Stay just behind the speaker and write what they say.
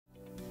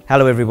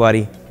Hello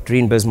everybody,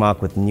 Dream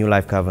Bismark with New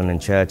Life Covenant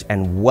Church,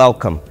 and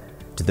welcome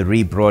to the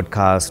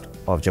rebroadcast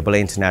of Jabula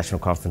International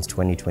Conference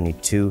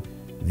 2022,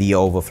 The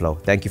Overflow.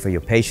 Thank you for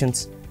your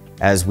patience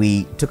as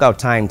we took our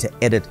time to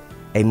edit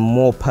a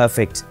more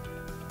perfect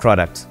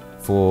product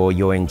for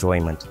your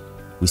enjoyment.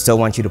 We still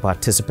want you to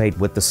participate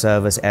with the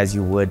service as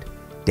you would,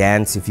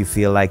 dance if you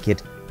feel like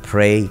it,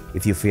 pray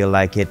if you feel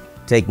like it,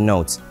 take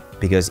notes,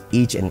 because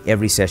each and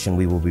every session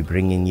we will be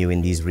bringing you in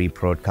these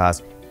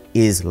rebroadcasts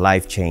is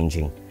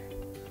life-changing.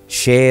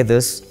 Share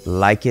this,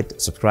 like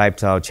it, subscribe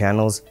to our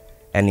channels,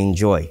 and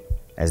enjoy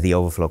as the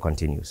overflow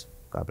continues.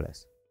 God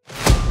bless.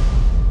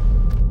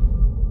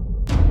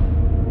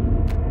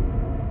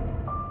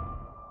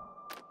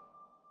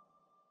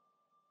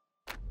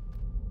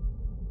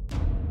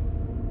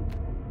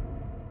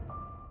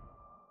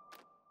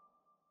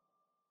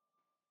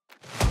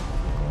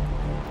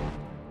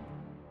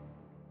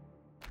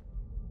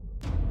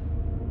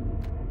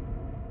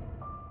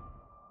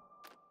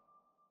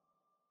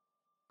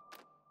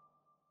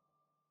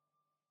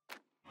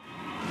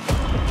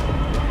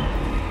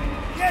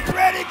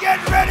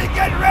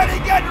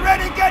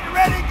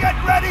 Get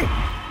ready.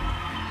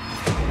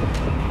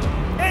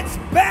 It's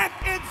back.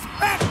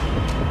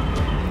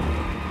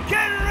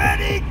 Get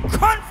ready.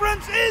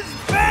 Conference is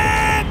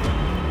back.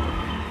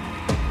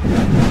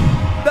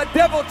 The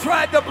devil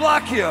tried to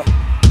block you,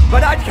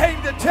 but I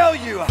came to tell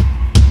you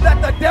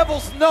that the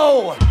devil's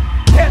no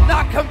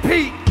cannot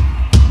compete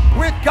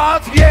with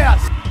God's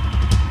yes.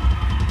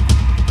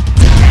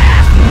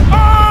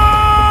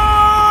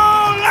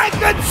 Oh, like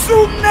a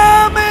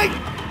tsunami.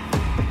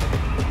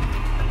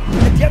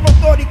 The devil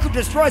thought he could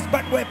destroy us,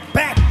 but we're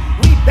back.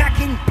 We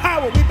back in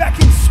power. We back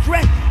in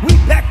strength. We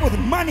back with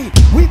money.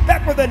 We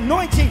back with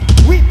anointing.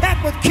 We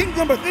back with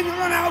kingdom of things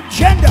on our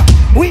agenda.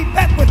 We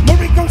back with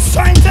miracles,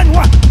 signs, and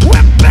what?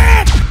 We're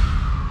back.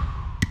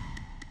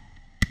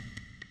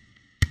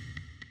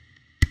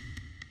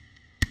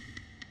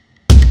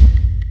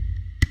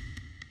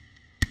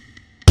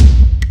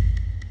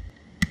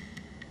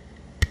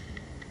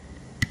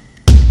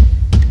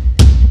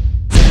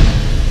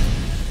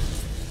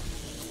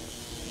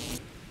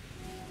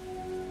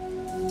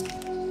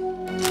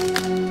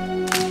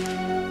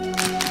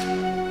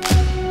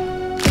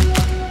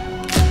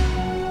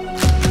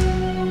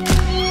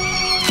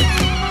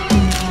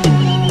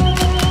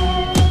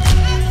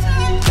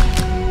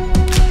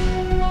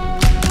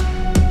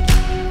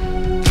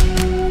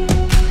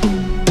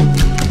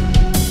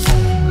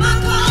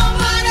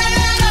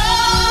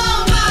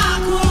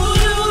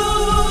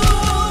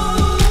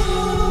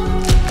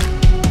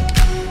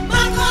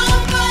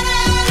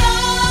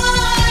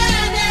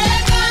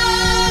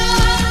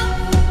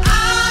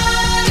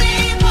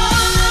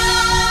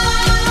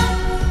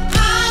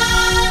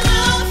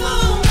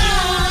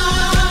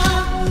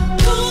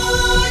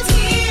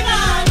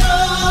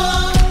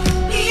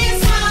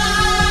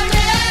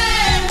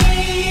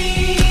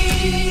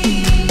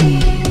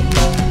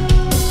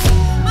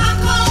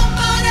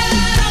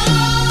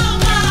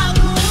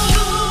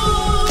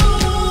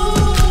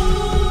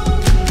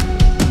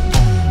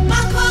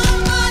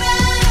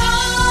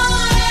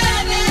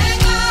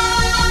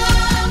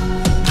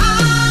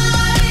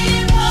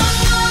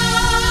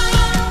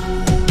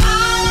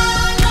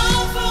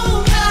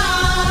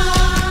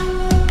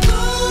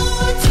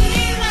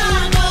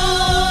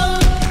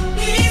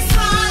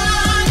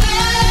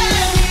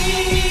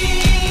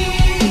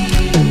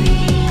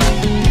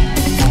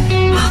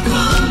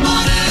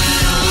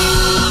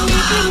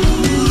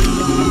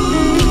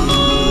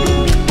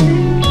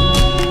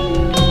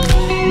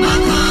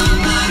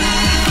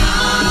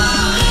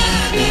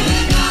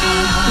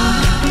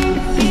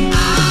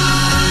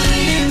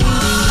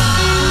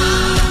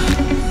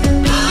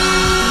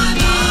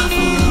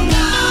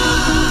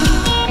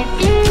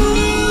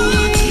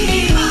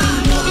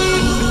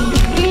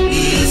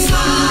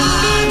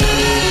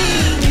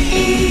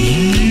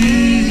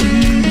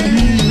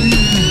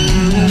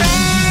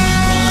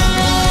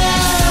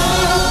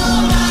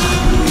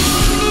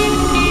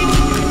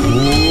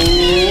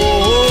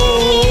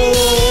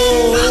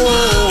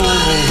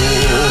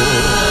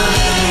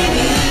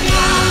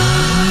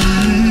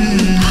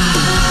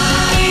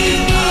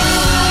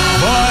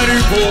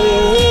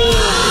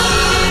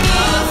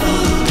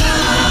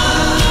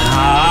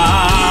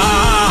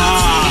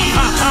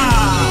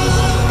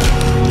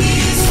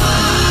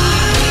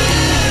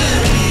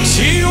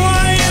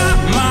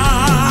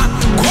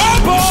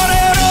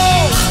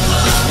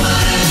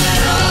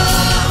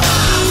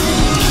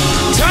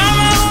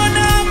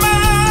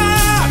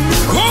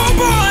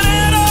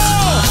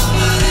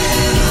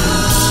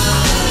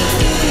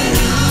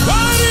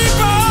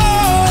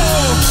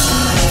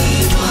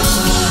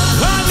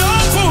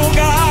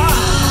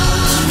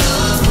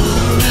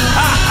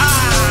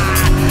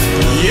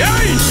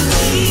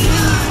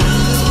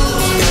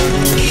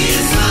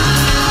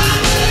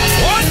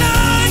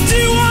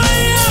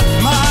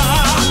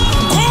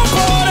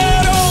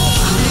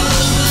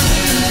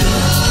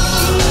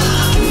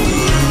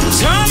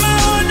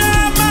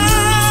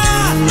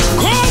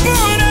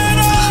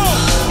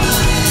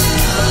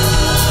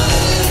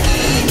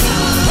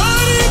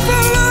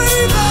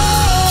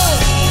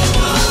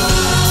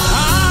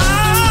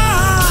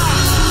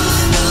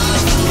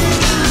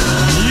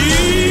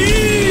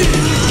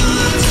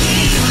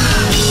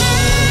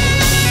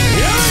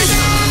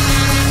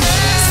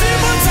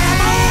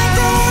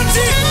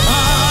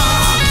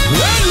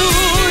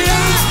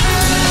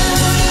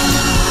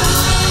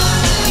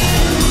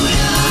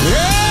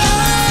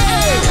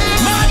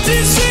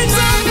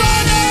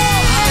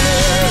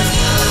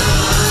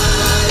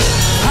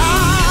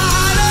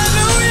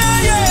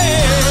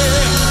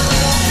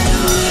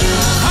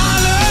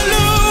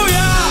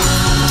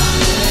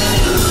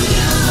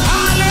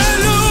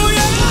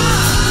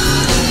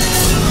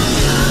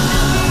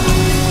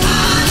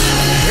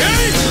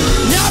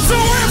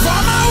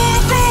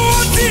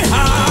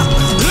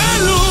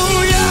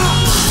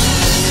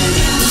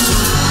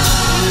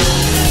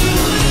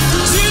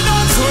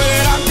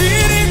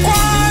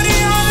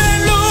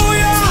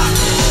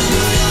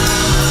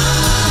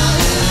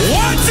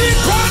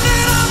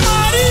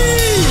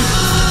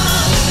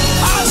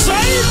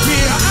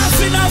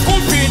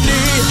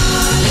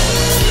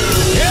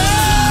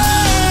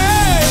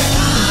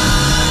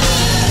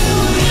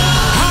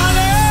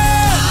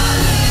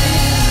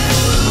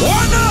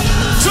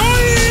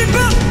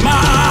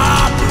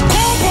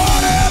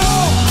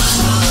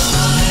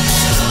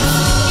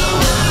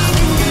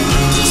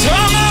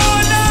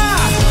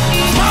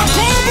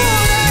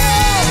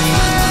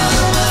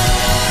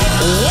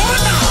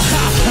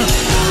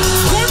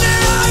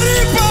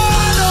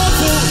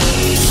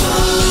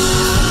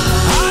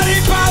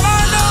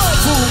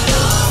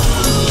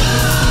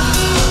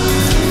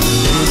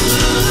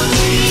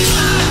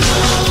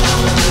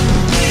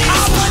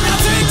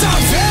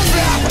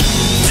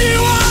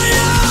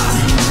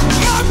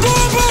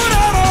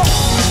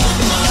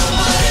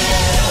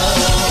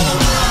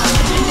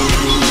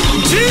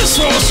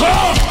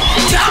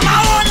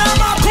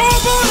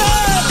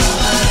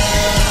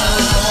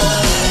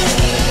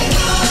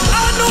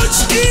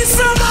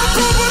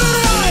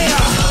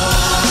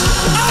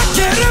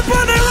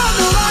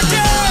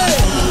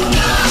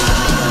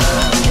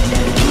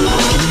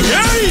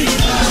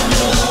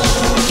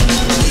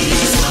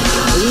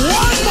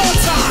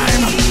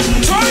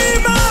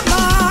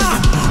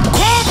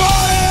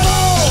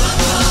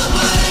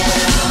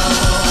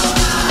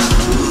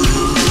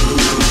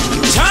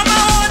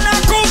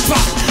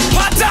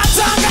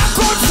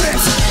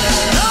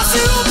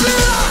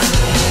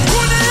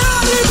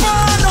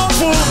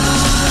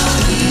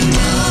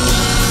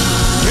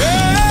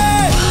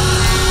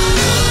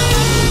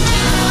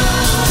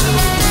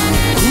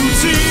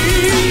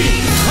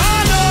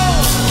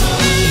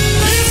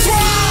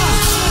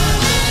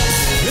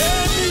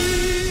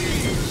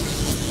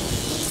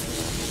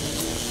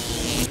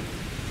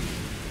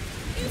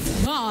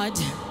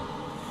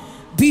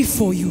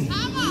 For you.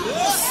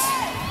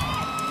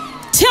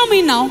 Tell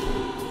me now,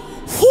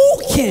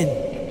 who can?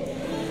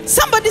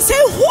 Somebody say,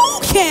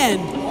 who can?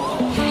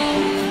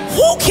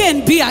 Who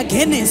can be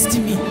against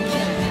me?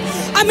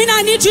 I mean,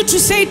 I need you to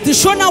say it the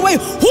Shona way.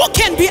 Who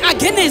can be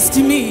against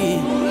me?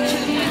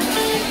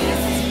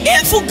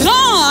 If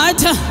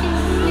God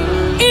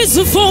is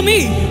for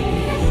me,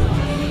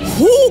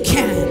 who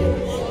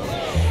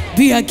can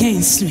be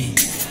against me?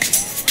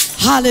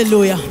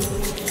 Hallelujah.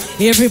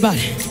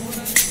 Everybody,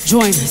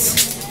 join us.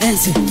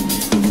 Dancing.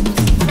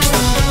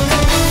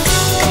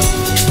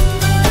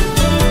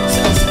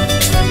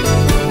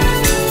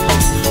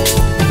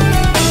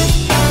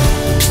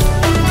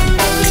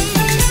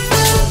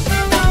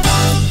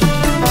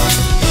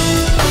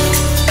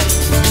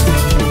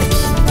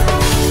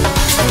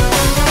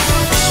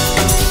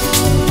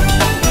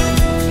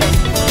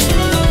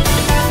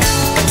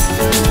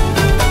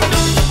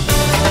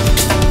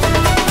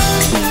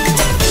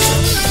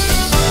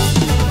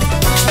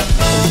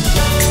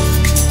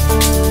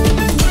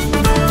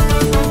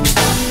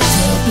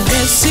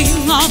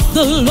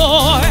 The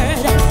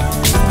Lord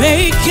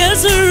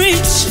maketh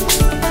rich.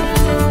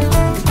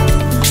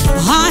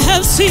 I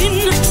have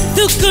seen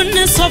the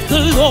goodness of the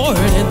Lord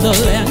in the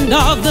land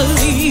of the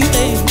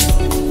living.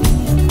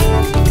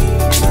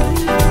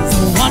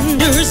 The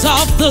wonders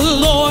of the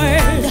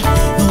Lord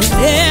will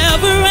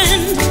never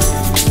end.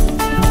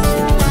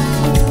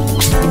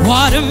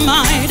 What a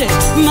mighty,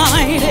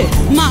 mighty,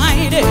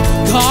 mighty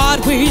God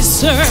we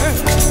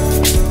serve.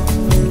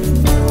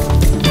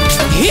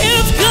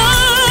 If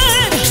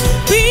God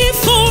be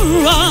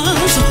for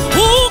us,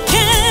 who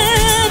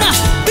can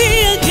be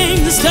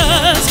against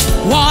us?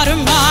 What a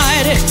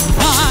mighty,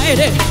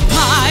 mighty,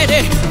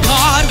 mighty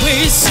God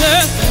we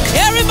serve.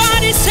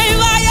 Everybody say,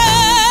 mighty.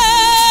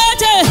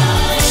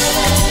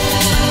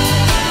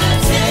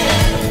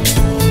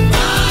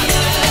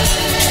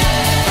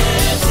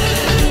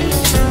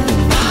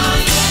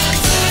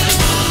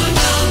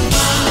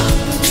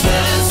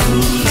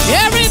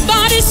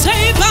 Everybody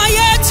say,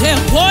 bayete,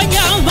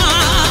 bonyama.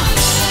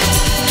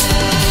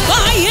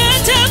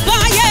 Bayete,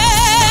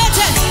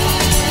 bayete.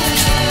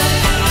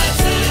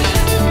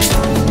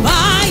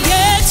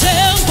 Bayete,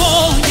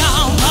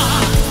 bonyama.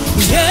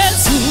 Yes,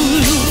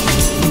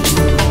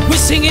 we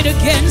sing it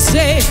again,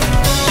 say,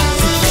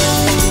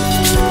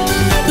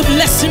 the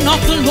blessing of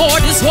the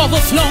Lord is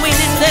overflowing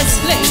in this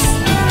place.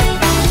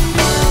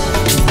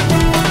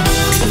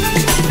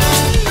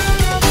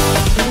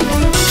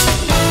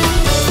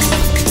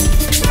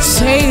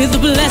 Say the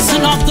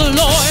blessing of the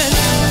Lord,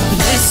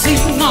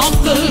 blessing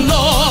of the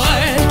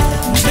Lord,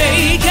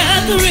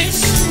 maketh rich.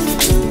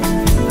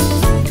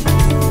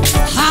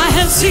 I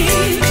have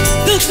seen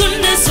the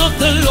goodness of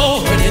the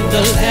Lord in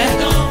the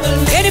land of the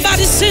living.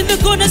 Anybody seen the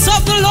goodness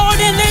of the Lord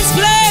in this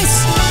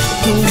place?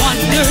 The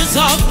wonders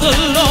of the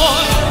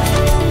Lord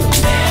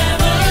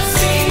never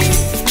seen.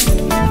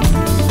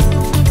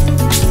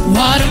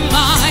 What a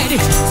mighty,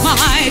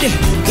 mighty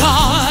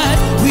God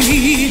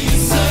we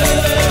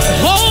serve.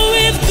 Oh,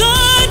 if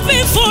God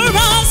be for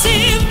us,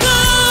 if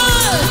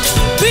God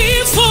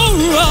be for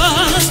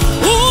us,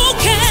 who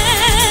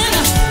can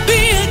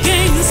be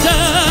against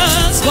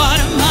us? What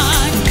a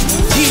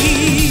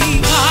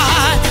mighty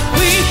God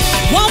we.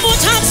 One more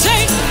time,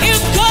 say,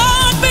 if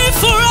God be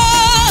for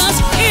us,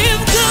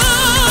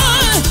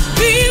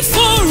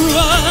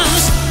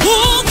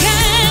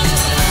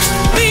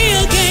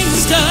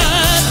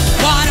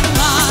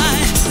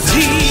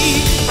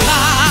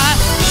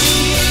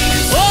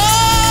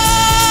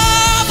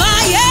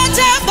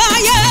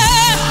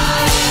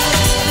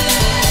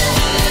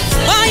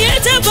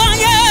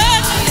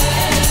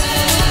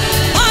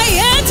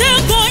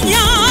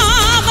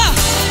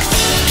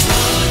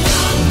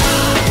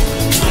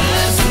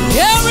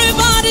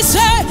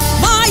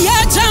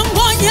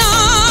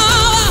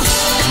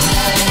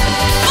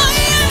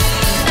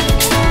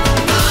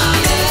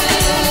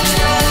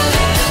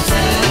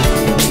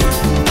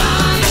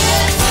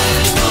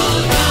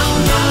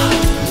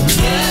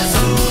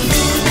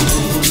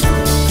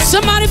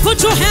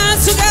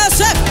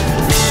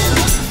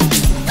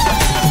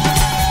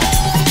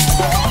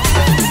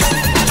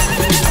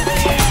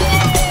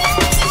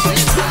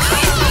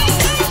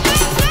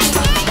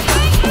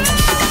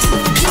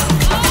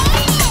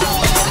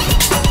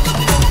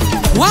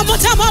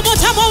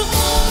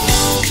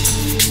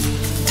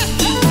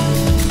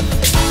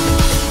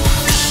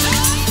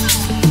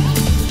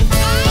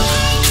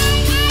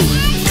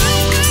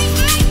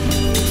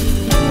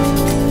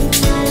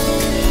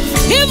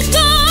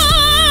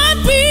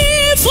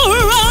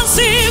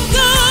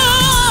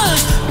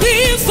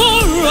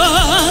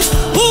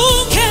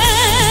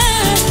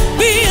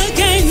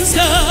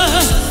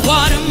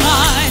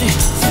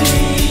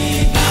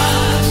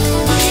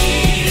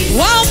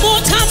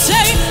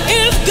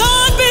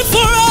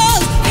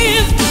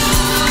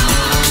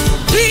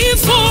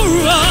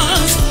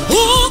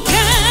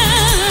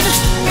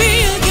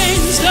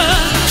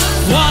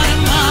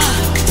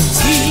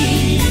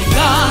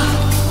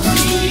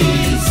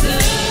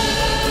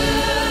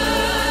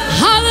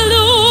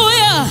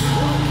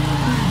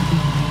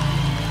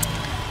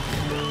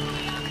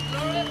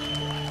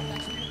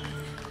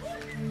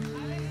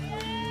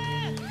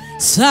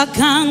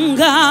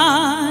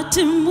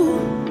 sakangatimu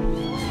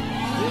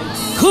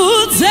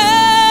kudzemari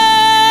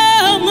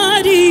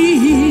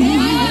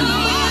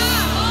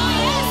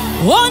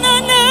ona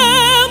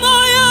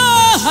nemoya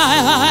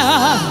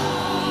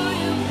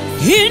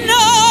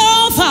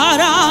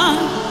inofara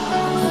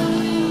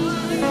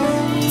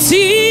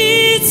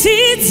tsitsi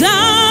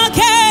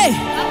dzake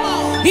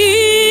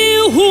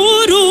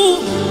ihuru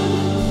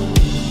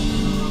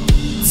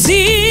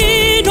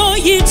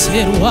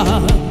dzinoyiterwa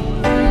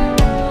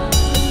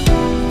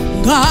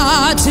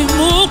ngati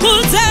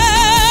mukudze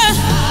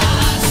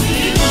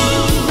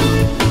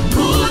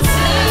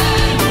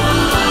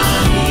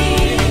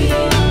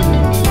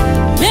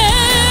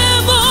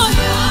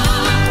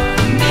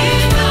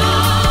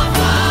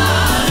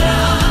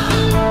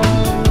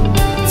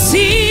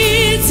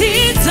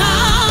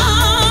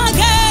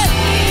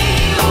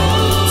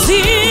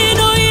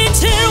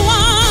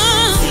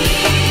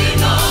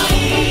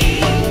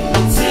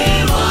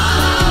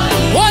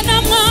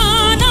Wana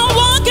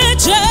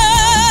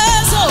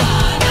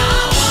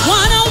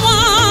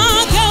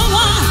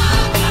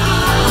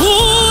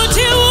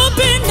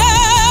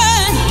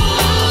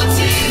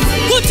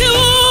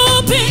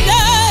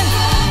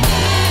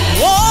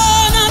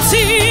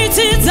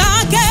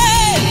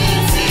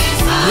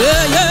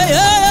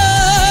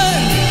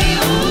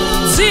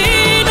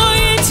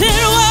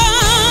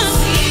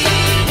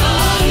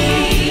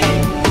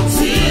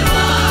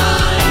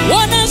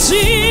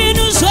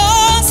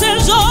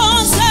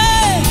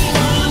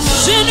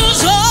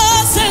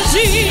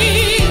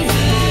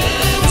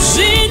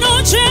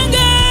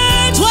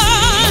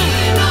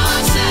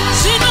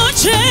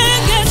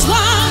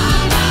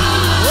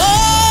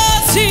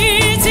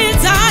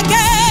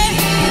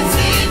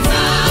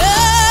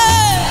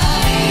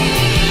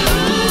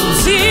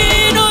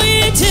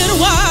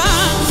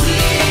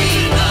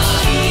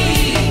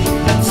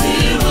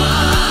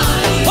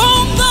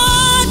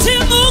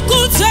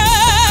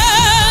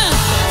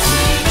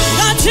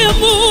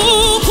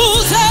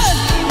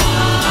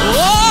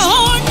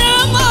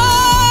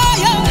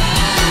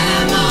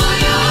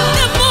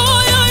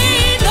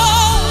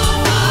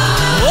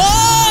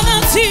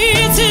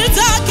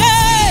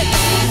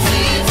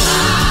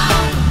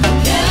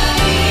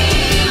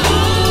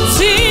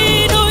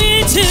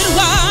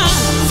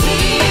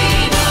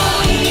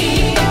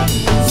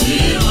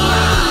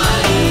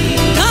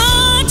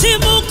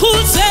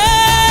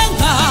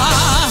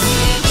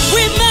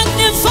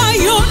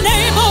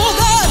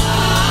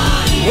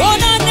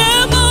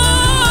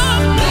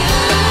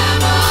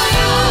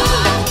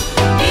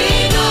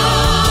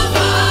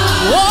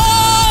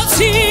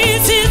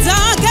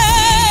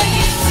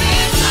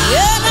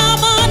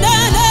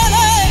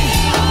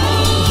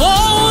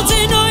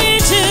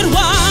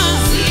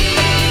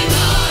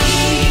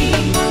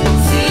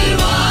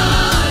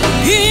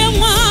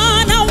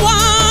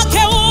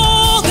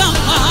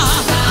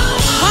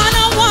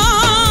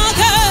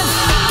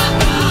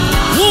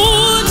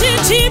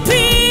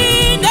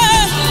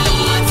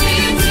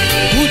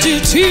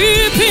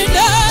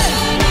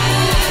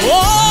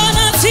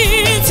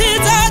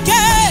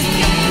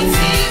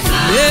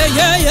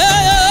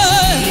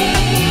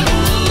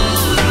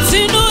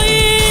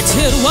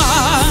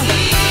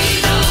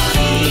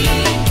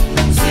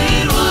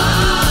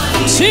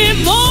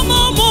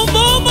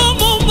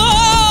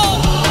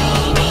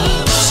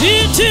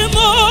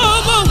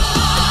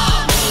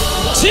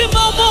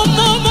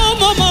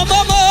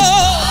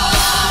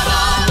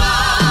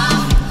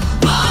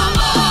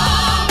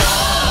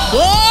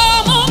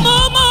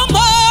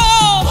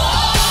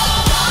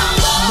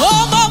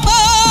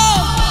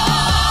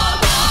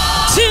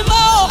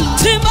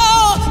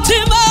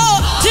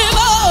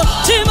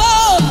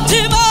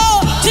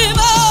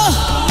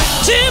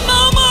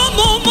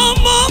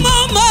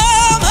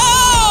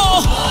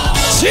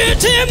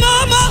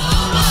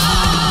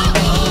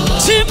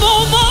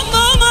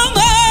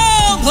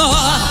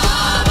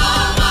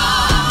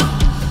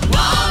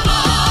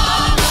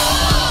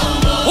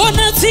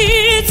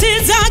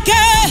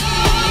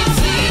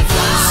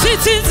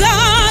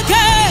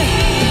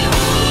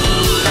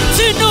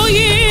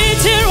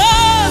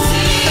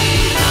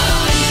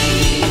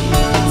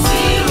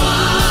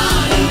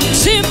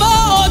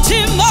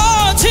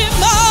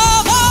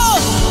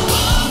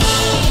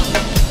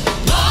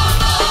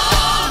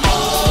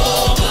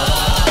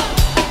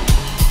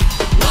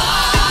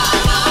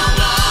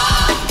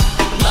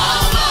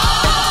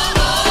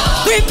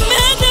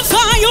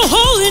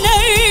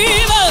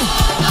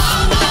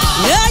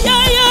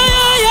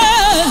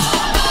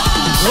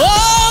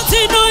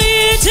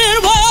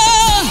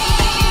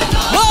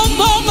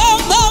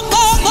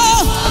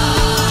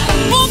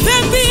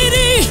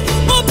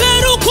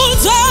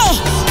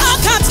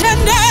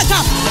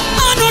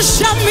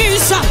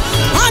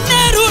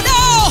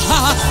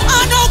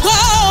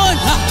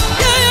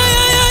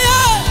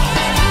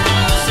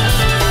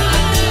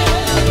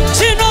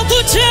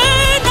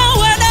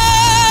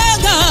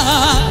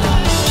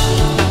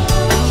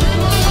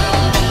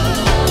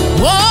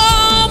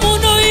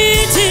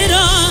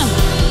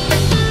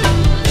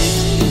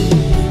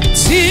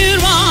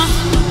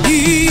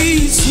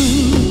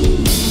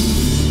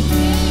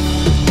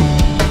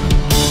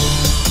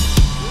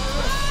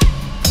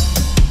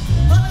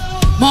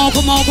on,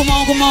 come on, come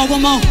on, come on,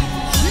 come on.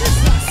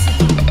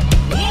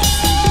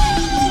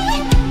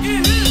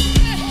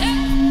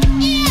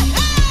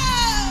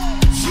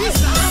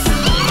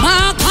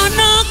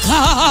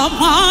 Makanaka,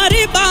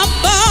 Mari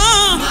Baba.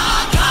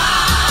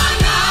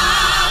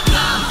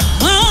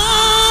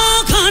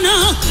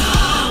 Makanaka,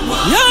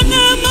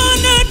 Yana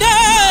Manade.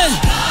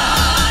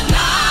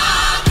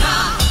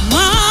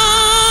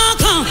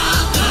 Makanaka,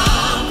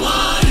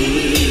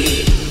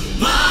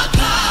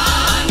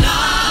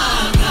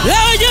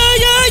 yeah, yeah,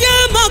 yeah,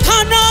 yeah,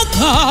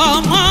 Makanaka,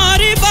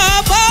 Mari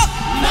Baba.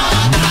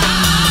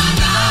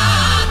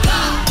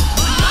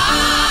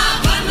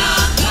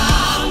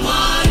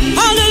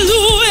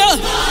 Hallelujah.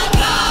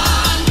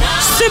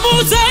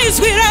 Simuza is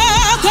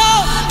miracle.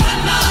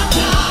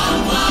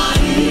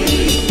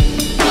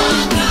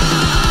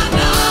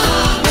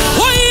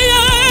 Oh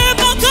yeah,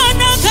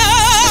 Makanaka,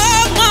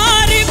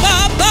 Mari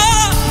Baba.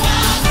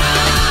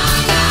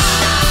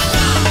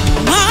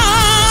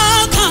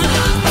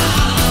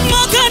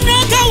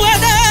 Makanaka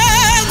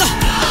wedeng.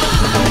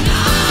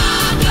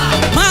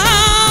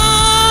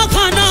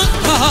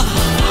 Makanaka.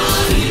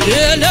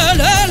 Yeah, la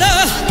la la.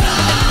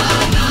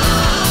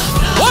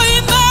 Oh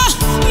yeah,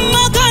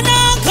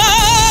 Makanaka,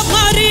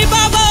 Mari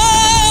Baba.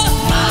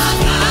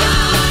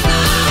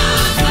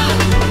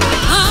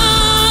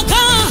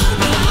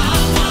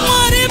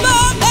 Mari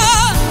Baba.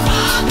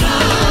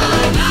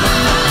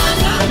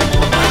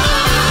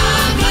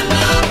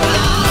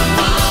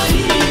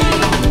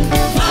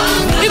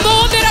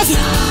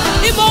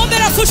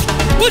 Ibombera futhi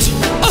futhi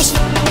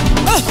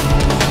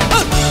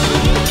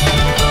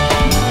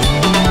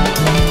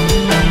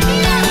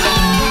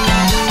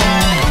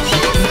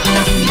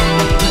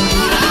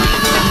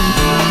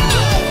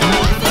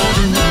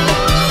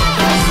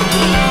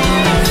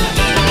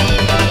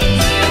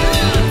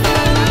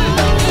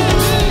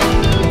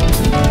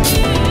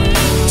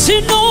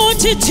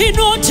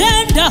Tino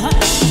tenda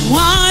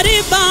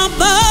Mari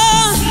Baba.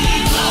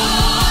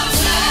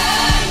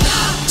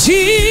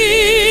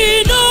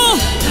 Tino,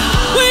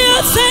 we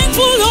are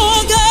thankful,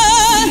 Lord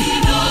God.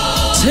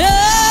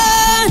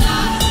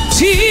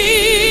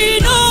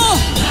 Tino,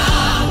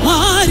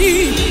 Mari,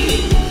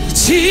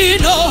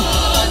 Tino.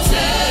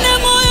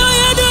 Nemoyo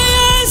yedu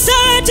yesa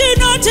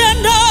Tino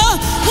tenda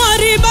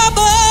Mari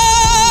Baba.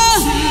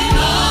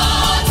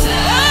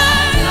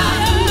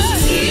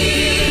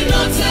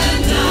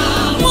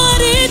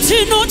 Mari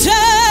Tino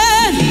tenda,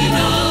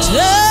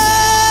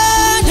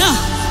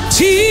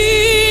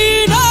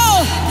 Tino,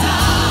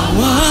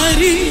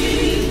 Mari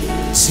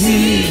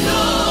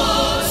Tino.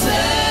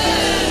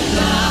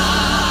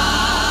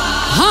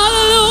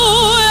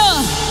 Hallelujah,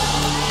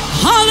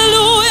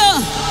 hallelujah.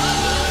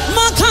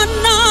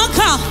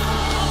 Makanaka,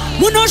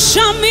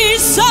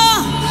 munoshamisa,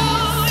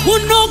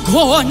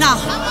 munogona,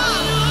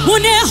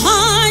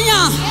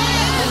 munehaya,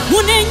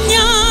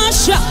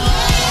 munenyasha.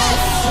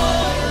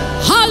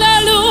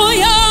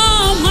 Hallelujah,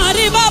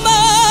 Mari Baba.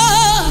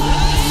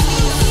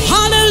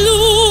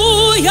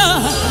 Hallelujah,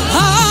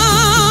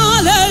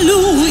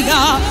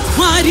 hallelujah,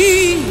 Mari.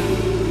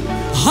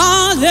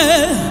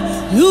 Hallelujah,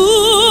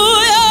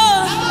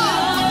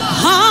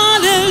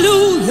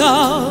 hallelujah,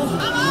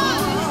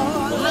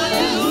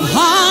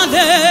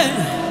 hallelujah.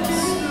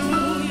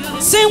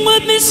 Sing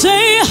with me,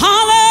 say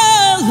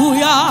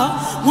hallelujah,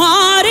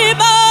 Mari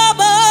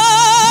Baba.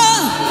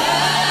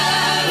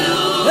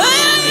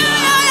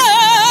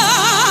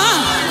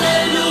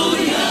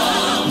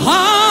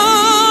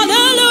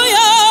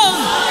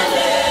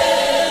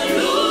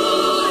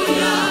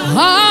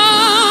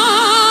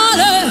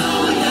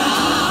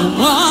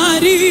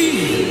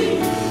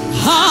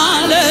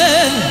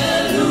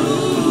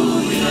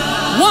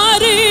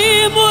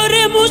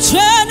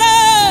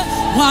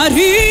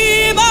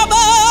 Mari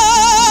Baba,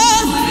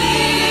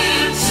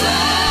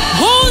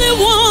 Holy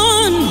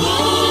One,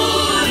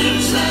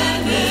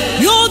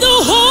 you're the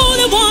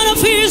Holy One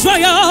of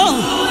Israel.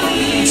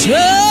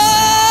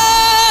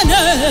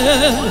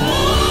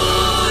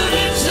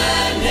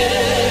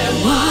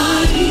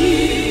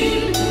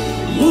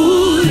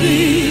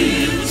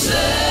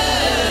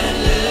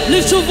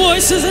 Lift your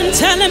voices and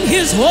tell him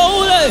he's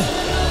holy.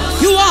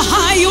 You are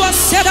high, you are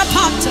set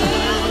apart.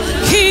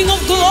 King of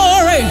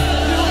glory,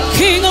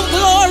 King of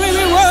glory,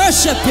 we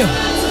worship you.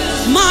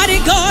 Mighty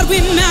God, we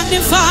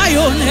magnify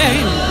your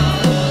name.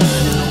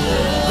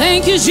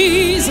 Thank you,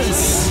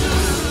 Jesus.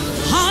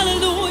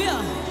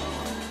 Hallelujah.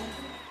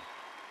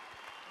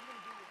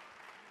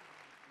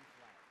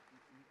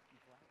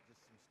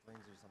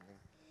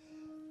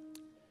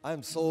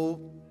 I'm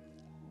so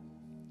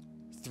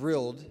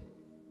thrilled,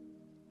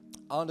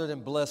 honored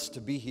and blessed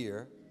to be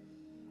here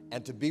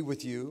and to be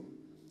with you.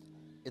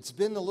 It's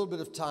been a little bit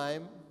of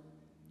time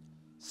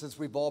since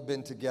we've all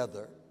been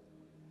together.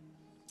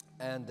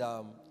 And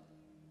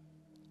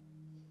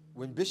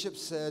when Bishop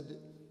said,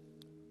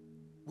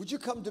 would you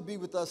come to be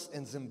with us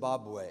in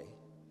Zimbabwe?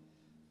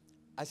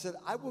 I said,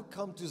 I will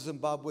come to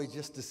Zimbabwe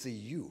just to see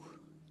you.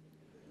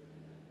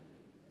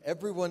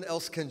 Everyone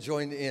else can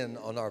join in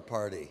on our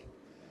party.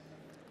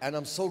 And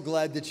I'm so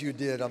glad that you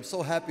did. I'm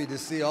so happy to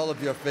see all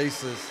of your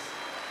faces.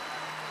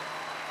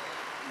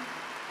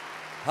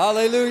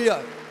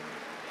 Hallelujah.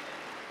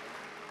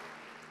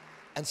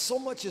 And so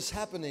much is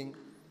happening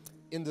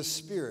in the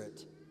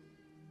Spirit.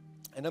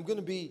 And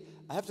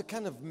I have to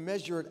kind of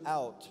measure it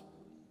out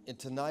in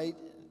tonight,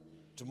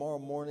 tomorrow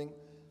morning,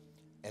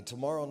 and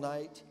tomorrow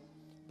night.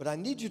 But I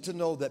need you to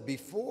know that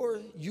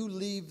before you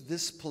leave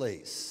this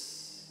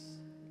place,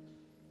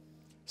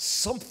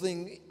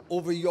 something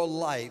over your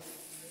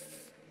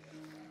life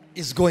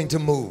is going to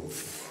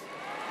move.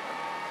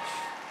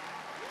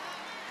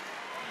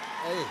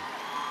 Hey.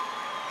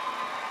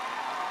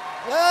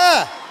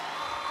 Ah!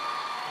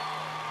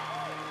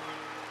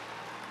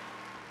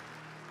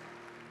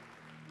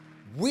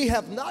 We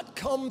have not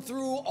come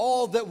through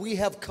all that we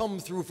have come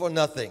through for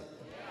nothing.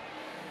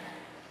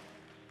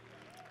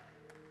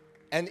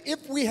 And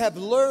if we have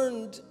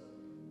learned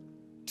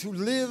to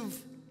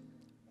live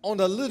on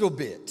a little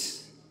bit,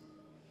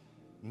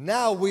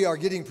 now we are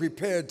getting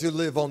prepared to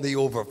live on the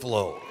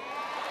overflow.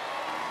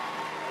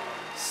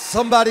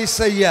 Somebody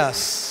say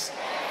yes.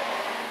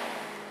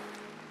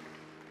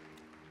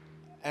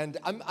 And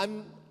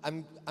I'm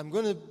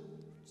going to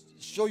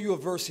show you a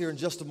verse here in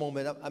just a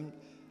moment.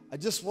 I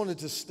just wanted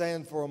to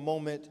stand for a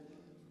moment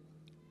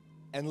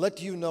and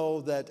let you know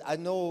that I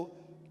know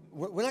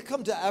when I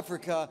come to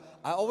Africa,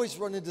 I always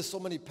run into so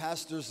many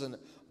pastors and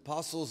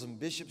apostles and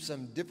bishops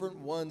and different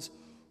ones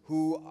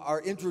who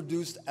are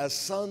introduced as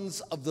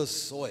sons of the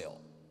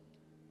soil.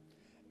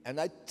 And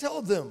I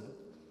tell them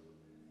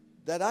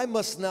that I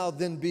must now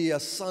then be a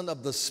son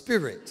of the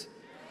Spirit.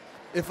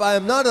 If I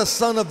am not a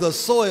son of the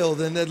soil,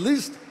 then at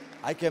least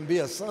I can be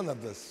a son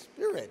of the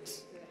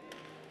Spirit.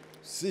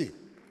 See.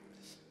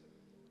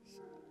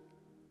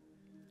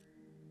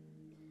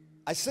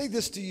 I say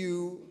this to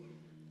you,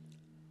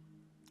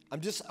 I'm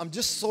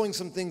just sowing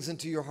some things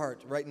into your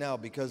heart right now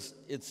because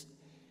it's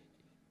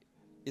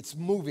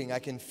moving. I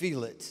can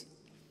feel it.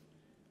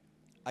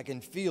 I can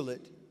feel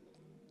it.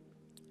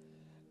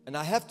 And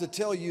I have to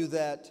tell you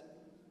that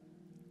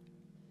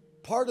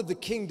part of the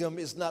kingdom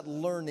is not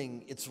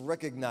learning, it's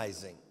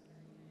recognizing.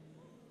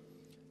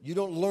 You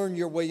don't learn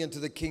your way into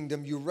the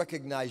kingdom, you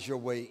recognize your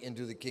way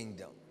into the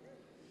kingdom.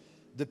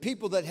 The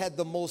people that had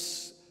the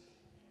most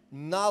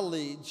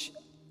knowledge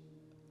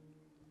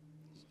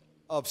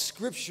of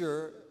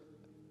Scripture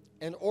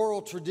and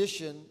oral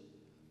tradition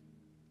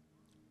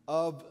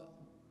of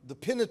the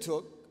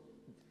Pentateuch,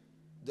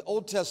 the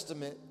Old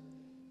Testament,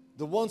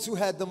 the ones who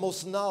had the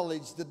most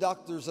knowledge, the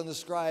doctors and the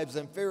scribes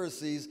and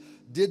Pharisees,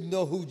 didn't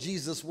know who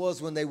Jesus was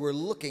when they were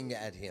looking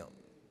at him.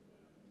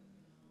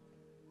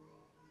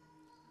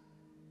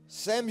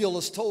 Samuel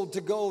is told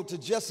to go to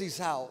Jesse's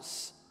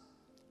house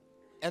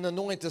and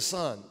anoint a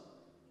son,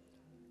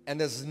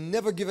 and has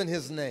never given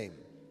his name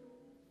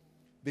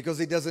because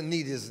he doesn't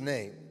need his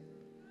name,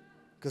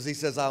 because he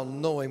says, I'll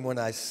know him when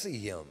I see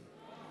him.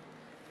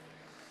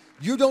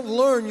 You don't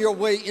learn your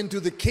way into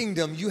the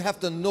kingdom. You have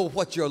to know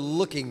what you're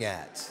looking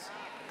at.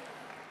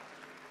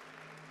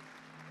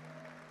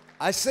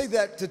 I say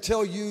that to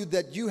tell you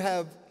that you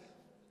have,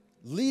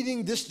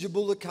 leading this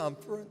Jabula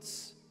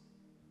conference,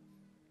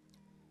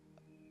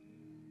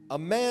 a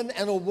man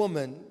and a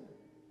woman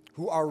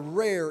who are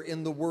rare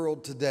in the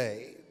world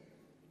today.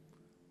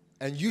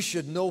 And you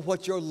should know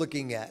what you're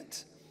looking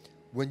at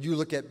when you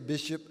look at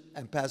Bishop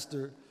and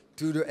Pastor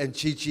Tudor and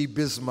Chi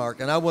Bismark.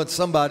 And I want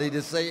somebody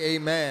to say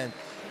amen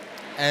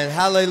and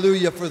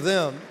hallelujah for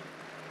them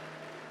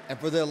and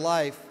for their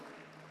life.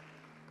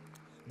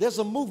 There's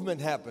a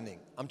movement happening.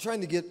 I'm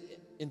trying to get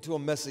into a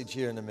message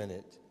here in a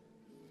minute.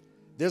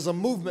 There's a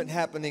movement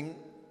happening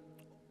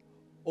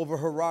over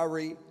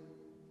Harare.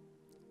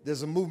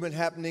 There's a movement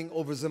happening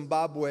over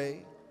Zimbabwe.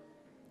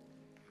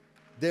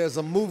 There's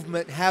a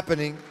movement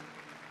happening.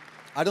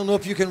 I don't know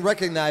if you can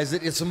recognize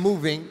it. It's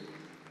moving.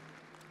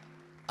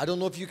 I don't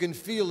know if you can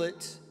feel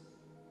it.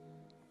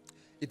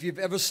 If you've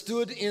ever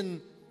stood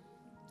in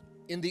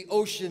the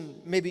ocean,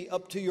 maybe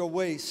up to your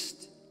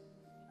waist,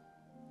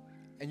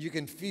 and you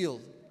can feel,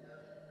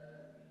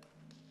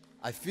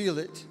 I feel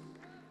it.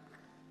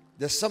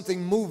 There's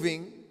something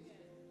moving.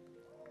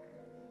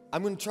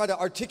 I'm going to try to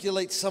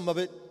articulate some of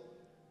it.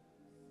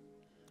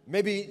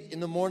 Maybe in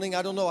the morning,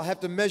 I don't know. I have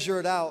to measure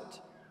it out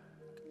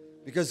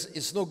because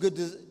it's no good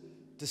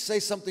to say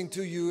something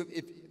to you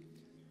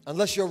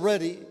unless you're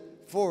ready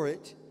for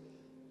it.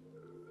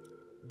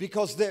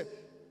 Because the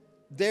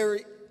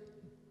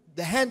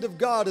hand of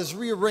God is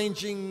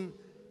rearranging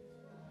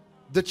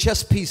the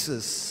chess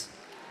pieces.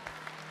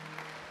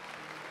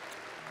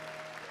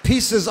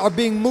 Pieces are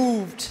being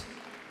moved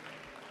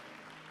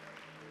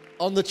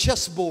on the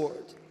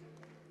chessboard.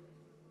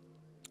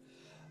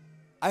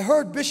 I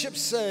heard Bishop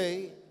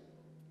say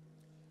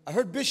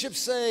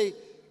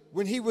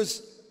when he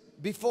was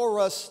before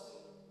us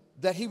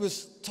that he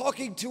was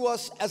talking to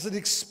us as an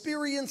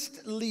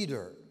experienced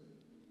leader.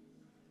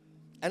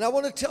 And I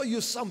want to tell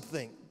you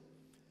something,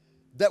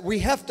 that we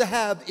have to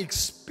have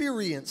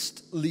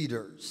experienced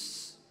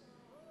leaders.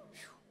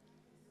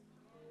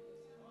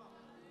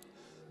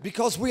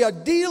 Because we are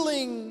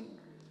dealing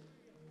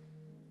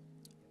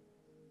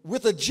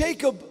with a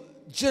Jacob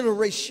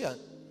generation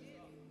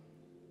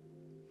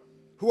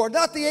who are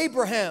not the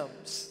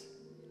Abrahams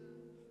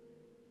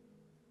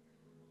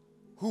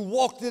who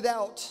walked it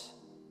out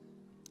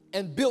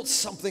and built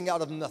something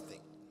out of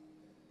nothing.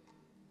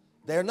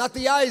 They are not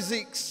the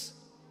Isaacs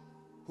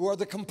who are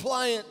the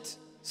compliant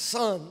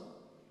son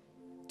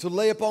to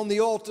lay upon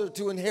the altar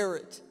to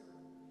inherit.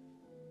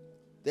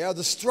 They are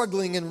the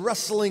struggling and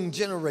wrestling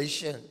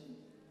generation.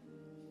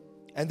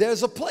 And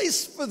there's a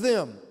place for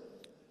them.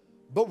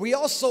 But we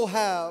also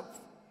have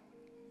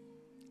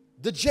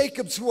the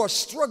Jacobs who are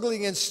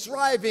struggling and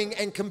striving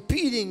and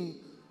competing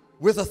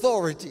with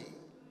authority.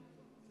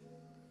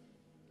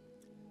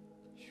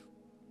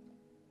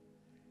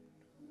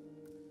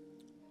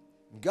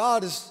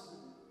 God is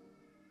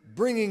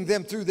bringing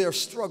them through their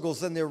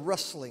struggles and their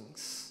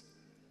wrestlings.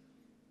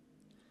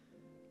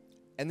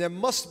 And there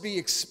must be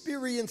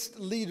experienced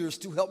leaders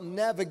to help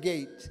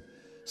navigate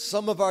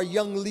some of our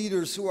young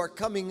leaders who are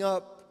coming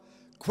up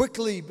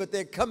quickly, but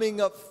they're coming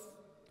up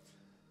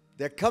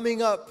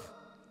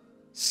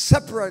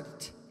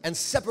separate and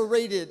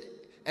separated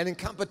and in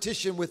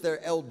competition with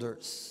their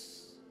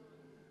elders.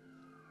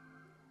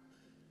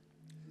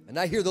 And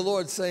I hear the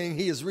Lord saying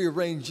He is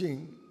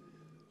rearranging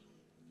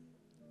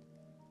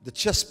the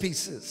chess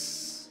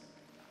pieces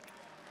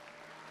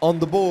on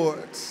the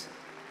boards.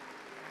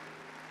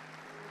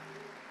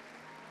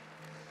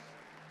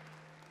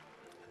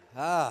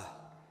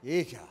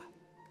 Ika.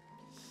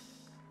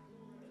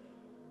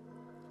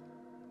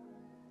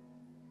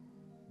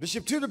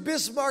 Bishop Tudor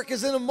Bismark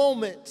is in a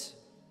moment.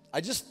 I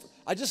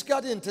just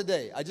got in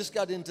today.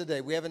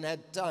 We haven't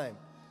had time.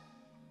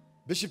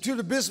 Bishop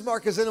Tudor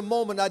Bismark is in a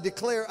moment. I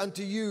declare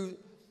unto you,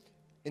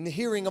 in the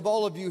hearing of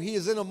all of you, he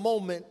is in a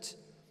moment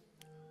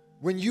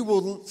when you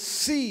will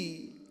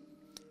see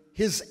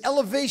his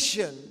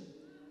elevation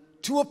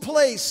to a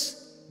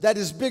place that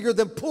is bigger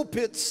than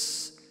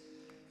pulpits,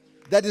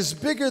 that is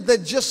bigger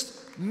than just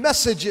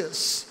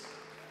messages,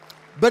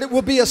 but it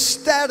will be a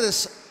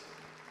status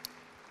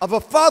of a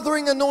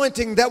fathering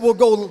anointing that will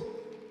go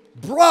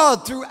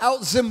broad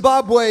throughout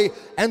Zimbabwe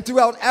and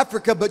throughout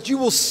Africa, but you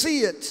will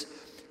see it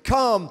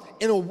come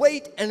in a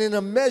weight and in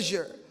a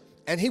measure,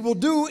 and he will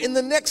do in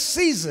the next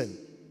season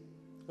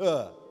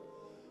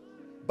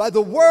by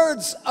the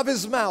words of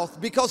his mouth,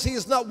 because he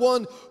is not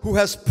one who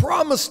has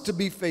promised to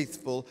be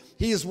faithful,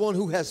 he is one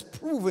who has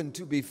proven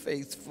to be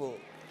faithful.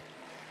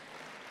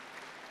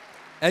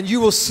 And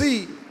you will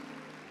see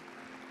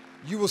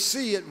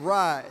it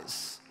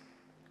rise,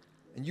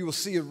 and you will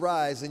see it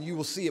rise, and you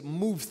will see it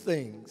move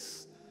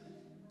things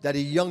that a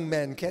young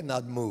man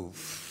cannot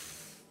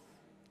move.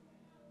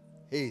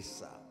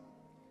 Esa.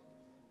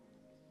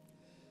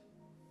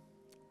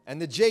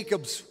 And the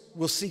Jacobs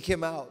will seek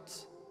him out.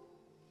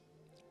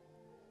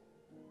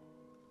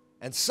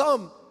 And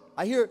some,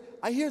 I hear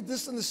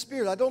this in the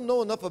spirit. I don't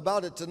know enough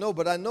about it to know,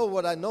 but I know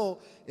what I know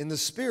in the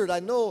spirit. I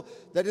know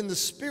that in the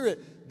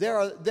spirit there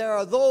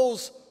are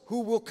those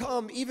who will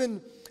come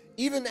even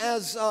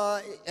as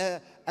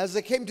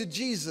they came to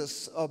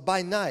Jesus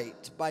by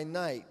night.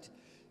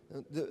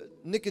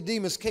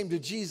 Nicodemus came to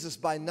Jesus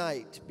by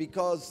night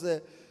because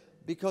there's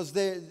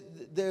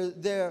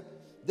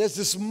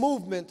this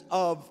movement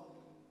of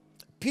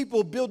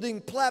people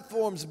building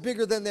platforms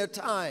bigger than their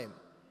time,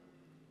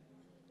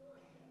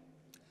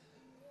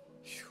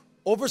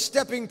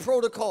 overstepping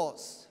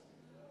protocols.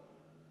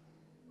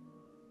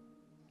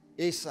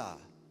 Esa.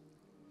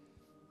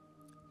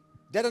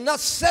 That are not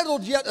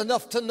settled yet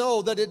enough to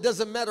know that it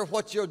doesn't matter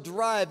what you're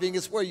driving,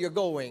 it's where you're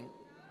going.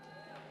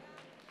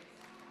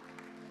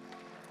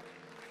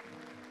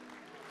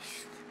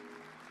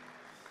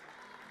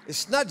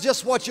 It's not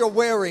just what you're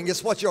wearing,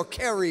 it's what you're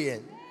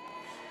carrying.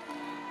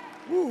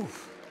 Woo.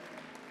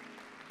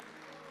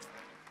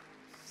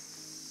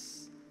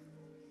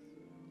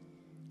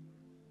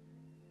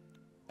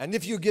 And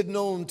if you get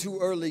known too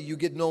early, you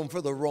get known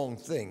for the wrong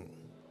thing.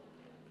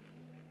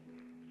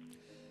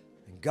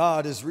 And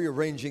God is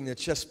rearranging the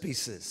chess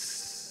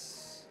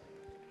pieces.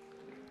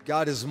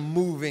 God is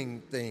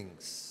moving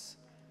things.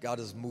 God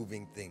is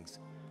moving things.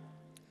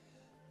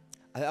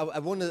 I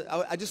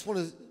just want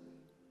to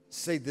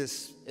say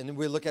this, and then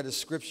we'll look at a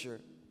scripture.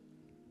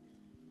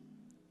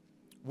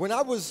 When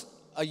I was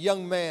a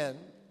young man,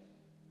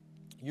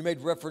 you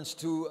made reference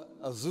to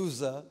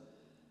Azusa.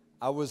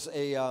 I was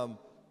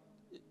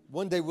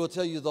one day we'll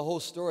tell you the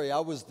whole story.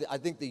 I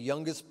think the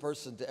youngest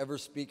person to ever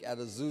speak at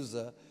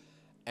Azusa,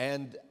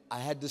 and I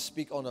had to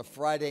speak on a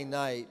Friday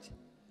night,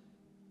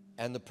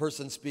 and the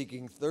person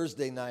speaking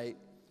Thursday night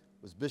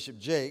was Bishop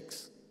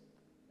Jakes.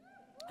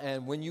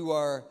 And when you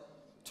are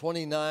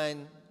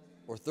 29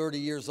 or 30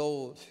 years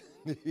old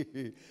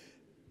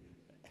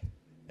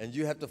and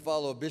you have to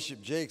follow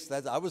Bishop Jakes,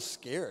 I was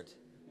scared.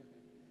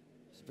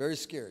 I was very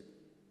scared.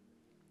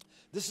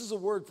 This is a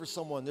word for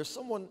someone. There's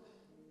some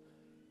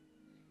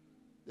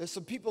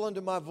people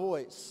under my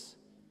voice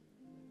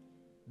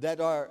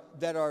that are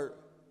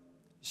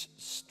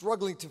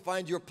struggling to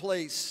find your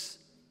place,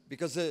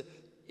 because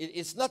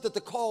it's not that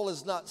the call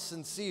is not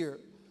sincere.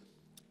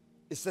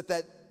 It's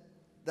that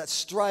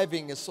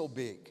striving is so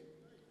big.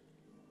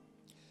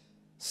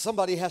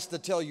 Somebody has to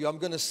tell you, I'm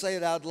going to say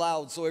it out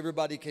loud so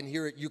everybody can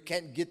hear it. You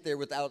can't get there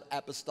without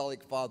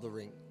apostolic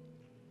fathering.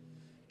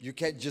 You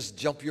can't just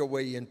jump your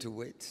way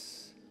into it.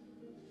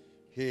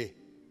 Hey.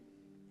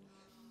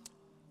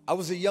 I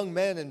was a young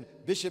man, and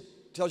Bishop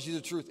tells you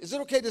the truth. Is it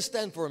okay to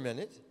stand for a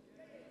minute?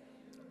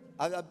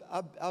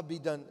 I'll be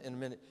done in a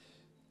minute.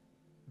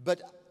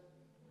 But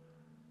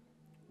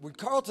when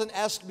Carlton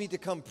asked me to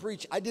come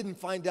preach, I didn't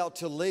find out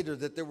till later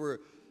that there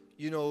were,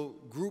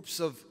 groups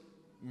of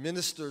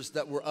ministers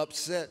that were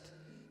upset.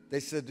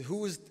 They said,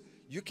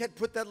 you can't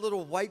put that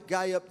little white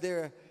guy up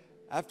there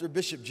after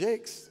Bishop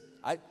Jakes.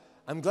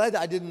 I'm glad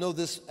I didn't know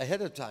this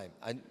ahead of time.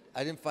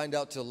 I didn't find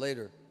out till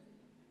later.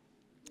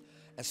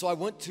 And so I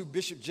went to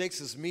Bishop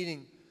Jakes'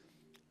 meeting,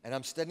 and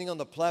I'm standing on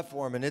the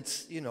platform, and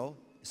it's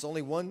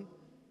only one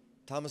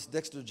Thomas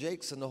Dexter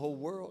Jakes in the whole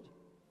world.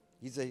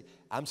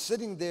 I'm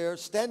standing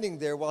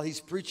there while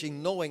he's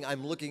preaching, knowing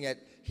I'm looking at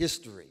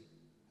history.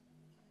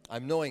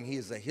 I'm knowing he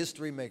is a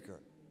history maker.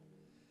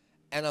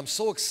 And I'm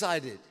so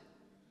excited.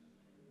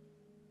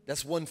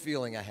 That's one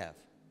feeling I have.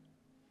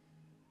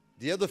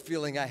 The other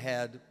feeling I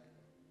had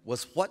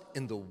was, what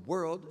in the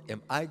world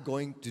am I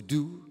going to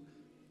do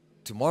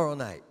tomorrow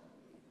night?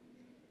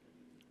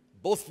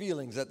 Both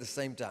feelings at the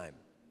same time.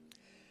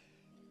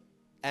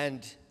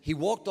 And he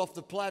walked off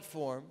the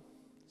platform.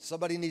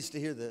 Somebody needs to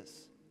hear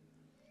this.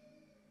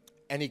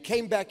 And he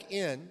came back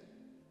in,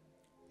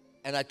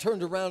 and I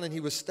turned around, and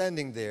he was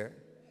standing there,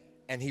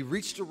 and he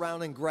reached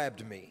around and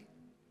grabbed me.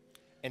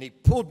 And he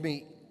pulled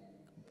me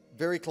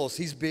very close.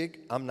 He's big,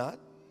 I'm not.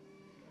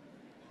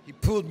 He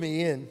pulled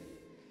me in,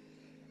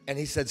 and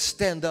he said,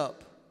 stand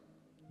up.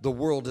 The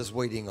world is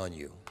waiting on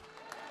you.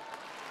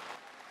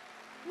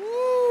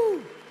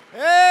 Woo!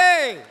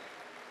 Hey!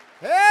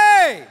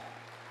 Hey!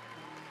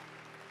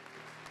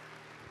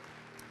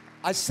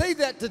 I say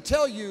that to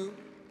tell you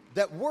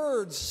that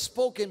words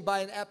spoken by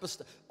an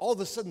apostle, all of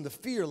a sudden the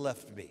fear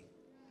left me.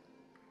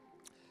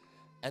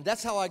 And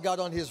that's how I got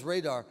on his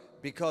radar,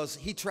 because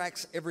he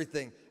tracks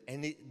everything.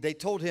 And they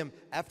told him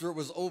after it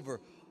was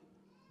over,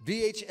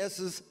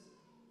 VHS's,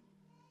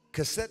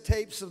 cassette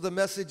tapes of the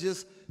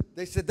messages,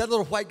 they said that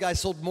little white guy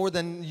sold more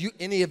than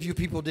any of you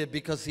people did,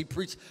 because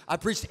I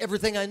preached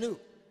everything I knew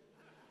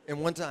in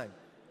one time.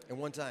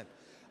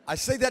 I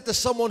say that to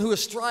someone who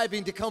is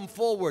striving to come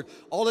forward.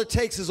 All it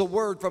takes is a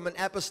word from an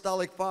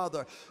apostolic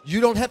father. You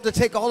don't have to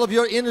take all of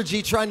your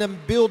energy trying to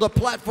build a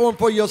platform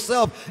for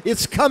yourself.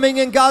 It's coming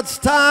in God's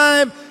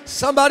time.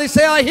 Somebody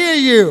say, I hear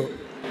you.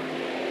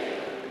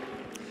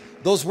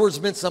 Those words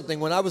meant something.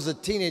 When I was a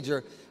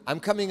teenager, I'm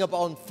coming up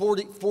on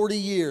 40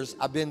 years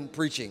I've been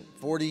preaching,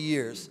 40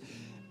 years.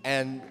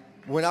 And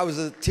when I was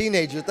a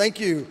teenager, thank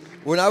you,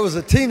 when I was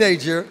a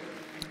teenager,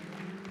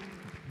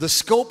 the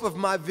scope of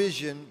my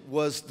vision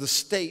was the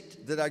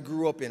state that I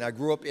grew up in. I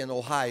grew up in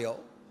Ohio.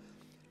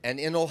 And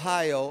in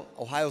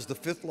Ohio's the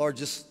 5th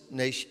largest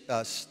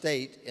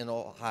state in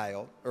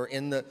Ohio, or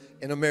in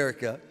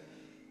America.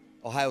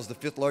 Ohio's the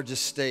 5th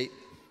largest state.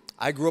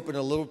 I grew up in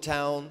a little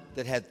town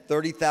that had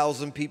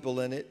 30,000 people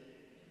in it.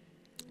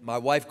 My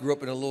wife grew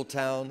up in a little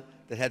town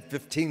that had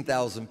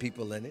 15,000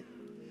 people in it.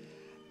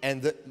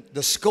 And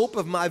the scope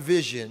of my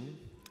vision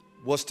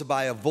was to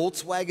buy a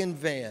Volkswagen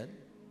van,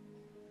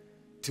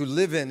 to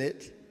live in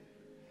it,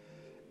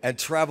 and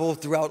travel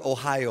throughout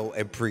Ohio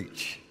and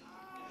preach.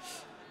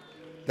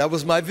 That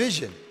was my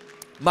vision.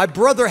 My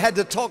brother had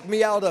to talk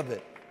me out of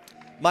it.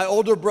 My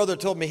older brother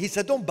told me, he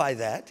said, don't buy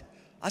that.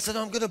 I said,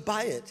 I'm going to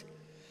buy it.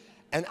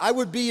 And I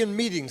would be in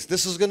meetings.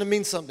 This is going to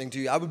mean something to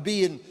you. I would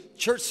be in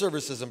church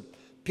services, and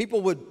people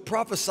would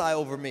prophesy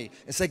over me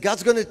and say,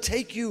 God's going to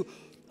take you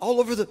all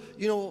over the,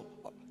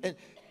 and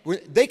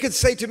they could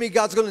say to me,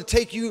 God's going to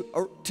take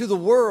you to the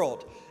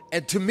world.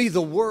 And to me,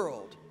 the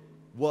world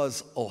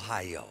was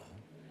Ohio.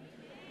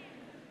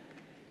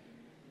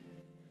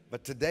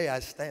 But today I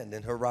stand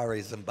in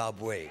Harare,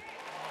 Zimbabwe,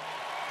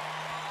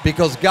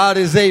 because God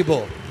is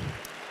able.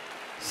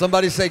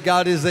 Somebody say,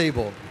 God is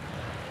able.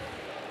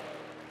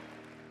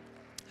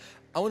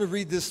 I want to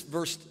read this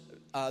verse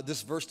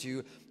to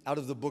you out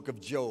of the book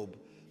of Job,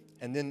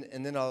 and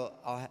then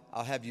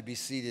I'll have you be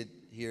seated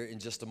here in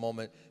just a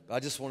moment. But I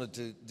just wanted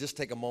to just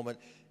take a moment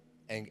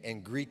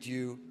and greet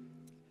you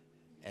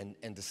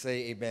and to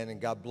say amen and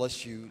God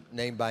bless you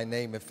name by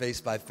name and face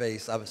by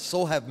face. I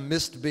so have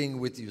missed being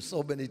with you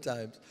so many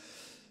times,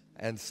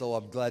 and so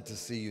I'm glad to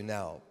see you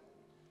now.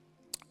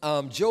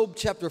 Job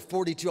chapter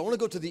 42. I want to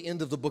go to the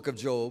end of the book of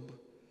Job,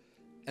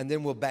 and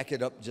then we'll back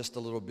it up just a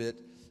little bit.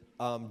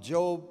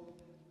 Job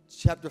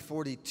chapter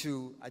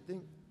 42. I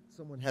think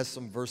someone has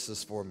some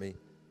verses for me,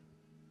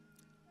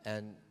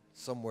 and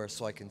somewhere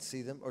so I can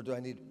see them, or do I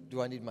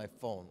need my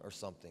phone or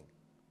something?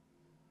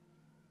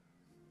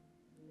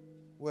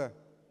 Where?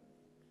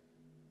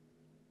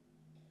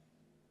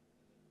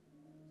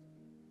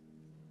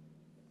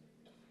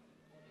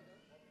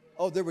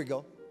 Oh, there we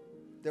go.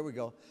 There we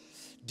go.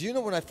 Do you know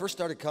when I first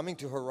started coming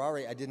to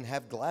Harare, I didn't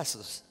have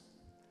glasses.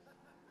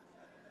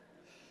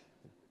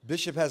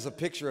 Bishop has a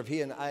picture of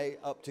he and I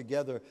up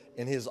together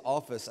in his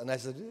office, and I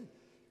said,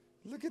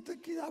 look at the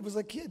kid. I was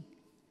a kid.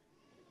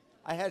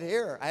 I had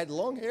hair. I had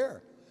long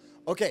hair.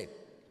 Okay.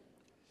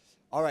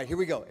 All right, here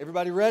we go.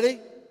 Everybody ready?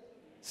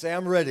 Say,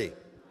 I'm ready.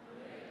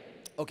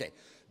 Okay.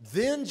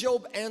 Then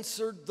Job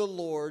answered the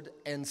Lord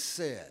and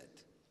said,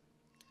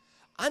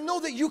 I know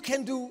that you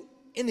can do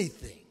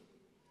anything,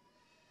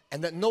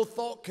 and that no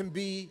thought can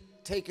be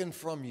taken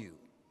from you.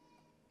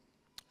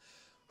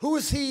 Who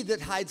is he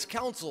that hides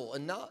counsel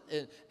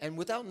and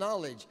without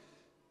knowledge?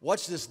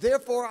 Watch this.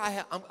 Therefore,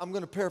 I'm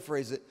going to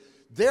paraphrase it.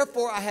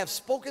 Therefore, I have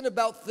spoken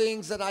about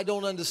things that I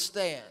don't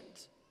understand,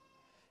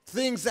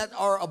 things that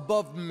are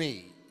above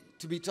me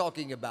to be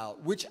talking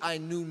about, which I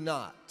knew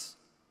not.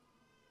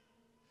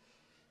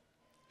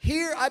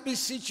 Here I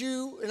beseech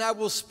you, and I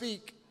will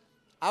speak.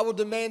 I will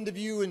demand of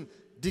you and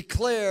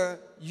declare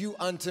you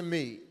unto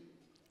me.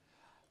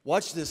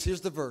 Watch this.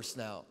 Here's the verse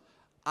now.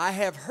 I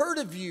have heard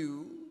of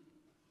you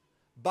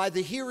by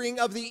the hearing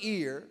of the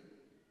ear,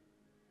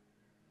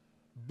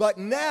 but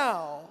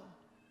now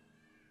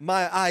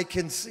my eye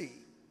can see.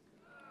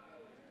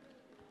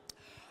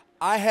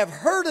 I have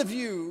heard of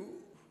you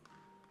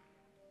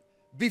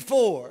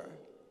before,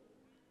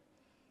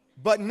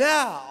 but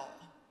now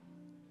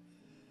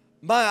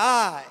my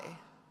eye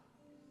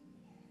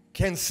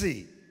can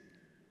see.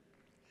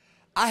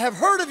 I have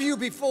heard of you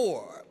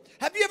before.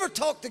 Have you ever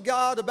talked to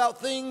God about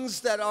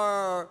things that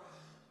are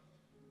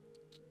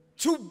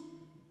too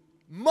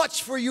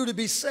much for you to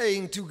be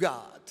saying to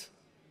God?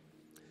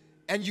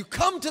 And you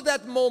come to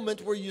that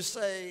moment where you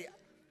say,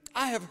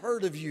 I have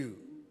heard of you,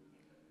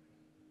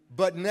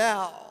 but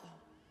now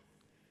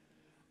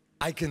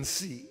I can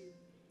see.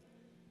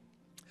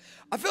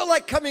 I feel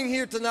like coming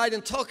here tonight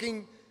and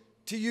talking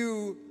to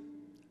you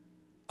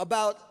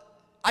about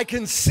I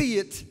can see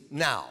it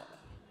now.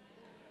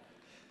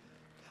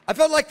 I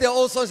felt like the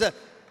old song said,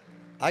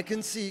 I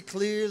can see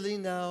clearly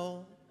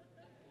now,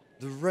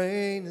 the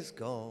rain is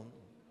gone.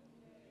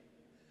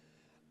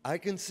 I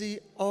can see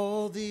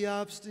all the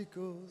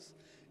obstacles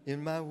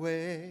in my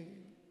way.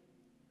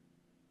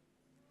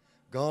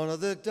 Gone are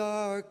the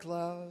dark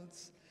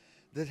clouds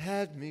that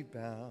had me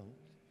bound.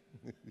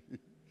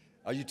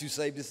 Are you too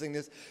saved to sing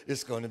this?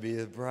 It's going to be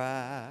a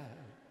bright,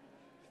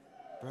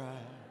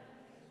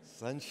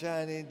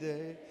 sunshiny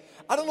day.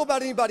 I don't know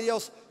about anybody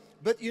else,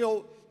 but you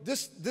know,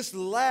 this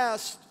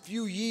last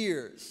few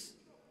years,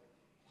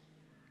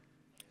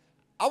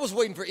 I was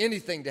waiting for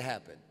anything to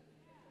happen.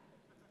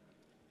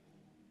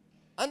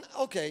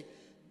 Okay,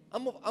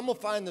 I'm gonna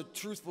find the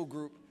truthful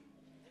group.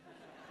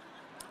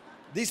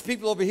 These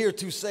people over here are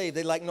too saved.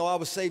 They're like, no, I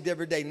was saved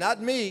every day.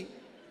 Not me.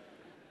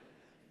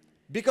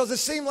 Because it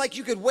seemed like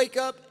you could wake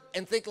up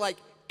and think like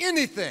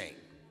anything.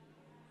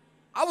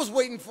 I was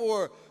waiting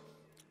for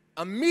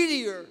a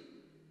meteor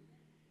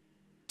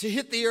to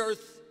hit the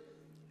earth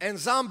and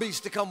zombies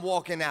to come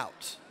walking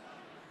out.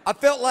 I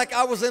felt like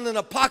I was in an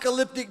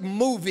apocalyptic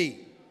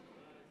movie.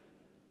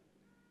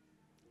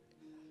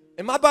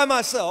 Am I by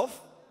myself?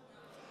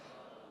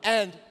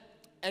 And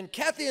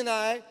Kathy and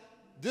I,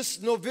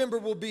 this November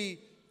will be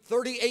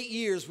 38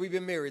 years we've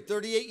been married,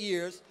 38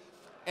 years.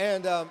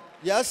 And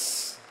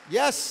yes.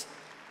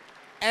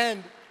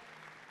 And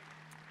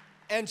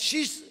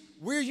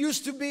we're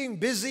used to being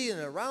busy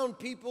and around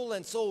people.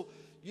 And so,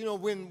 you know,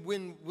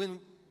 when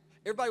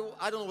everybody,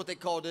 I don't know what they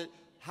called it,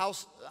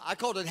 I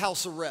called it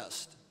house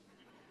arrest.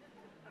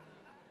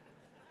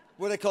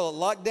 What do they call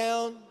it,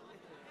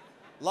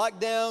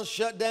 lockdown,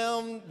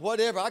 shutdown,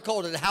 whatever. I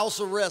called it house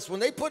arrest. When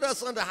they put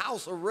us under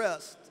house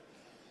arrest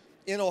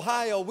in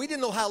Ohio, we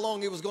didn't know how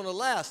long it was going to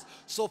last.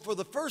 So for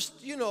the first,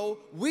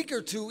 week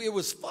or two, it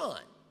was fun.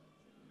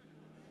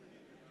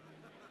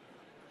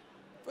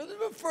 For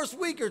the first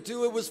week or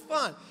two, it was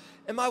fun.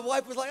 And my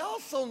wife was like, oh,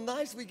 so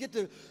nice. We get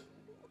to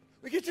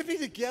be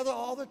together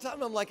all the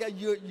time. I'm like,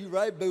 you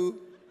right, boo.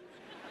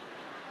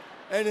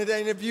 And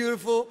ain't it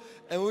beautiful?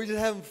 And we're just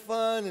having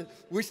fun, and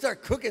we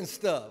start cooking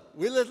stuff.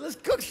 Let's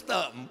cook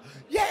something.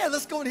 Yeah,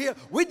 let's go in here.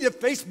 We did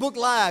Facebook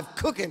Live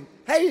cooking.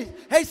 Hey,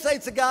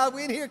 saints of God,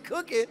 we in here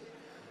cooking.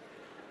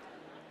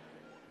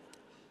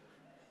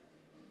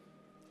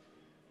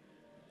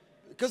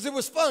 Because it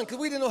was fun, because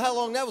we didn't know how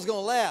long that was going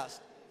to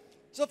last.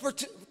 So for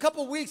a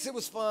couple weeks, it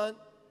was fun.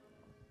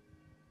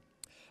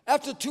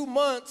 After 2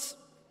 months,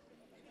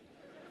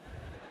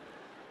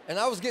 and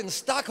I was getting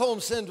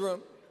Stockholm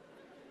Syndrome,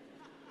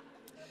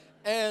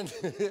 and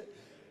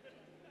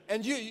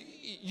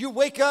you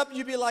wake up,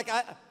 you be like,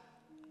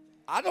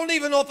 I don't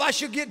even know if I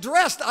should get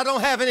dressed. I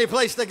don't have any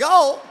place to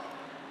go.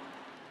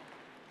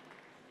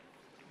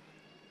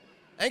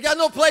 Ain't got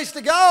no place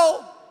to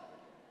go.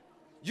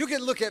 You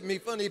can look at me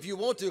funny if you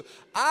want to.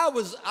 I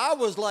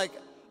was like,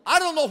 I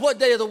don't know what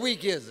day of the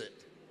week is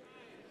it.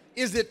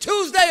 Is it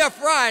Tuesday or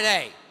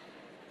Friday?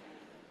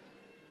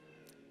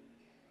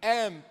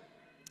 And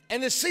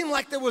it seemed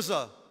like there was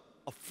a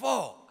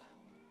fog.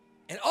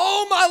 And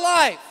all my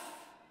life,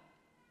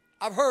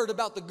 I've heard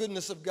about the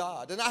goodness of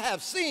God, and I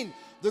have seen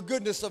the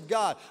goodness of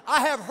God. I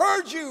have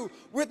heard you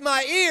with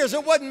my ears.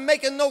 It wasn't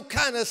making no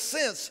kind of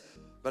sense,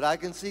 but I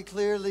can see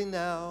clearly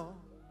now.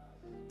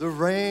 The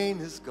rain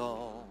is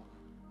gone.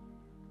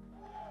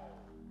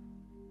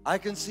 I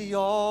can see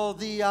all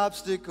the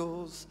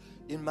obstacles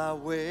in my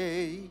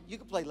way. You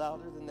can play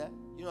louder than that.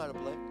 You know how to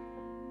play.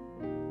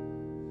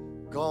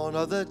 Gone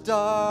are the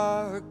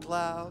dark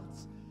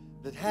clouds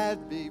that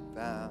had me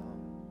bound.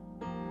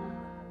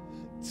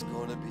 It's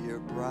gonna be a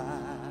bright,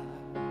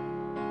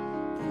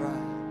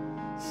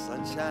 bright,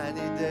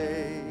 sunshiny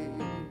day.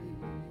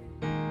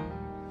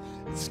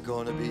 It's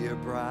gonna be a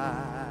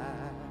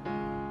bright,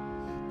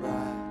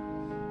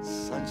 bright,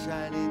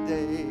 sunshiny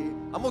day.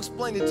 I'm gonna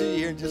explain it to you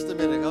here in just a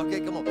minute.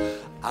 Okay, come on.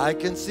 I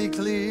can see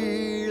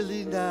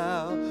clearly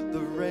now, the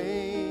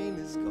rain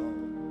is gone.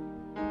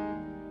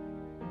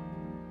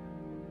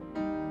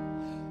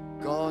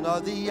 Gone are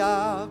the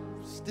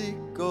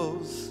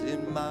obstacles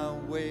in my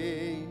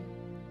way.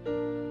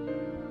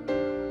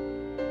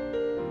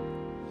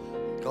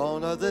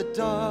 Gone are the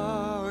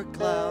dark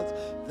clouds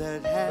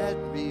that had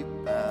me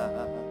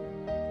bound.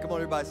 Come on,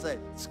 everybody say,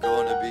 it's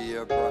gonna be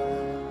a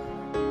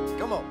bright,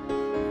 come on,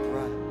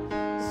 bright,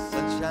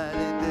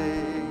 sunshiny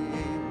day.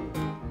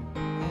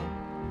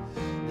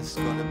 It's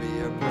gonna be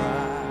a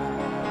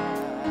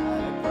bright,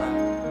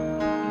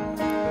 bright.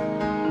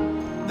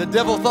 The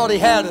devil thought he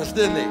had us,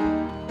 didn't he?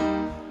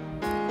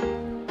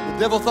 The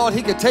devil thought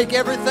he could take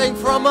everything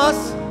from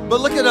us, but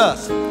look at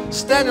us,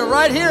 standing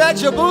right here at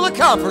Jabula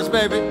Conference,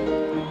 baby.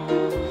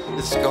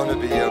 It's gonna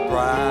be a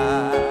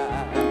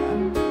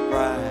bright,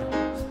 bright,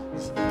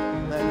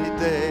 sunny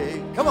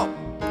day. Come on.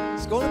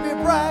 It's gonna be a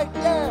bright,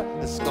 yeah.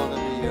 It's gonna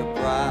be a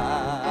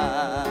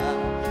bright,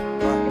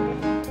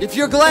 bright. If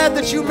you're glad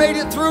that you made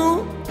it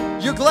through,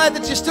 you're glad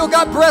that you still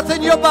got breath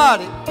in your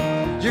body.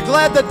 You're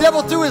glad the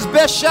devil threw his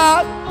best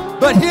shot,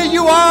 but here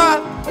you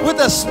are with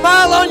a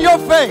smile on your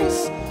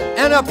face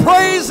and a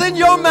praise in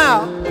your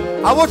mouth.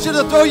 I want you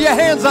to throw your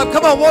hands up.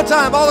 Come on, one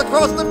time, all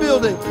across the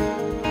building.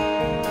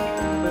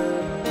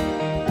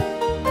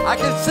 I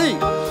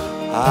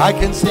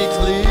can see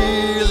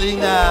clearly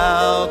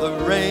now, the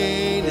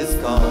rain is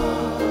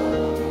gone.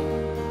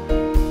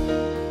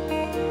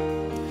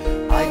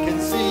 I can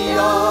see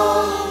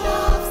all the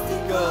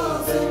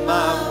obstacles in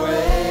my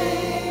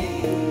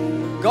way.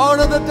 Gone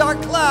are the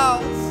dark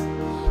clouds,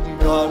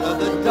 gone are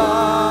the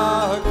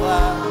dark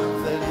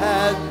clouds that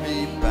had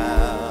me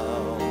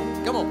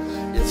bound. Come on,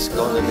 it's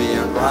gonna be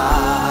a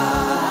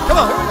bright, come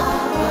on, here we go.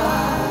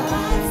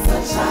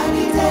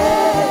 Sunshiny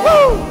day.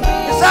 Woo!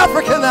 It's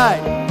African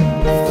night.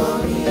 It's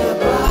gonna be a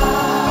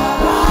bright,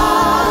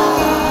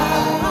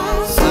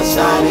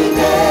 sunshiny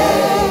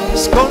day.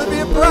 It's gonna be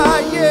a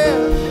bright,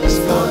 yeah. It's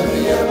gonna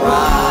be a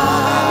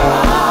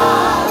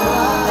bright,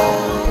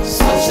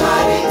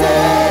 sunshiny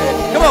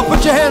day. Come on,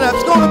 put your hand up.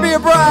 It's gonna be a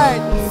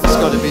bright. It's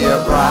gonna be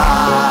a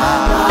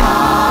bright,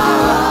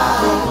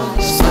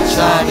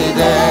 sunshiny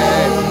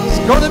day. It's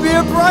gonna be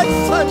a bright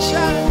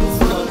sunshine. It's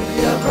gonna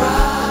be a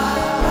bright.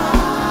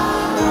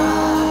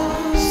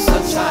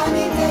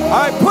 All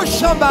right, push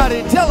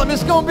somebody. Tell them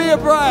it's going to be a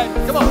bright.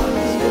 Come on. It's going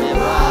to be a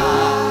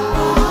bright,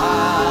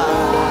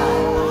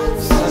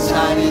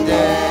 sunshiny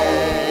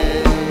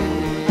day.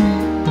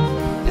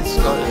 It's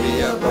going to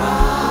be a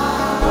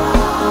bright,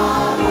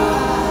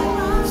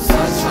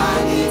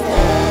 sunshiny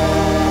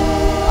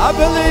day. I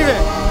believe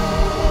it.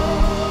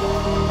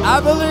 I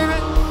believe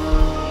it.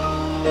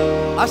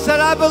 I said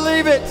I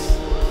believe it.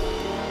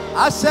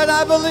 I said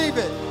I believe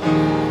it.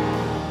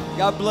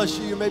 God bless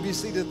you. You may be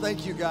seated.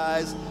 Thank you,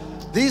 guys.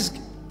 This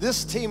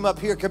team up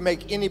here can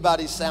make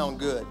anybody sound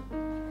good.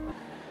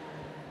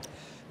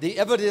 The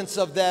evidence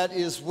of that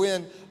is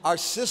when our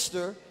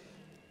sister,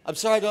 I'm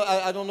sorry,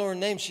 I don't know her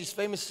name. She's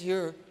famous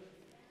here.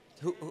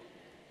 Who?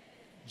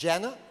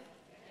 Jana?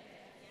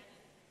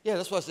 Yeah,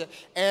 that's what I said.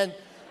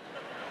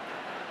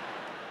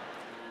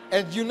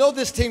 And you know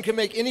this team can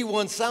make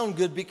anyone sound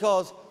good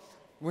because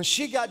when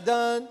she got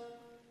done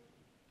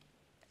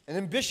and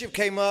then Bishop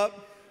came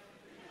up,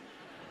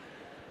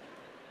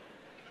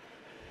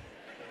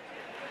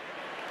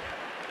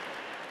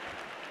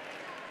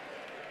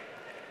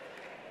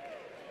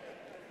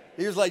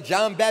 he was like,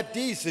 John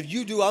Baptiste, if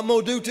you do, I'm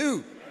going to do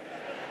too.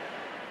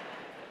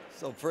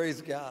 So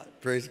praise God,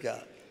 praise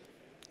God.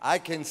 I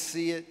can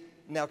see it.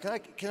 Now,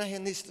 can I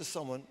hand these to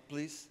someone,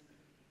 please?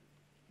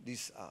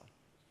 These,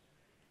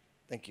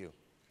 thank you.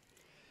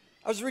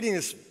 I was reading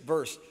this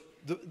verse.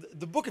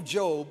 The book of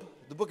Job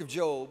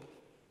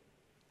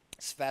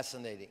is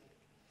fascinating.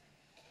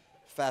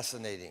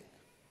 Fascinating.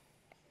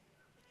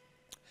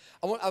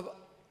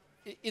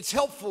 It's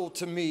helpful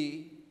to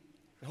me,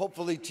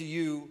 hopefully to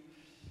you,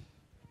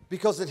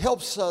 because it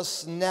helps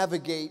us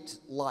navigate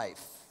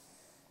life.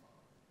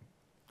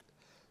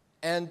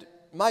 And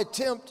my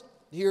attempt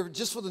here,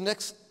 just for the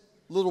next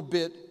little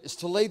bit, is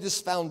to lay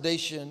this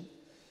foundation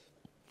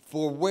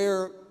for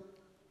where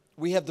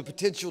we have the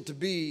potential to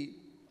be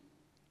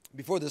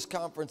before this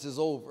conference is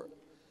over.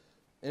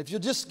 And if you'll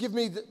just give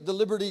me the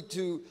liberty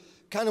to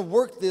kind of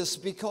work this,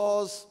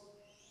 because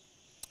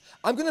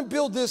I'm going to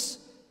build this,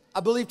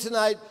 I believe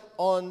tonight,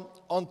 on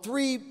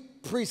three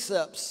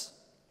precepts,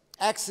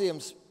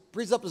 axioms,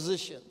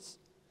 presuppositions.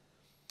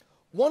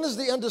 One is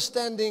the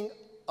understanding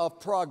of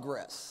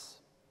progress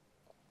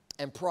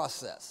and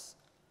process.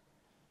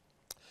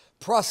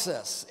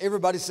 Process.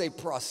 Everybody say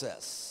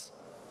process.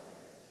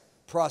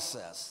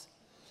 Process.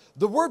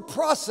 The word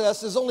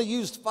process is only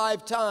used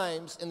 5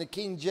 times in the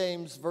King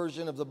James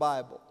Version of the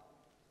Bible.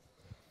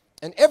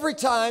 And every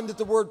time that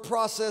the word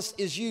process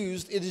is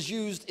used, it is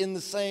used in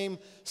the same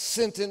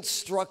sentence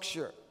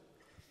structure.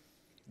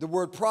 The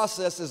word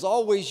process is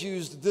always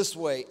used this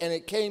way, and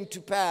it came to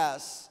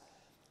pass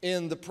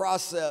in the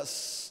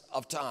process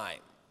of time.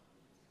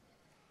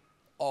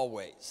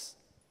 Always.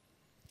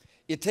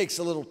 It takes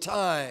a little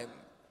time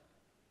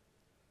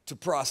to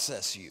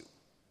process you.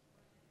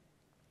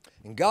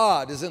 And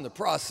God is in the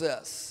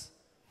process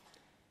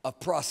of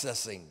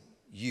processing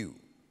you.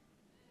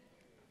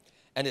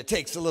 And it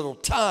takes a little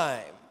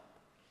time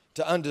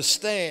to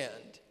understand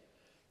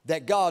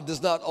that God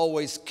does not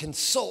always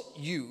consult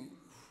you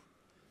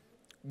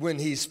when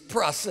he's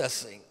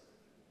processing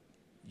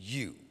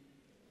you.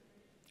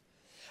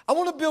 I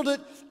want to build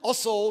it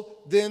also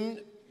then,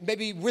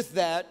 maybe with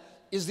that,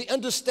 is the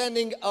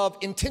understanding of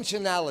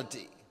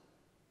intentionality.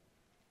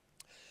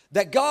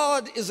 That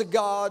God is a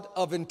God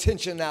of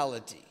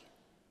intentionality.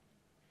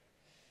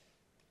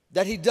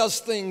 That he does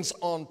things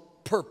on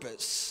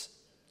purpose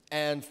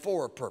and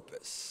for a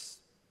purpose.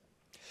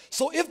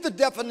 So if the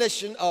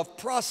definition of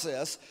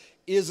process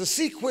is a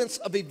sequence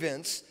of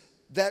events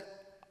that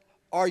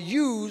are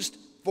used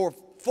for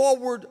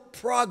forward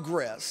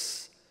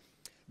progress,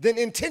 then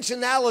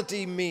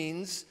intentionality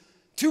means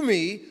to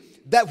me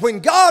that when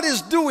God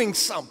is doing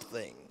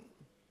something,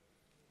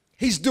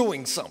 he's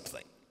doing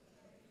something.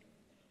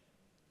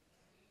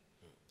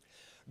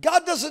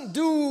 God doesn't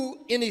do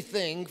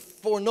anything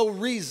for no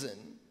reason.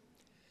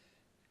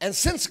 And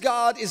since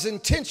God is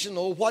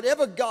intentional,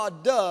 whatever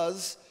God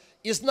does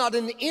is not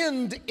an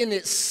end in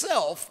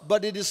itself,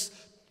 but it is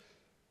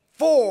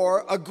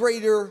for a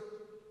greater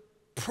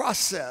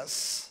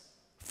process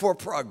for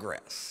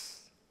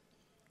progress.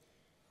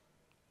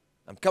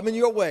 I'm coming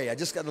your way. I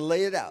just got to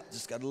lay it out.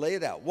 Just got to lay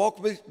it out. Walk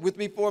with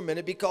me for a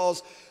minute,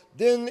 because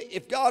then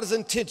if God is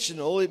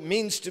intentional, it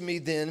means to me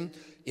then,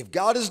 if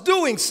God is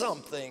doing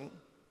something,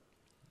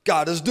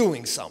 God is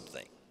doing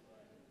something.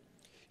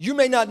 You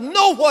may not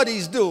know what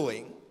he's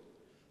doing,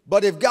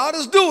 but if God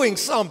is doing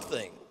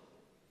something,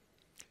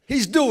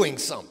 he's doing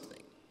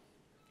something.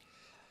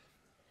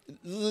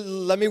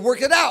 Let me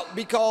work it out,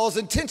 because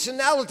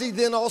intentionality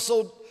then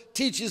also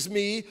teaches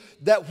me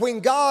that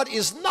when God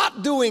is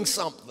not doing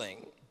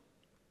something,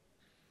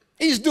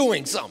 he's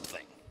doing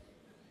something.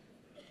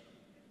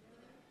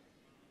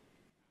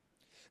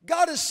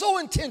 God is so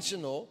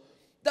intentional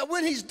that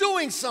when he's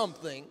doing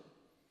something,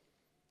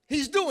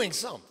 he's doing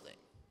something.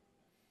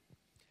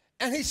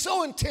 And he's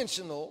so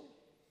intentional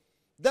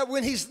that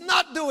when he's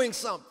not doing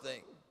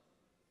something,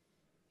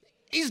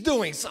 he's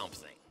doing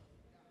something.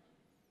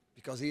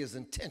 Because he is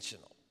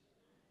intentional.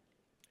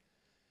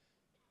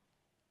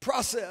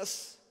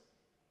 Process,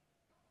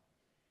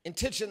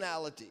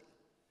 intentionality.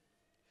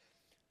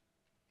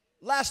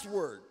 Last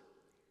word,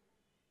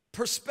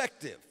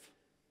 perspective.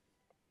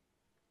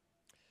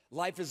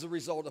 Life is a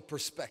result of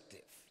perspective.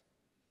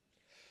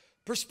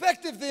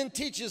 Perspective then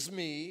teaches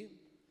me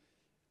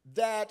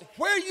that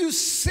where you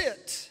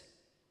sit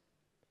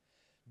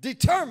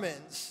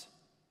determines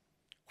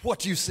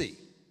what you see.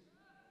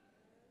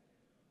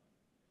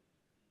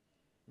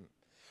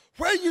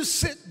 Where you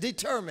sit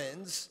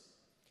determines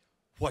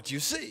what you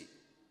see.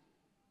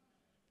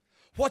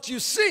 What you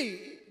see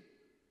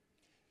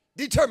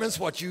determines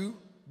what you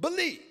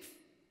believe.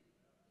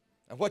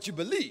 And what you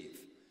believe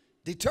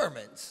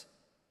determines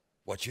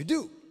what you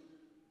do.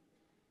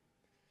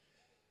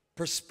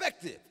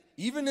 Perspective,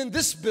 even in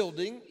this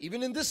building,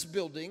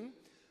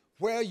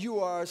 where you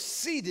are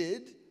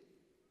seated,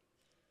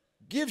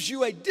 gives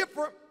you a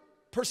different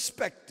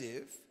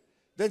perspective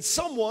than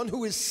someone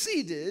who is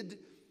seated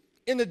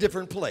in a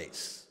different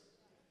place.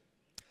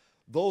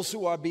 Those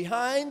who are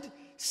behind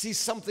see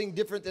something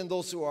different than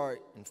those who are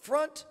in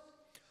front.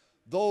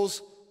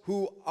 Those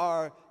who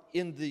are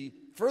in the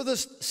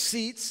furthest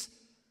seats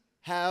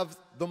have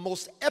the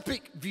most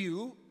epic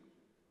view.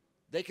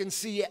 They can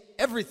see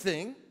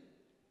everything.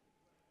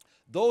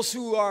 Those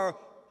who are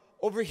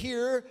over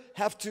here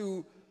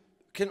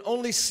can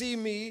only see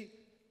me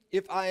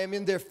if I am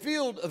in their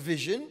field of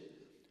vision.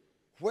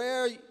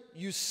 Where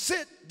you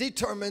sit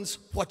determines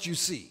what you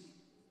see.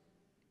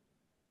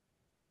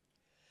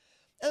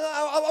 And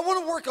I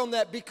want to work on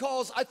that,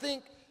 because I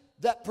think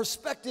that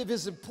perspective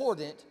is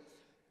important,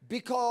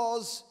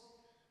 because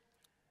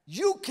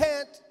you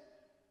can't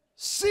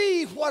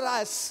see what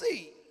I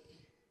see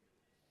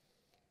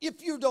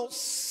if you don't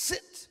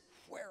sit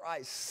where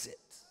I sit.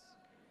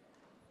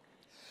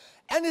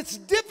 And it's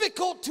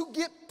difficult to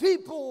get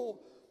people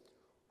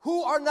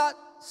who are not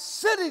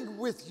sitting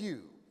with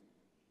you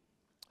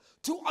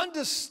to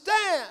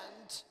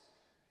understand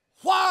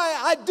why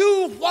I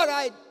do what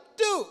I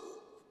do.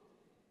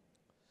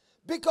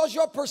 Because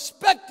your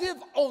perspective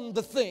on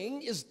the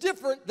thing is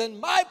different than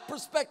my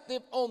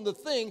perspective on the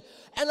thing.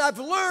 And I've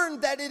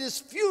learned that it is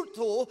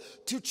futile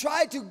to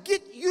try to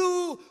get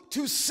you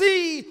to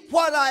see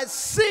what I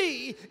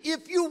see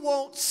if you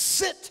won't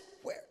sit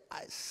where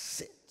I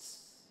sit.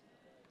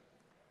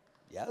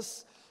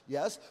 Yes,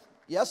 yes,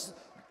 yes.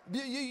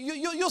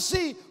 You'll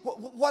see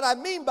what I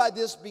mean by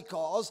this,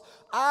 because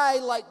I,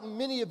 like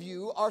many of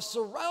you, are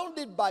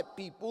surrounded by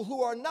people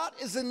who are not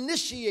as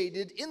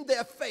initiated in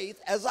their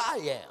faith as I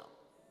am.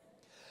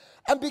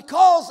 And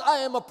because I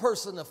am a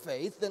person of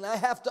faith, then I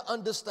have to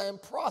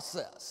understand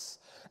process.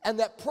 And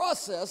that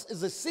process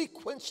is a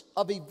sequence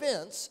of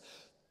events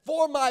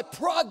for my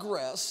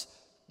progress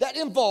that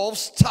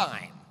involves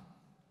time.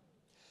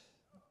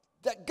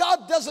 That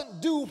God doesn't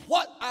do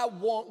what I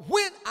want,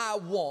 when I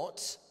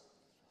want.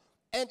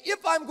 And if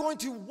I'm going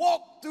to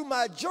walk through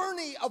my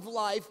journey of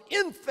life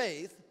in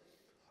faith,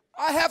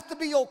 I have to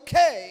be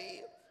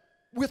okay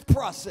with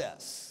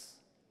process.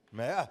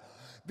 Yeah.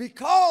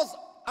 Because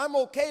I'm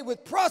okay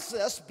with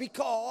process,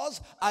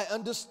 because I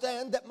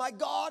understand that my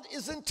God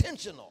is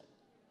intentional.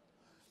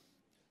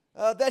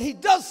 That he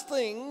does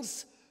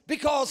things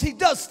because he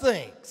does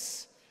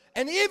things.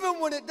 And even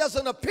when it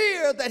doesn't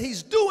appear that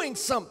he's doing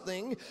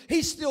something,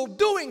 he's still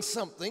doing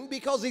something,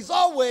 because he's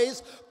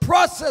always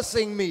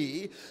processing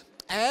me.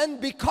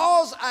 And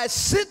because I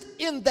sit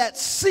in that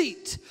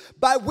seat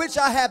by which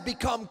I have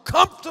become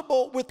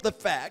comfortable with the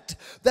fact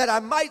that I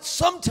might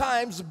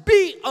sometimes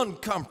be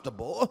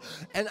uncomfortable,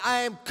 and I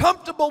am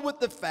comfortable with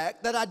the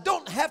fact that I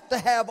don't have to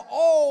have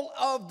all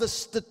of the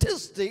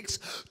statistics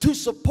to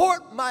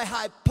support my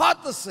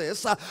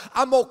hypothesis,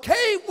 I'm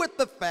okay with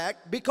the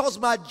fact, because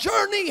my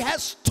journey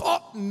has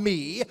taught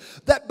me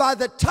that by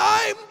the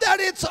time that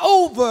it's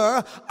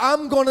over,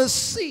 I'm going to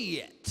see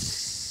it.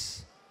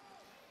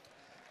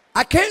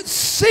 I can't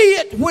see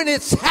it when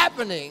it's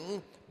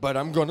happening, but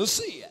I'm going to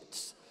see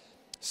it.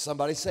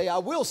 Somebody say, I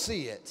will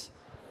see it.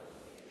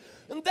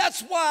 And that's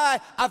why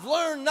I've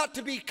learned not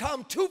to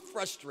become too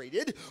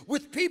frustrated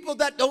with people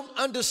that don't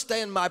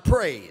understand my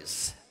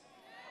praise.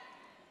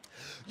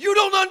 You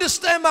don't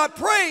understand my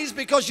praise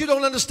because you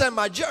don't understand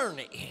my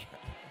journey.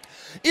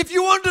 If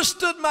you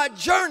understood my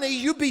journey,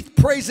 you'd be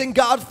praising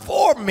God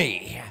for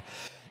me.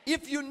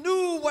 If you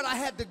knew what I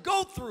had to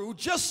go through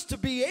just to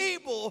be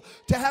able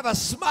to have a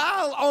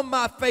smile on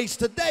my face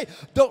today,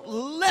 don't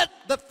let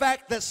the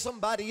fact that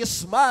somebody is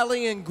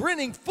smiling and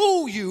grinning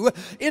fool you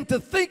into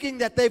thinking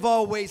that they've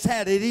always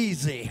had it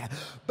easy.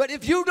 But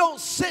if you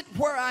don't sit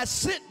where I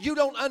sit, you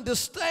don't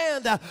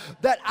understand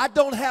that I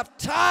don't have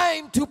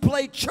time to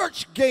play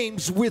church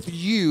games with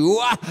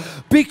you,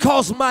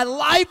 because my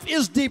life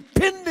is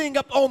depending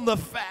upon the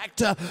fact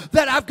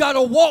that I've got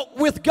to walk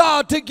with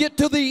God to get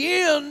to the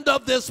end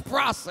of this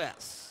process.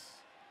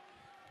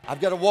 I've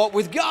got to walk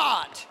with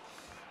God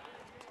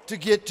to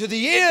get to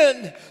the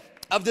end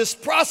of this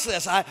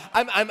process.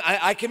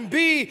 I can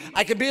be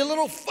a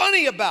little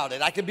funny about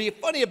it. I can be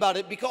funny about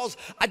it because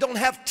I don't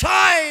have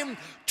time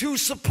to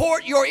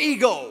support your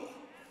ego.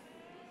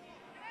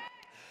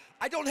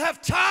 I don't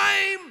have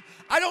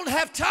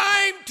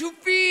time to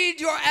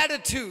feed your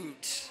attitude.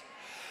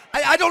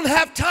 I don't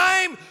have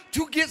time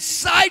to get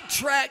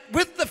sidetracked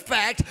with the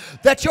fact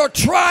that you're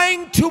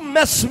trying to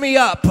mess me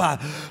up.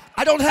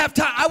 I don't have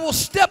time. I will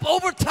step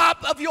over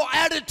top of your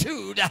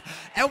attitude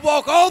and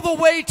walk all the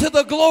way to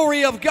the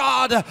glory of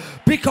God,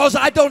 because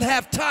I don't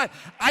have time.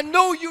 I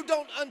know you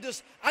don't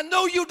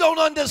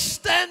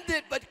understand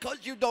it, but because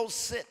you don't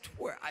sit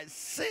where I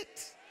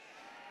sit,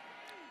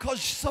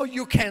 so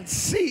you can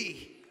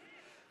see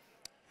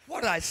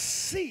what I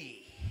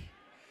see.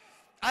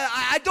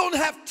 I don't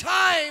have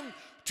time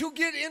to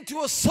get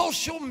into a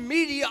social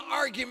media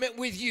argument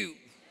with you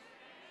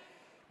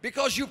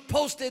because you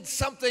posted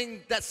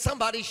something that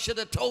somebody should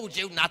have told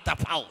you not to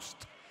post.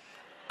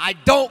 I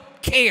don't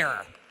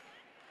care.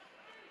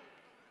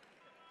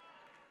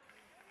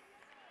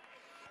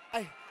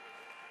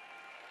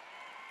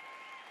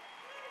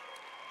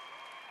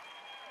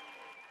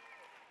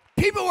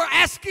 People were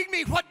asking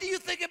me, what do you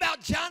think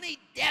about Johnny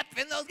Depp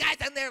and those guys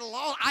and their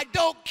law? I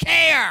don't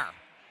care.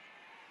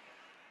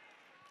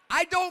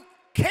 I don't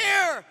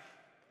care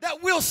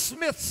that Will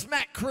Smith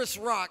smacked Chris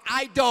Rock.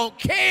 I don't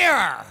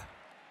care.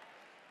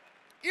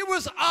 It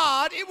was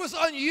odd. It was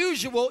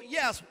unusual.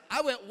 Yes,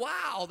 I went,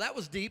 wow, that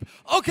was deep.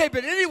 Okay,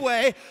 but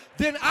anyway,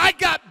 then I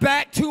got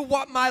back to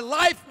what my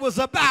life was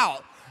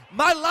about.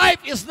 My life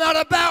is not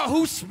about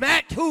who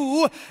smacked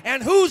who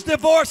and who's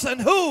divorcing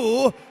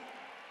who.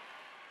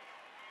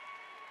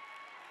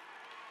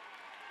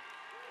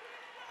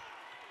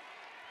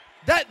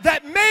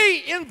 That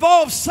may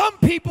involve some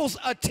people's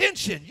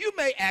attention. You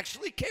may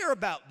actually care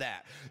about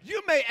that.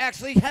 You may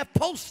actually have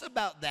posts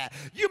about that.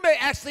 You may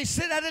actually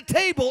sit at a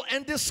table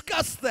and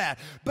discuss that.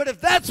 But if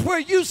that's where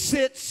you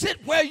sit,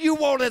 sit where you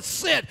want to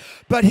sit.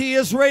 But he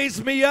has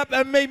raised me up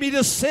and made me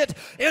to sit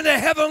in a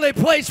heavenly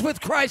place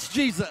with Christ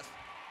Jesus.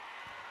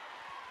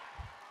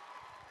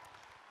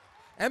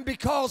 And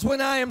because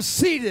when I am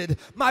seated,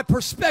 my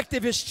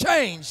perspective is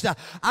changed.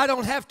 I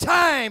don't have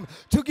time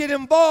to get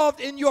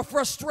involved in your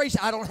frustration.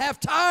 I don't have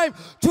time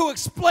to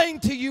explain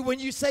to you when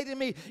you say to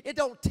me, it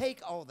don't take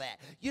all that.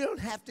 You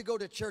don't have to go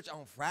to church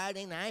on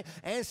Friday night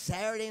and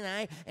Saturday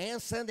night and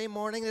Sunday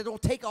morning. It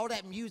don't take all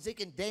that music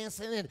and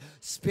dancing and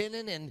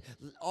spinning and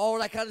all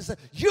that kind of stuff.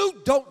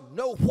 You don't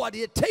know what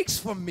it takes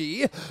from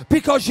me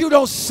because you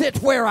don't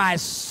sit where I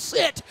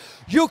sit.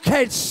 You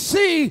can't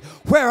see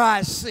where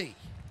I see.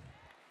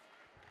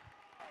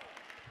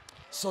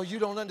 So you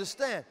don't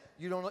understand.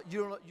 You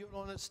don't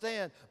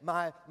understand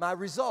my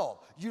resolve.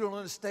 You don't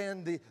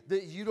understand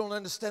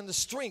the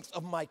strength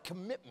of my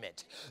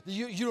commitment.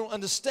 You don't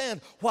understand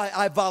why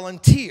I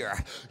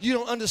volunteer. You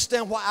don't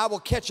understand why I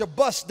will catch a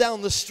bus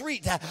down the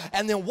street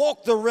and then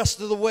walk the rest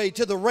of the way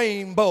to the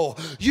rainbow.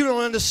 You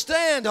don't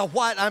understand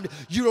why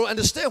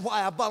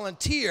I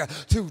volunteer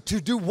to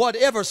do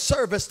whatever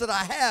service that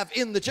I have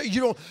in the church.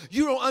 You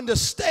don't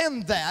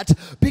understand that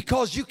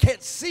because you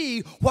can't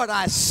see what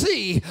I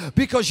see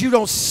because you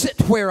don't sit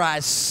where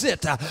I sit.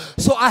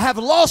 So I have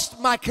lost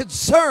my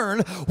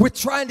concern with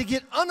trying to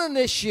get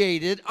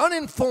uninitiated,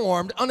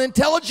 uninformed,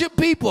 unintelligent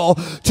people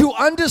to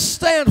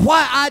understand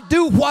why I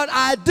do what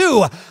I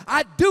do.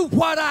 I do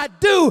what I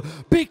do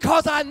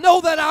because I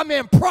know that I'm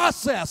in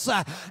process,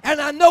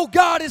 and I know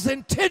God is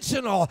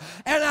intentional,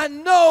 and I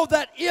know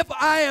that if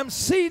I am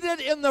seated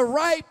in the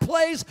right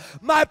place,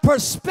 my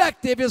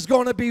perspective is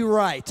going to be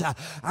right.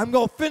 I'm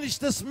going to finish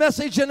this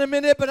message in a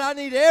minute, but I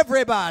need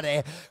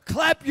everybody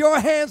clap your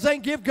hands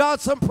and give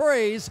God some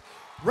praise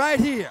right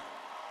here.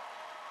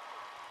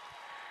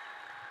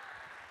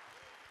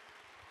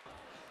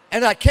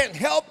 And I can't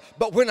help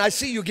but when I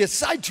see you get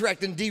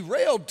sidetracked and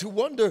derailed to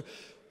wonder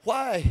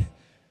why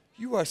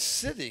you are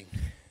sitting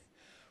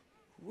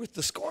with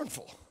the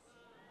scornful.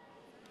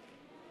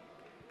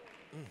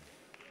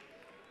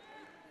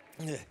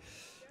 You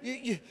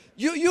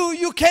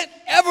can't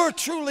ever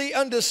truly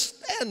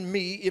understand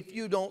me if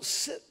you don't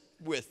sit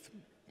with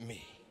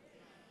me.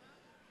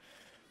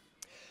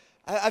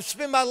 I've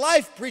spent my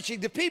life preaching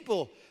to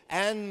people,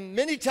 and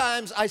many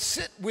times I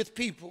sit with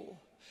people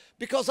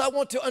because I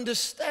want to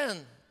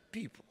understand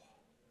people.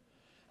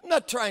 I'm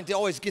not trying to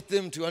always get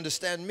them to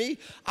understand me.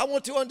 I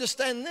want to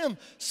understand them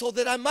so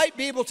that I might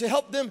be able to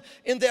help them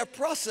in their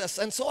process.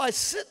 And so I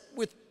sit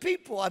with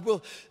people.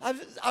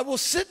 I will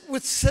sit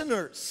with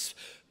sinners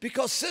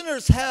because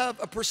sinners have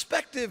a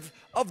perspective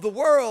of the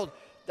world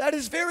that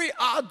is very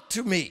odd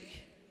to me.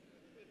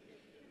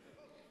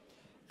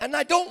 And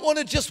I don't want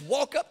to just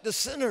walk up to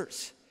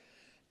sinners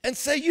and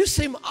say, you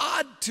seem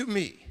odd to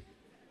me.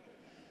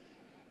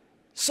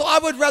 So I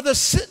would rather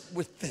sit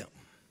with them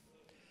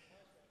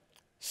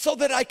so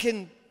that I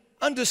can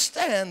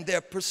understand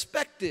their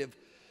perspective,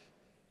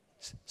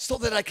 so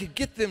that I could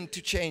get them to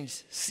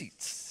change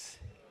seats.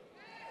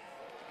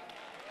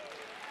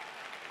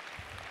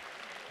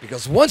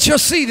 Because once your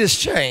seat is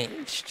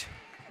changed,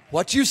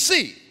 what you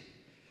see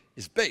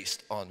is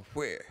based on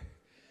where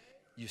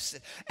you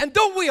sit. And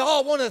don't we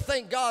all want to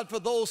thank God for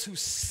those who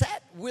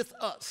sat with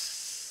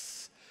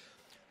us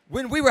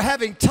when we were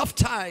having tough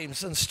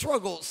times and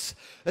struggles?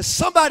 As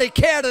somebody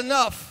cared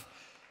enough,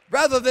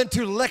 rather than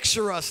to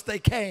lecture us, they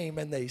came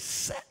and they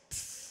sat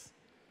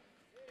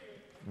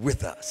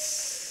with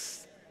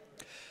us.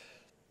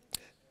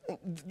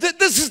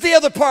 This is the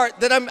other part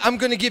that I'm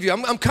going to give you.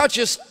 I'm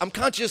conscious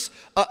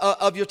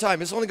of your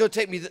time. It's only going to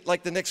take me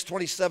like the next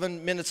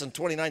 27 minutes and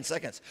 29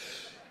 seconds.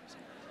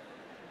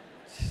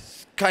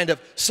 Kind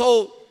of.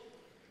 So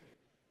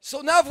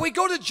now if we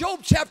go to Job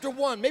chapter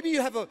 1, maybe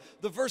you have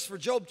the verse for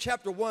Job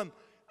chapter 1.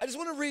 I just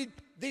want to read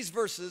these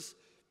verses.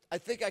 I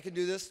think I can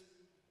do this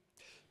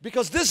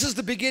because this is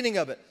the beginning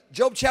of it.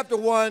 Job chapter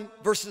 1,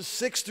 verses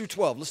 6 through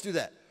 12. Let's do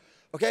that.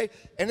 Okay?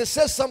 And it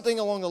says something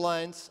along the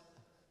lines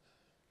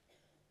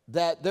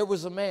that there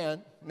was a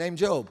man named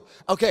Job.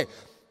 Okay.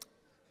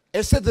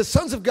 It said the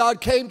sons of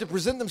God came to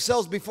present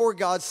themselves before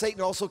God.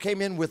 Satan also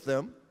came in with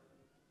them.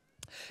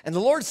 And the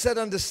Lord said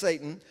unto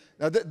Satan,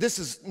 now this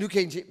is New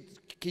King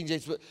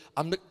James, but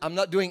I'm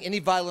not doing any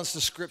violence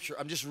to Scripture.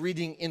 I'm just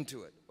reading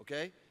into it,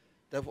 okay?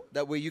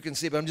 That way you can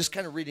see, but I'm just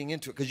kind of reading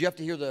into it because you have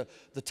to hear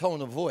the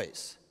tone of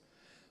voice.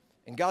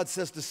 And God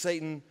says to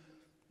Satan,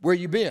 where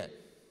you been?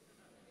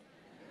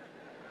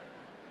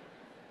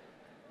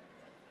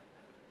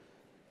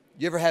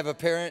 You ever have a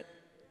parent?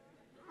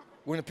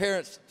 When the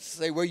parents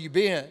say, where you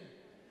been?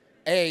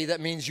 A, that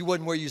means you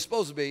wasn't where you're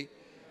supposed to be.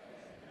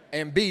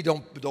 And B,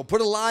 don't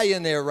put a lie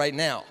in there right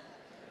now,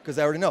 because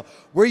I already know.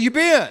 Where you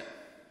been?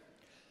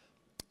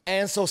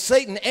 And so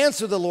Satan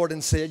answered the Lord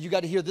and said, you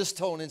got to hear this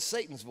tone in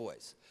Satan's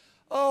voice.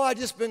 Oh, I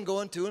just been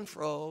going to and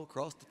fro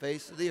across the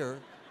face of the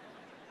earth,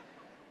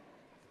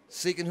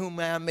 seeking whom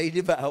I may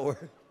devour.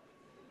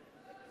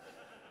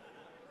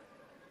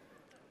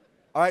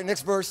 All right,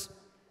 next verse.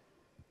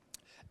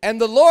 And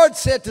the Lord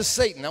said to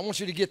Satan, I want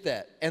you to get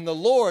that. And the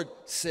Lord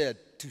said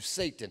to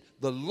Satan,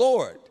 the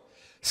Lord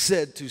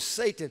said to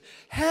Satan,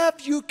 have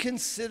you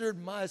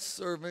considered my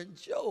servant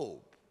Job?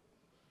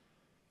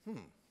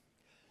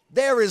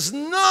 There is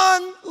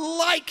none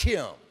like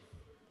him,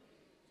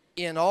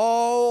 in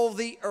all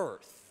the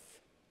earth.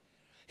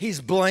 He's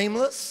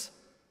blameless,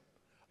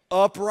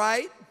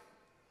 upright.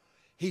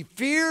 He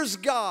fears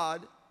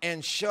God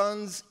and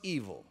shuns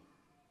evil.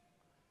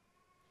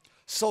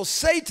 So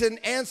Satan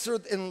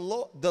answered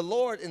the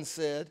Lord and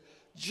said,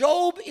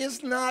 Job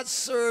is not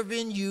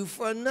serving you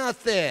for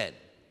nothing.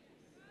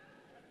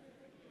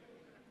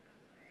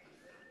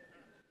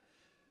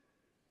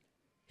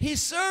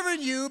 He's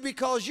serving you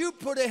because you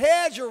put a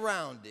hedge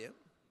around him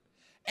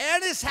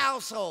and his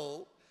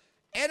household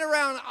and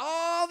around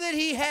all that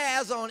he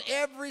has on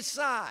every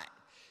side.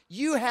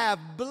 You have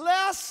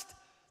blessed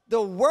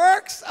the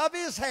works of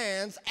his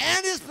hands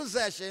and his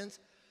possessions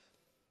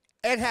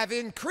and have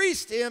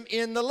increased him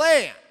in the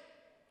land.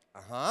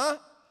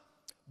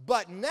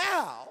 But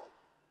now,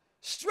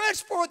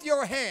 stretch forth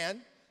your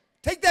hand,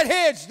 take that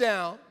hedge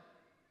down,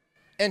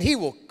 and he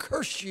will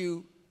curse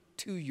you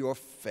to your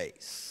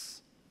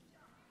face.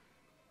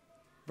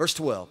 Verse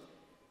 12.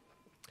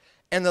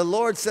 And the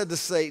Lord said to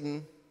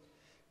Satan,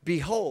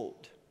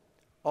 behold,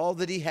 all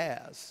that he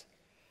has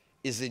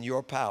is in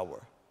your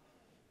power.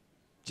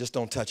 Just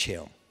don't touch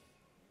him.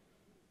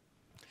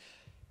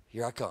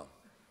 Here I come.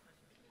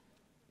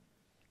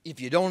 If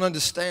you don't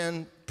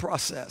understand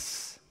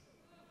process,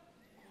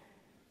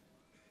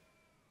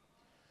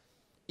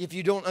 if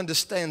you don't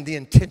understand the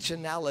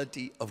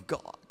intentionality of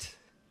God,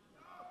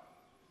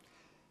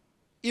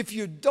 if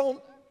you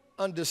don't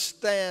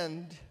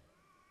understand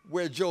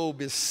where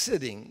Job is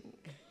sitting,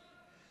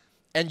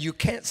 and you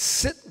can't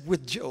sit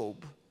with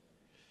Job,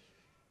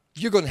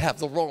 you're going to have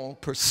the wrong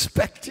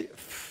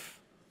perspective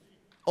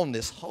on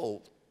this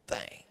whole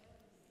thing.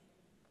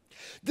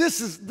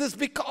 This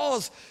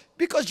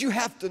because you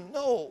have to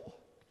know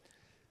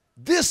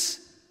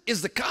this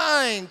is the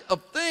kind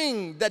of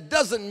thing that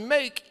doesn't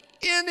make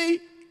any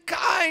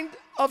kind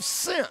of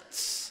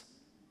sense.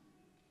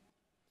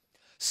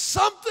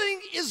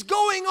 Something is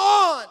going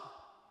on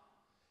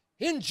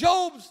in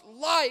Job's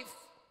life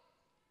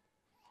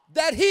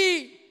that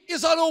he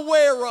is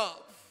unaware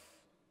of.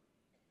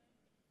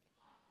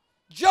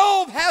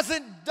 Job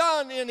hasn't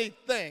done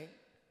anything.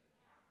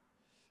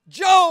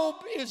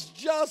 Job is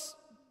just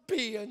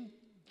being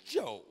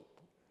Job.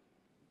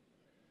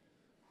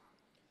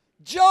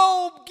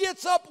 Job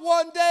gets up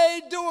one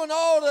day doing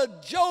all the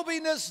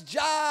Jobiness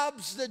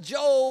jobs that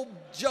Job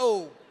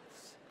jobs.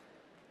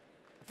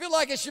 I feel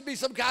like it should be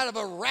some kind of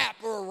a rap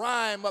or a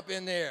rhyme up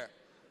in there.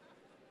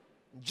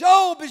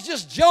 Job is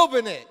just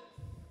Jobing it.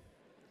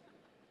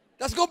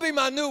 That's going to be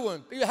my new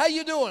one. How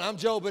you doing? I'm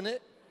Jobing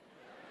it.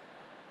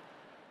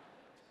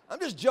 I'm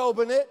just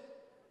Jobing it.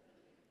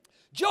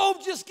 Job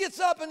just gets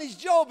up and he's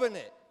Jobing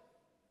it,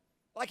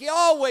 like he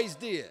always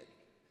did,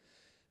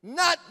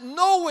 not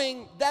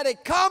knowing that a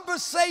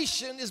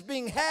conversation is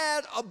being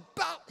had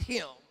about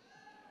him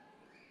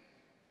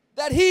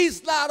that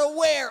he's not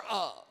aware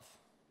of.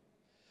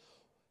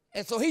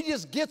 And so he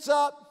just gets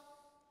up,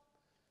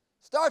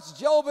 starts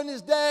Jobing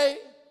his day,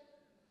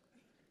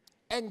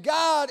 and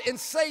God and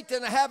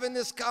Satan are having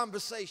this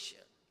conversation.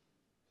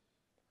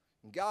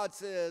 And God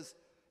says,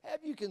 have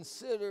you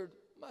considered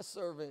my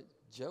servant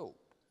Job?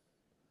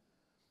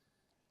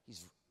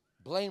 He's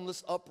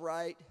blameless,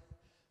 upright,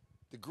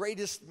 the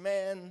greatest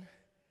man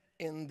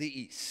in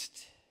the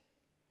East.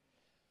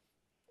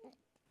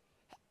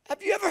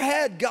 Have you ever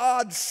had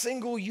God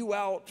single you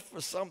out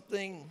for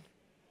something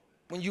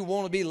when you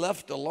want to be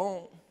left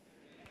alone?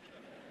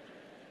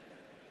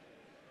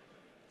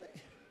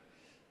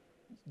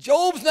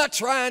 Job's not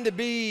trying to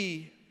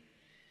be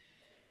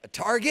a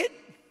target.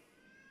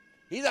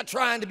 He's not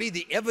trying to be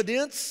the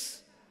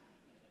evidence.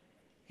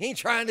 He ain't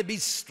trying to be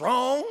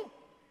strong.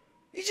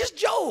 He's just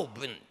Job.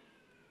 And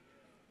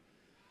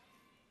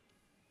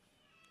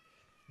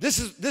this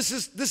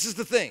is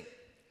the thing.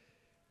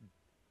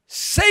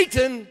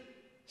 Satan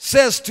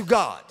says to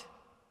God,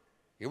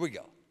 here we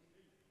go.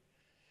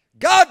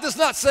 God does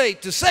not say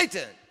to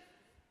Satan.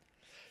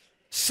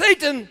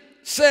 Satan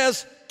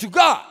says to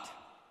God.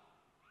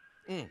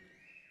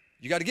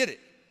 You got to get it.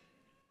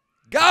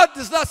 God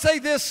does not say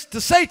this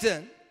to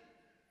Satan.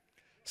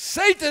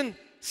 Satan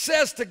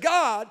says to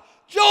God,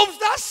 Job's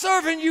not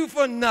serving you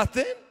for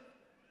nothing.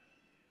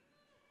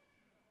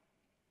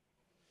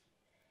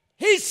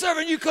 He's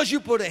serving you because you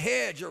put a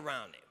hedge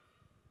around him.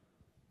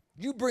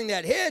 You bring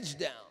that hedge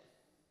down,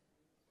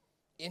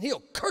 and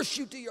he'll curse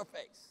you to your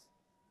face.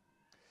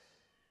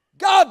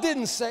 God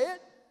didn't say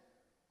it.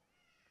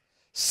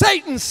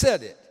 Satan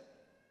said it.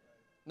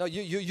 No,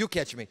 you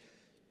catch me.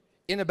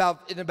 In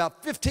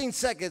about 15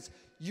 seconds,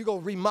 you're going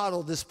to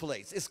remodel this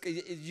place. It's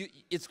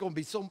going to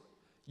be so,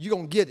 you're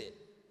going to get it.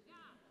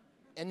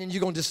 And then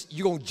you're going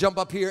to jump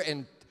up here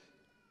and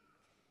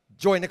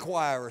join the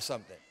choir or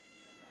something.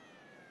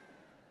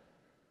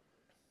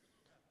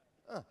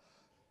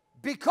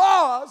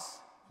 Because,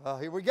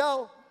 here we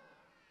go.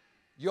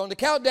 You're on the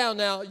countdown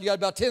now. You got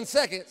about 10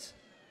 seconds.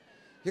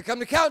 Here come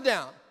the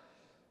countdown.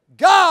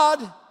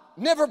 God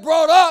never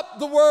brought up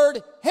the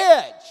word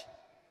hedge.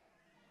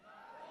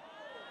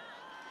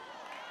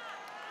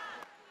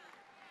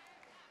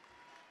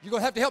 You're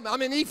going to have to help me.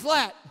 I'm in E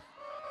flat.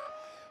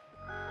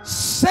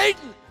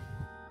 Satan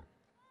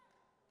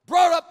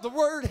brought up the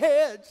word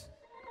hedge,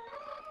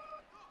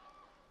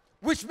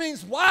 which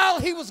means while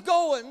he was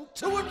going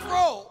to and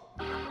fro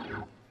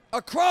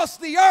across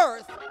the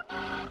earth,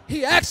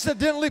 he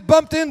accidentally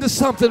bumped into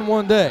something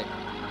one day.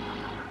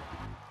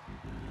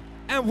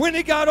 And when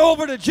he got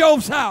over to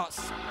Job's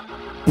house,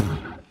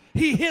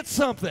 he hit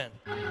something.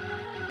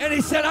 And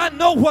he said, I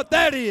know what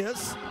that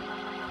is.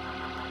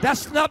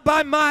 That's not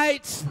by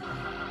might.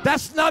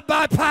 That's not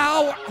by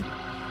power.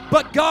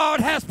 But God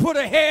has put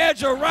a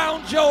hedge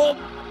around Job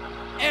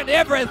and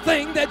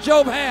everything that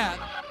Job had.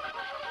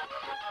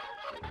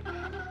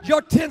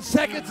 Your 10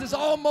 seconds is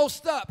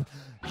almost up.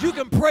 You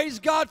can praise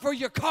God for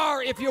your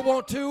car if you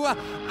want to.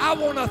 I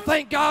want to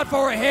thank God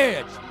for a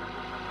hedge.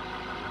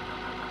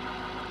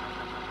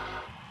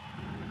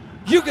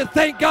 You can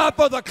thank God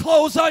for the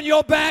clothes on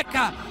your back.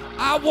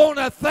 I want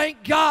to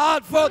thank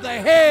God for the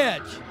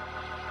hedge.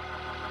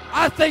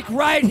 I think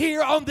right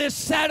here on this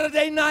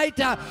Saturday night,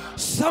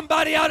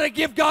 somebody ought to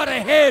give God a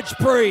hedge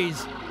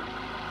praise.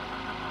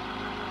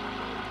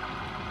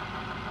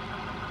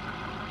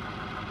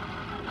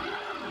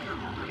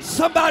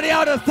 Somebody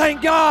ought to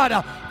thank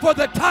God for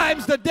the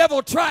times the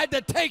devil tried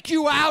to take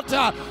you out,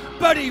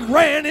 but he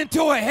ran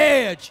into a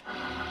hedge.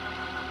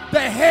 The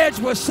hedge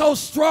was so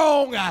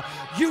strong,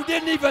 you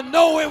didn't even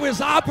know it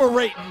was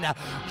operating.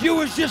 You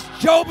was just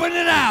jobbing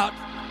it out.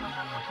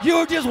 You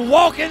were just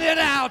walking it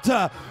out,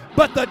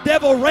 but the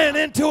devil ran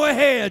into a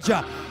hedge.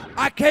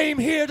 I came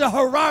here to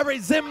Harare,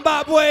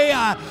 Zimbabwe,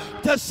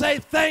 to say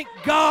thank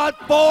God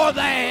for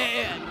the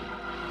hedge.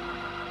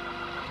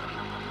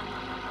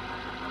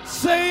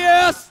 Say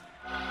yes,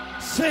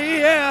 say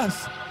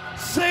yes,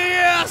 say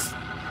yes,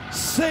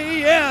 say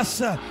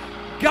yes.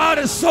 God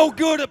is so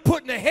good at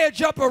putting a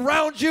hedge up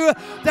around you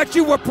that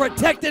you were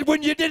protected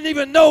when you didn't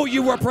even know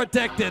you were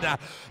protected.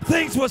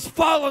 Things was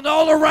falling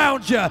all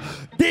around you.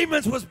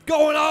 Demons was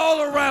going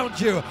all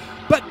around you.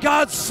 But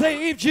God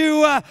saved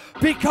you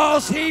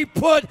because he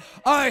put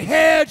a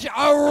hedge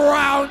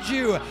around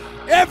you.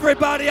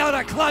 Everybody ought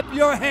to clap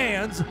your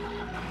hands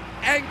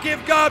and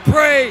give God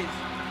praise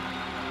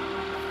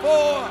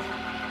for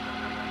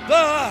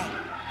the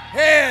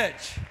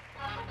hedge.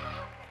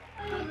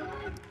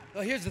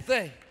 Well, here's the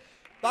thing.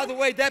 By the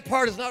way, that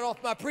part is not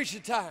off my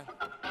preaching time.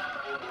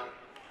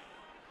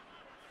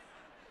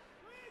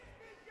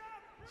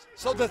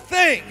 So the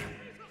thing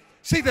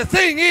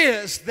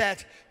is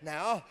that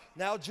now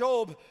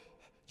Job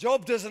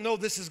doesn't know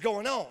this is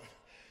going on.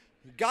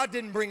 God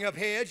didn't bring up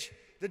hedge.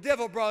 The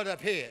devil brought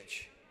up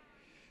hedge.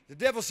 The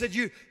devil said,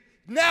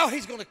 now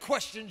he's going to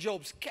question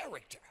Job's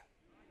character.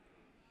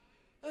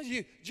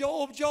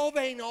 Job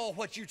ain't all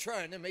what you're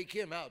trying to make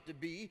him out to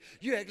be.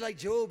 You act like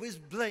Job is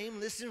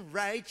blameless and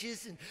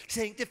righteous and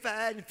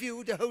sanctified and filled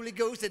with the Holy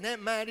Ghost and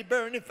that mighty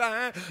burning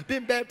fire.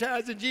 Been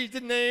baptized in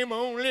Jesus' name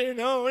only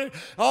and only.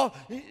 Oh,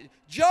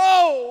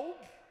 Job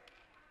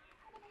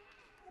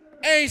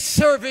ain't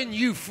serving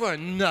you for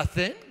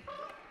nothing.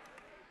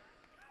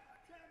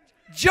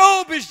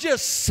 Job is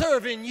just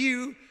serving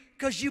you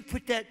because you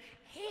put that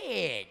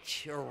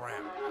hedge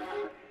around.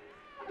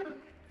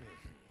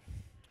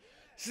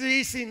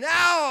 See,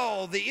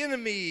 now the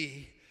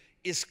enemy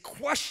is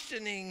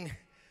questioning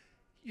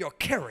your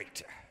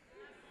character.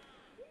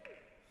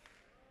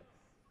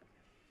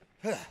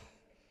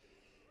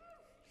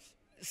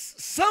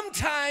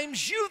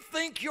 Sometimes you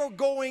think you're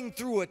going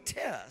through a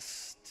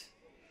test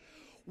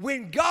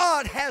when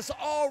God has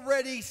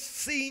already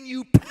seen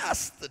you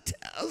pass the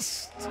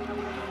test.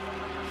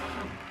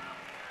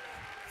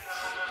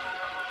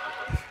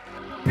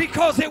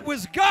 Because it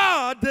was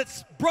God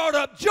that's brought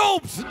up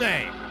Job's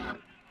name.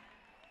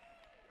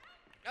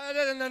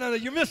 No,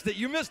 you missed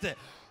it.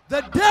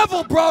 The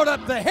devil brought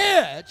up the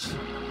hedge,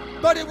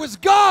 but it was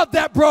God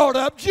that brought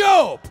up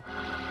Job.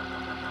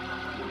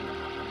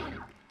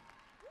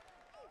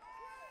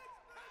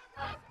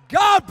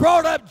 God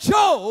brought up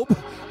Job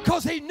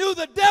because he knew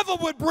the devil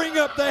would bring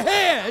up the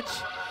hedge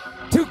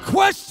to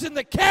question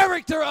the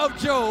character of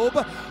Job,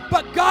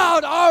 but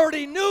God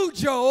already knew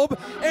Job,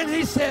 and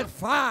he said,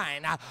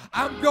 fine,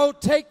 I'm going to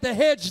take the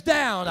hedge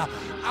down.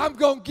 I'm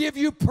going to give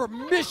you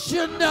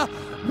permission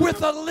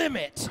with a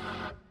limit.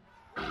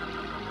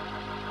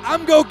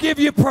 I'm going to give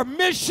you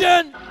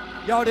permission.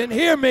 Y'all didn't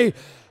hear me.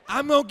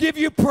 I'm going to give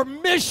you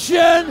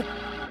permission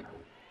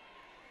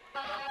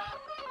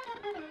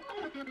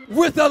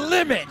with a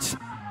limit.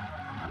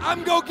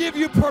 I'm going to give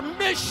you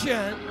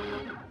permission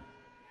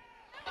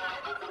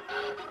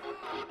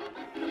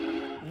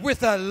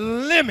with a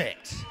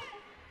limit.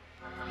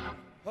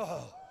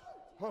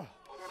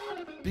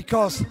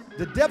 Because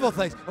the devil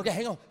thinks, okay,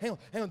 hang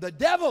on. The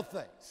devil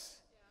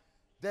thinks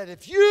that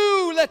if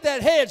you let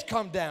that hedge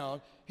come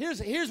down,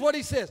 here's what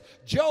he says.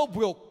 Job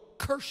will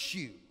curse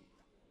you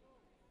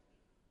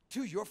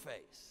to your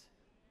face.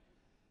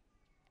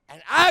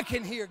 And I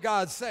can hear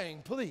God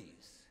saying, please,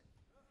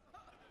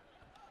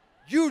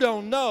 you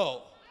don't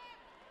know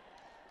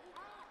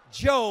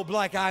Job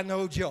like I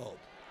know Job.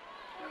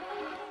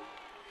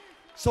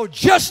 So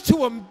just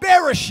to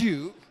embarrass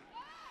you,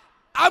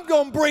 I'm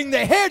going to bring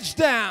the hedge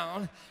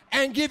down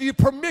and give you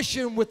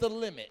permission with a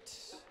limit.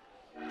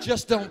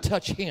 Just don't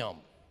touch him.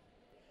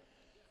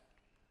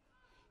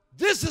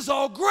 This is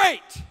all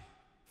great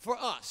for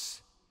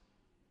us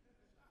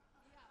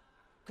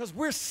because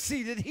we're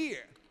seated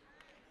here.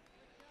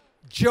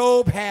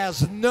 Job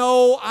has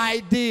no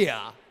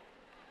idea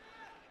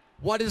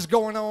what is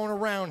going on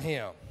around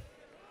him.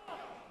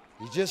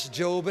 He's just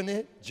jobbing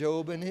it.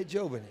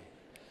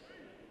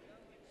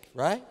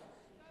 Right?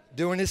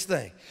 Doing his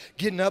thing.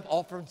 Getting up,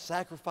 offering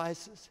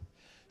sacrifices,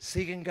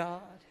 seeking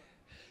God,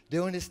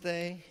 doing his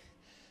thing.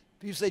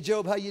 People say,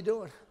 Job, how you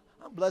doing?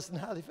 I'm blessed and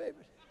highly favored.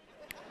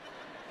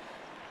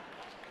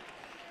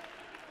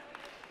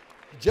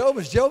 Job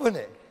is jobbing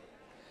it.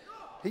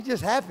 He's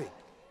just happy.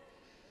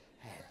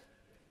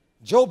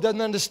 Job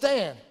doesn't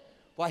understand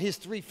why his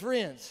three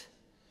friends,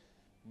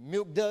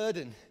 Milk Dud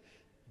and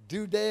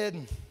Doodad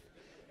and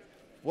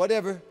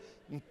whatever,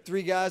 and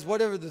three guys,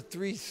 whatever the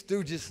three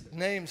stooges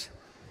names,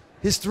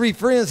 his three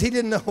friends, he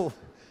didn't know.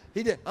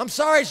 I'm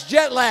sorry, it's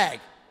jet lag.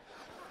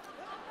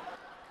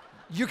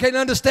 You can't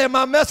understand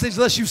my message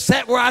unless you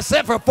sat where I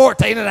sat for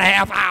 14 and a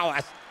half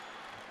hours.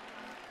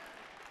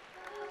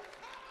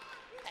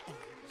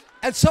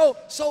 And so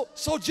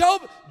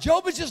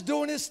Job is just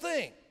doing his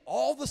thing.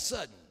 All of a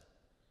sudden,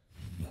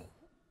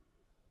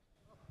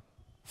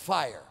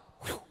 fire,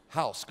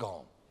 house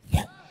gone,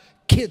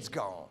 kids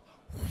gone,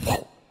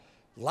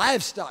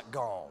 livestock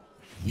gone.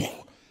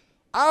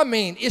 I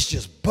mean, it's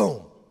just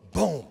boom,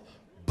 boom,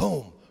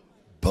 boom,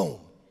 boom,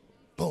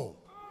 boom.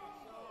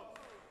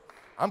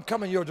 I'm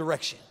coming your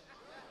direction.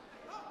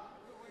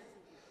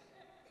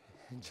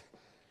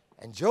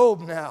 And Job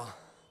now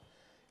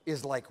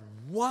is like,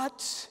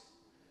 what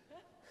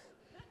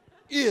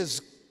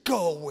is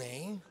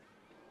going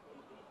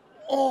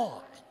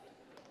on?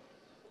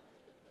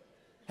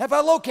 Have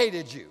I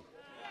located you?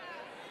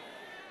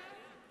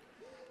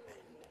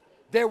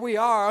 There we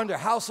are under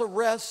house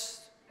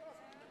arrest.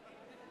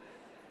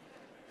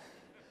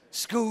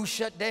 School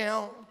shut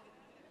down.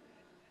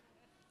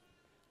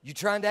 You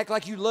trying to act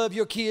like you love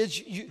your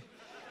kids.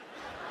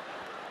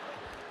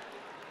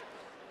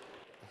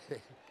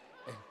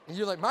 And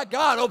you're like, my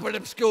God, open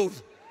them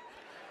schools.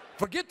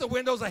 Forget the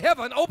windows of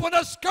heaven. Open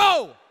a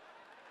school.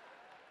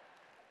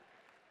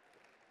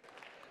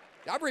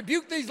 I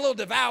rebuke these little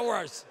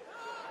devourers.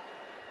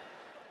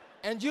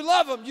 And you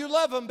love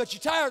them, but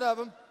you're tired of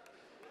them.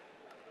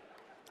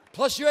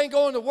 Plus, you ain't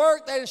going to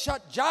work. They done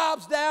shut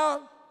jobs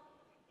down.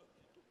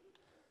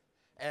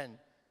 And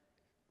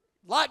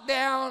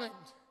lockdown. And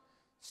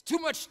it's too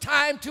much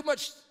time, too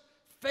much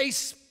face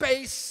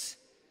space.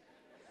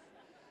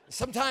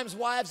 Sometimes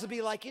wives will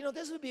be like, you know,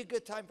 this would be a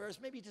good time for us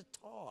maybe to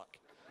talk.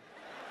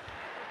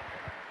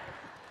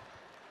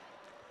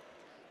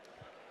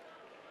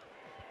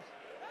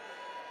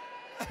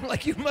 I'm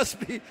like, you must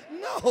be,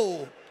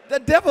 no, the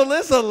devil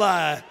is a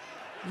lie.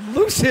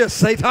 Loose here,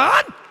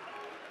 Satan.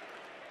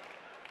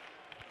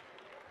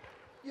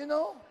 You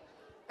know?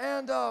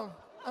 And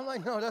I'm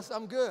like, no,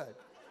 I'm good.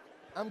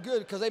 I'm good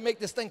because they make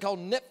this thing called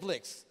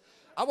Netflix.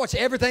 I watch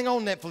everything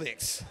on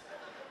Netflix.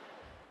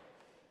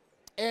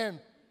 And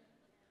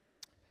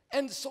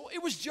so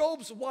it was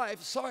Job's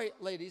wife. Sorry,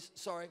 ladies.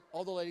 Sorry,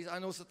 all the ladies. I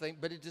know it's a thing,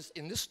 but it just,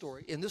 in this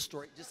story,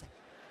 just,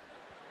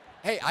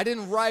 hey, I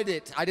didn't write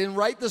it. I didn't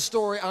write the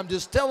story. I'm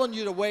just telling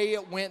you the way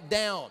it went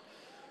down.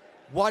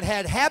 What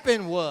had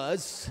happened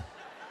was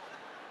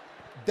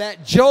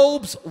that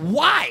Job's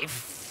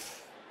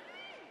wife,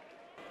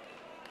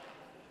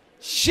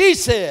 she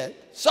said,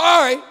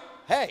 sorry,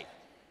 hey,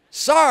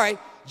 sorry.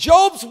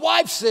 Job's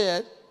wife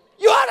said,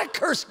 you ought to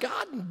curse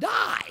God and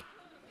die.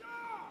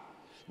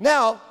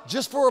 Now,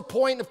 just for a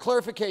point of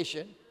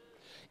clarification,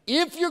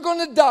 if you're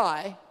going to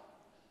die,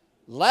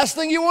 last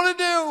thing you want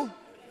to do,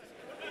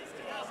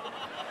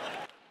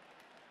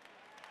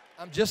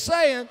 I'm just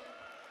saying,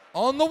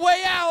 on the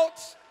way out,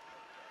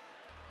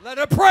 let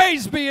a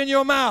praise be in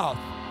your mouth.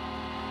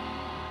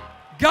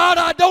 God,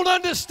 I don't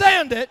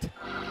understand it.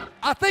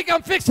 I think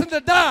I'm fixing to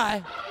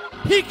die.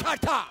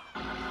 Hikata.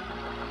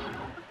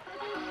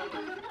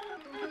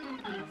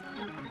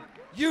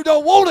 You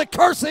don't want to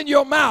curse in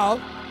your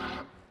mouth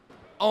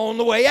on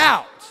the way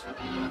out.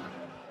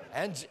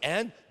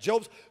 And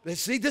Job's,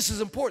 see, this is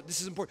important.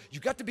 This is important. You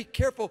got to be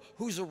careful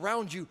who's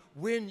around you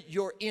when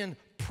you're in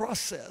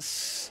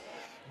process.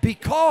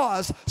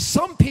 Because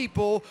some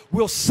people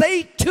will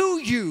say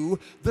to you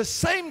the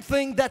same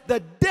thing that the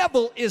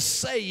devil is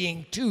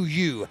saying to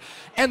you.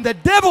 And the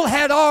devil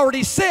had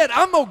already said,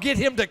 I'm going to get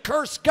him to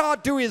curse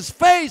God to his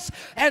face.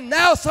 And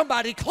now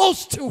somebody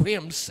close to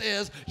him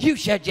says, you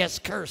should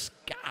just curse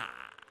God.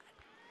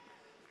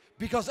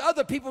 Because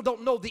other people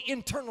don't know the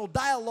internal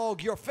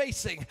dialogue you're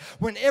facing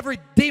when every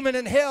demon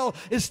in hell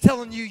is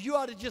telling you, you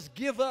ought to just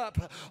give up.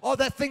 All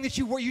that thing that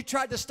you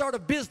tried to start a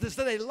business,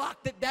 then they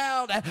locked it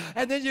down.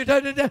 And then you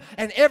tried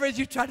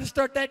to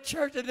start that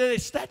church, and then they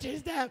snatched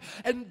it down.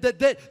 And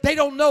they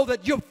don't know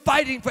that you're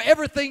fighting for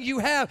everything you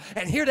have.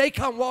 And here they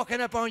come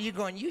walking up on you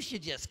going, you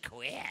should just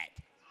quit.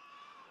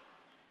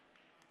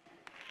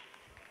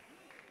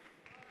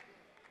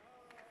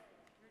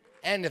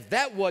 And if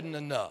that wasn't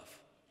enough,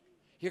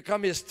 Here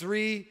come his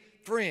 3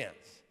 friends.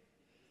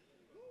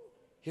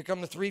 Here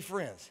come the 3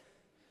 friends.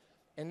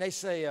 And they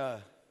say,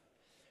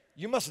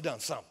 you must have done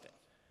something.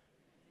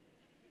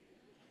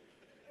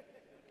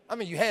 I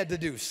mean, you had to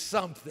do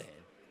something.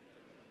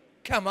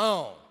 Come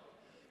on.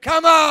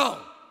 Come on.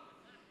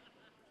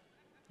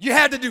 You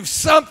had to do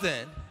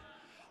something.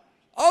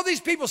 All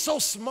these people so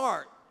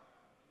smart.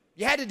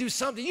 You had to do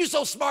something. You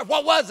so smart.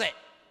 What was it?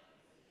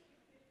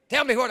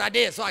 Tell me what I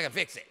did so I can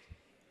fix it.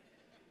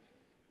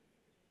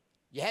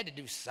 You had to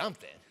do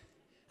something.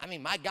 I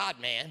mean, my God,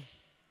 man.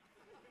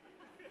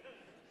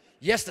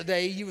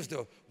 Yesterday, you was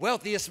the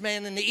wealthiest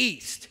man in the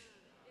East.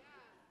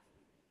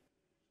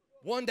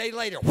 One day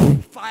later,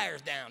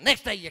 fire's down.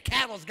 Next day, your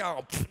cattle's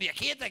gone. Your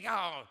kids are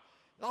gone.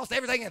 Lost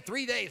everything in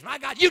 3 days. My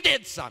God, you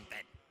did something.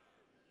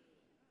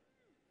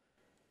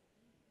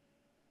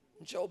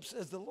 And Job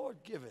says, the Lord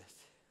giveth.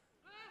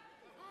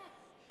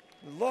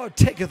 The Lord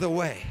taketh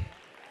away.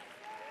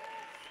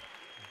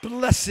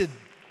 Blessed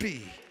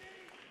be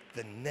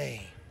the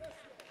name.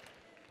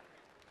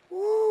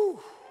 Woo.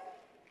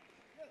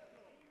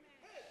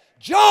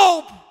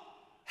 Job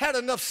had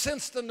enough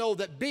sense to know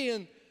that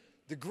being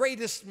the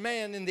greatest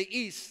man in the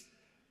East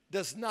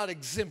does not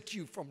exempt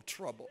you from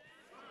trouble.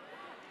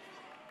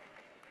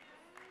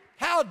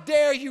 How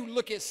dare you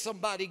look at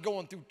somebody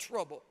going through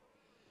trouble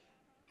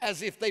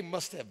as if they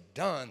must have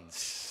done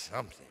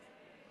something?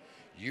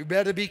 You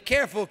better be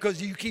careful,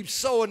 because you keep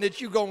sowing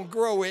it, you're going to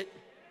grow it.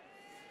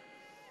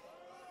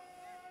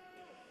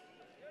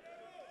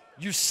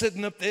 You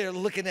sitting up there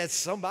looking at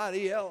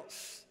somebody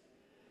else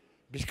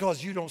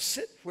because you don't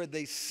sit where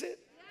they sit.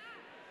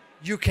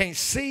 You can't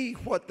see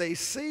what they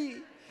see.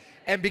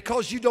 And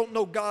because you don't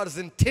know God is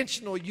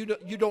intentional, you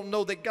don't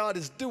know that God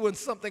is doing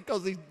something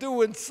because he's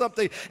doing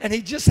something. And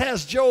he just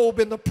has Job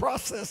in the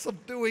process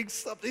of doing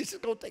something. He's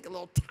just going to take a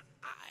little time.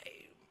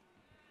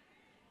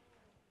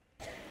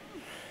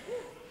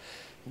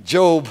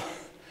 Job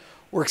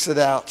works it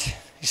out.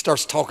 He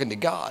starts talking to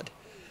God.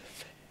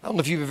 I don't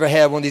know if you've ever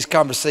had one of these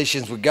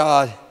conversations with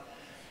God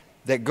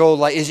that go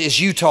like, it's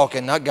you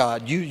talking, not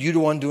God. You the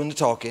one doing the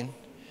talking.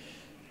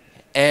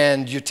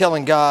 And you're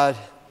telling God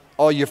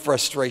all your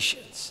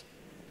frustrations.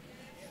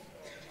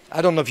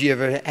 I don't know if you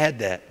ever had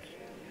that.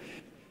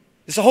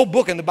 There's a whole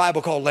book in the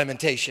Bible called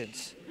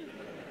Lamentations.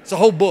 It's a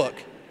whole book.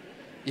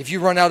 If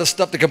you run out of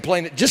stuff to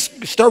complain,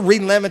 just start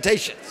reading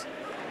Lamentations.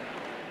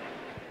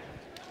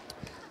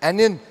 And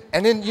then,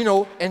 you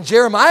know, and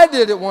Jeremiah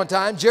did it one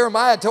time.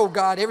 Jeremiah told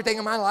God, everything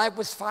in my life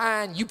was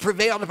fine. You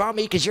prevailed upon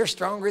me because you're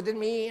stronger than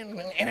me.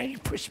 And you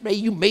pushed me.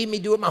 You made me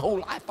do it. My whole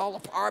life fall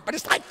apart. But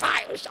it's like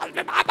fire shut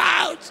in my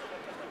bones.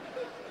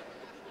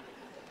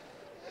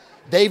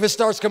 David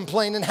starts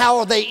complaining, how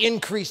are they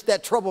increased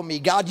that trouble me?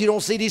 God, you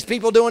don't see these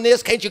people doing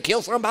this? Can't you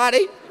kill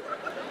somebody?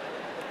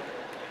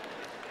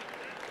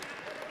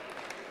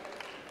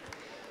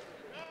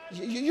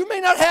 You may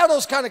not have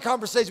those kind of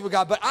conversations with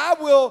God, but I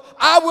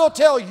will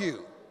tell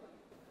you.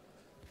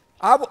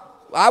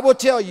 I will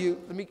tell you.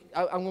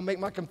 I'm going to make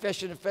my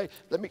confession of faith.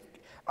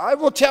 I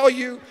will tell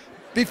you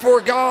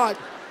before God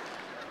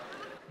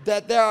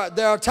that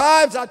there are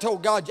times I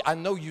told God, I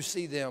know you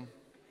see them.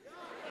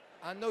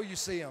 I know you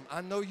see them.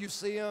 I know you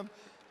see them.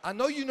 I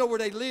know you know where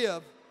they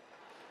live.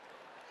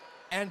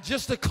 And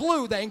just a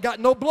clue, they ain't got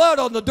no blood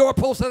on the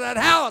doorpost of that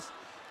house.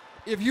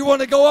 If you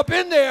want to go up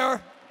in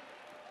there,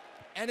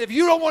 and if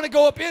you don't want to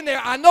go up in there,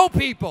 I know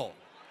people.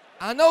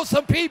 I know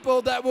some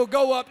people that will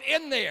go up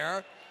in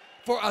there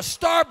for a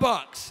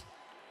Starbucks.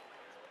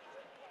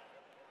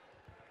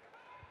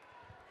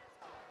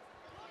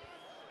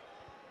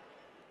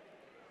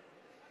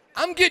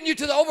 I'm getting you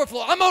to the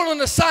overflow. I'm on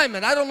an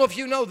assignment. I don't know if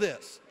you know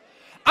this.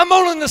 I'm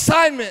on an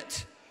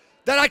assignment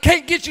that I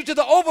can't get you to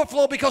the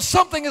overflow because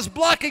something is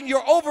blocking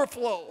your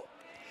overflow.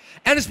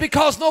 And it's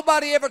because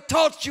nobody ever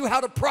taught you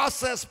how to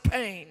process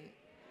pain.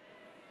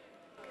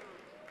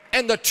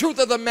 And the truth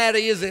of the matter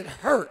is it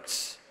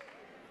hurts.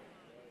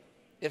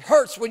 It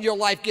hurts when your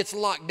life gets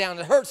locked down.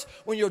 It hurts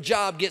when your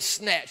job gets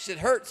snatched. It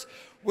hurts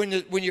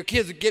when your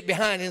kids get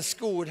behind in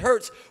school. It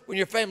hurts when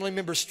your family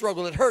members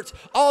struggle. It hurts.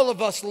 All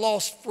of us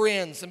lost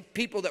friends and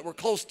people that were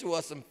close to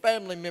us and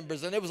family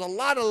members. And there was a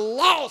lot of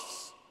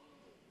loss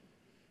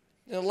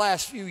in the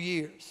last few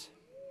years.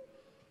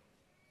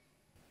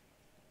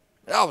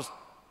 And I was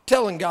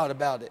telling God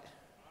about it.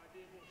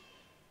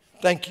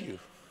 Thank you.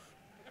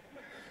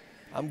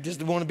 I'm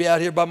just want to be out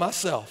here by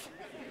myself.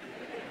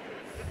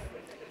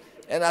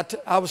 And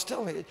I was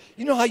telling you,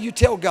 you know how you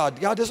tell God,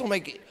 God doesn't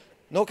make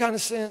no kind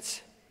of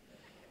sense,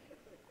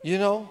 you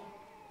know?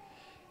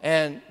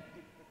 And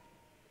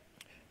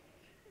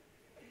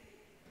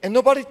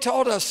nobody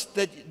taught us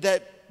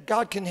that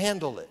God can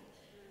handle it.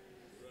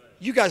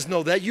 You guys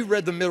know that. You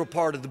read the middle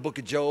part of the book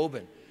of Job,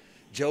 and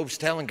Job's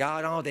telling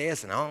God all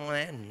this and all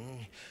that,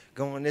 and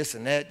going this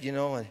and that, you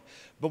know.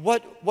 But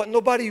what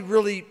nobody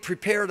really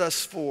prepared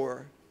us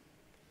for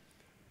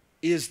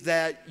is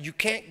that you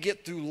can't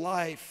get through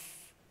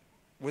life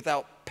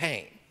without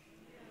pain.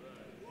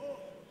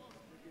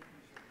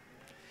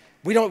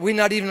 We're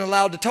not even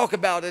allowed to talk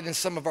about it in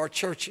some of our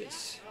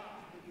churches.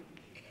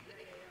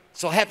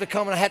 So I have to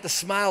come and I have to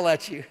smile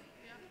at you.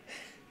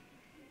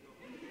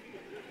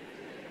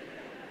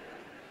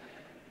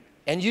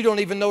 And you don't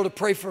even know to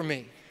pray for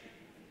me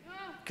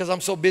because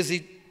I'm so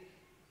busy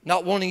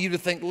not wanting you to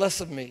think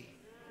less of me.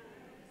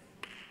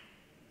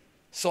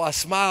 So I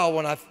smile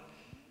when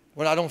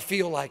I don't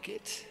feel like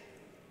it.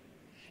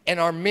 And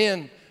our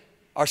men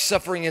are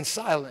suffering in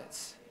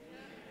silence.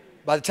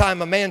 By the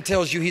time a man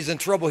tells you he's in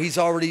trouble, he's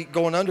already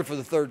going under for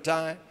the third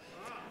time.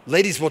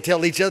 Ladies will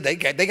tell each other,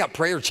 they got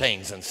prayer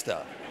chains and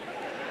stuff.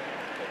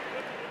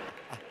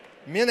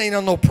 Men ain't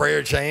on no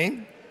prayer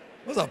chain.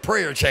 What's a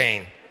prayer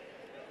chain?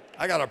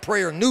 I got a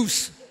prayer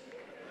noose.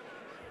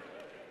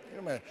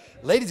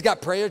 Ladies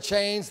got prayer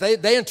chains.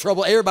 They in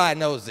trouble. Everybody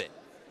knows it.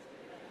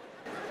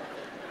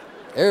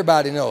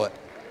 Everybody know it.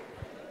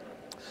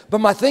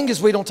 But my thing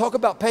is, we don't talk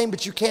about pain,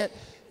 but you can't.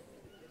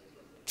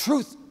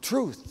 Truth.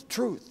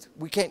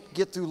 We can't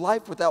get through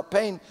life without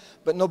pain,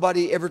 but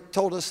nobody ever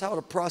told us how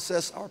to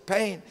process our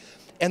pain.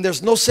 And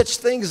there's no such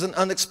thing as an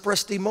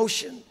unexpressed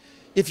emotion.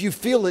 If you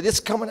feel it, it's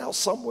coming out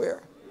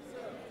somewhere.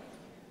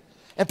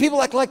 And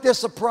people act like they're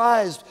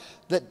surprised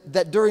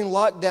that during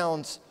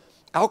lockdowns,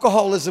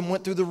 alcoholism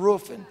went through the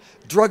roof, and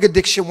drug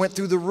addiction went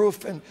through the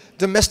roof, and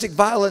domestic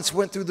violence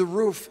went through the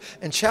roof,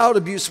 and child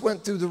abuse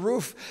went through the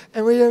roof.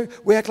 And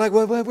we act like,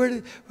 well, where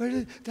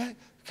did that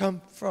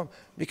come from?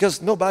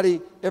 Because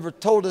nobody ever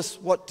told us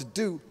what to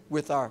do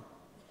with our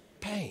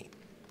pain.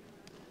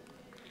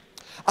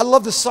 I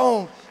love the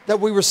song that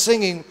we were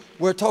singing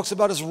where it talks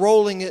about us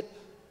rolling it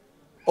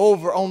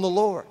over on the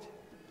Lord.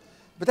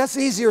 But that's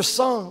easier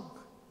sung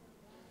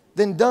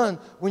than done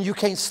when you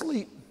can't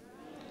sleep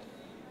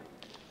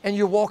and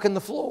you're walking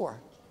the floor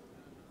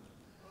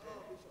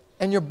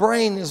and your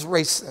brain is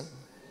racing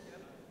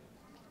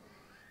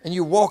and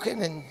you're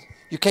walking and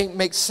you can't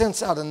make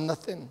sense out of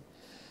nothing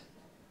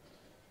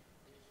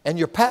and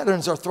your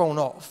patterns are thrown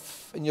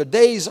off and your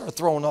days are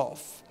thrown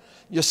off,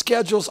 your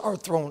schedules are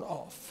thrown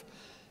off,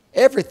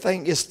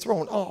 everything is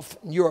thrown off.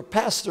 You're a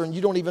pastor and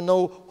you don't even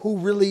know who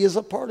really is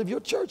a part of your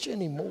church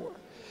anymore,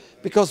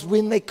 because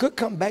when they could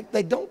come back,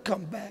 they don't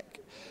come back.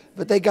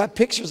 But they got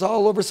pictures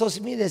all over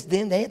social media.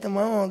 They're at the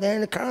mall, they're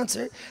in the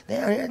concert,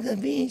 they're at the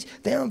beach,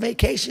 they're on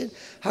vacation.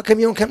 How come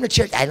you don't come to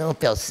church? I don't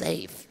feel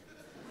safe.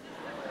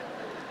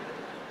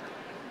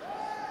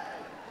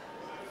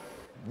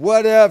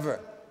 Whatever.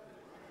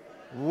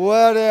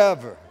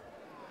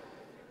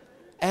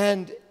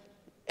 And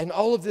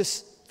all of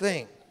this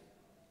thing.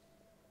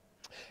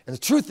 And the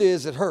truth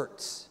is, it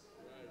hurts.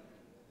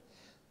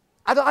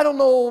 I don't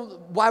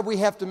know why we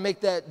have to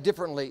make that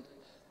differently.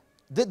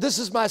 This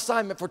is my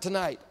assignment for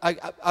tonight.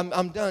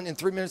 I'm done in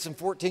 3 minutes and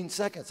 14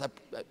 seconds.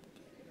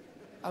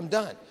 I'm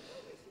done.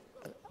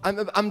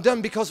 I'm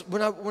done because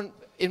I'm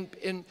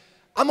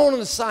on an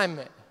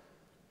assignment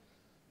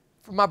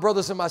for my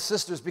brothers and my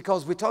sisters,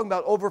 because we're talking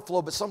about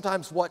overflow, but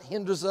sometimes what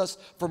hinders us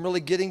from really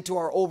getting to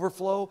our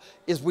overflow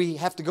is we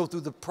have to go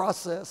through the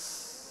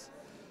process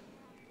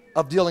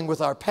of dealing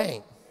with our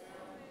pain.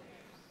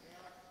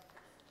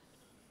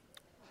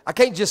 I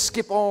can't just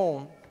skip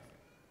on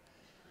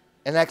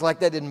and act like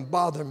that didn't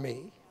bother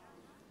me.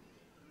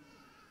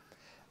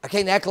 I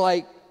can't act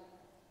like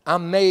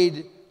I'm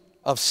made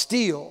of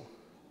steel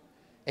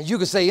and you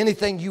can say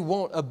anything you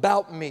want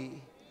about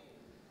me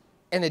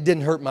and it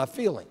didn't hurt my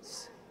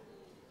feelings.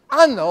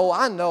 I know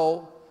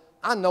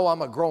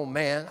I'm a grown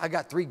man. I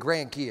got 3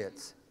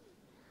 grandkids.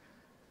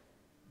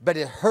 But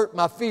it hurt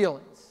my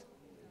feelings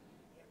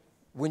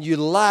when you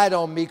lied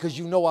on me because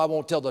you know I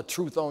won't tell the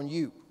truth on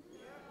you.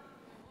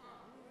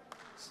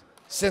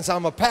 Since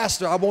I'm a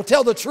pastor, I won't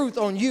tell the truth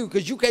on you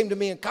because you came to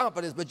me in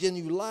confidence, but then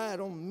you lied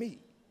on me.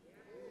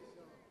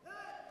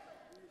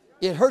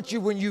 It hurt you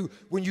when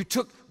you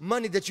took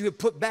money that you had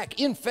put back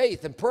in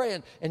faith and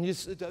praying, and you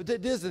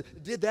did this,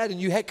 did that,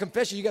 and you had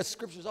confession. You got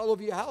scriptures all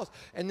over your house,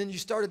 and then you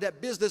started that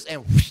business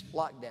and whoosh,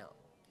 locked down.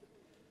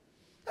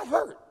 That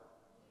hurt.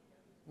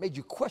 Made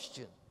you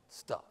question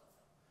stuff.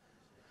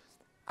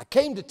 I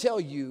came to tell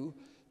you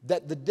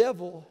that the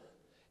devil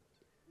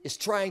is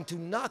trying to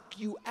knock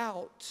you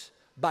out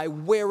by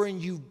wearing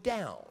you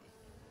down.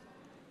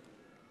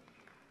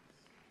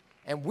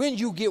 And when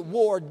you get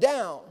worn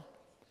down,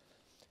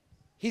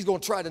 he's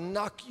going to try to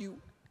knock you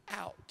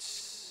out.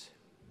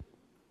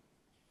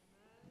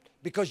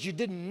 Because you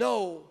didn't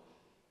know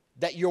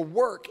that your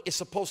work is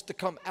supposed to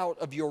come out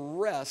of your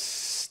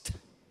rest.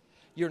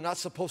 You're not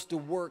supposed to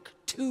work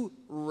to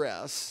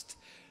rest.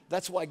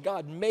 That's why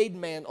God made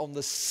man on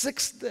the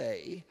 6th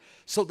day,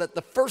 so that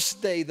the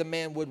first day the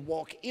man would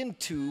walk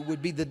into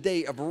would be the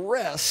day of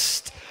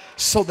rest,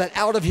 so that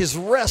out of his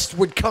rest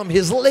would come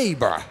his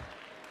labor.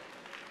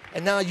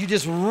 And now you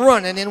just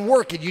running and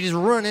working. You just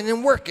running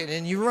and working,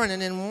 and you're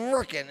running and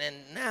working, and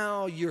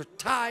now you're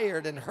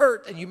tired and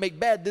hurt, and you make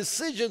bad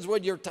decisions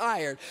when you're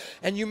tired,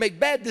 and you make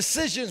bad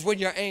decisions when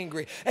you're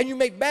angry, and you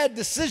make bad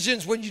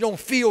decisions when you don't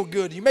feel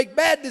good. You make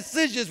bad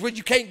decisions when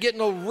you can't get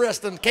no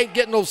rest and can't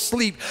get no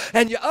sleep,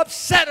 and you're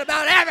upset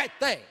about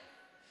everything.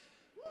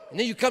 And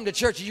then you come to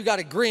church and you got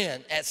to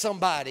grin at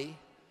somebody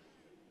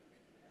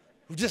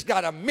who just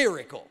got a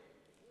miracle.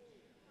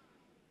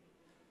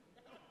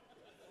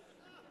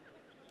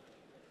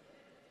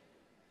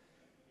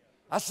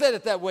 I said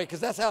it that way because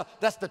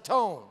that's the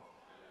tone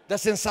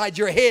that's inside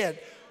your head.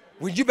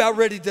 When you about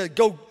ready to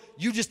go,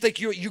 you just think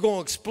you're going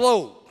to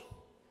explode.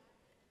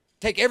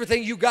 Take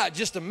everything you got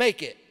just to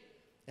make it.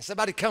 And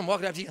somebody come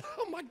walking up to you,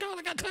 oh my God,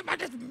 I got to tell you about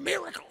this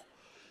miracle.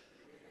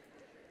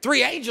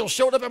 3 angels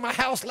showed up at my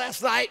house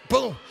last night.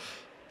 Boom.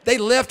 They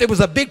left. It was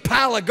a big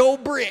pile of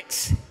gold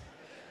bricks.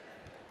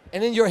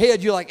 And in your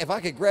head, you're like, if I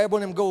could grab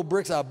one of them gold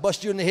bricks, I'll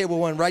bust you in the head with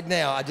one right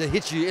now. I just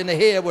hit you in the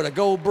head with a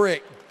gold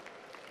brick.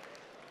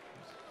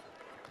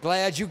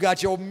 Glad you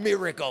got your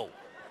miracle.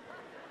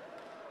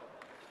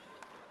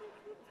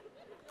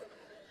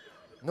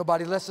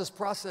 Nobody lets us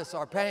process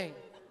our pain.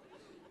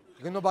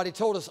 Because nobody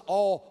told us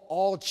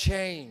all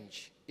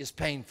change is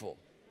painful.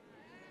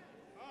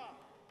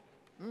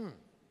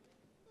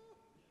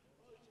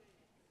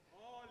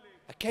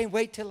 I can't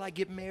wait till I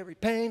get married.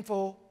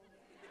 Painful.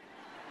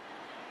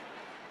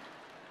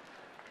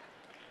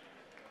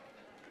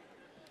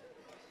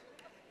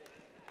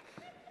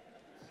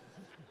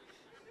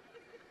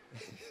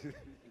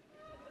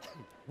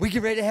 We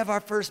get ready to have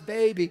our first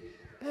baby.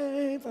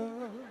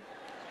 Painful.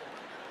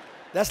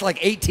 That's like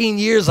 18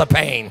 years of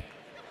pain.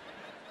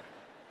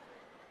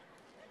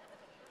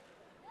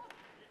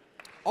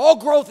 All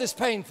growth is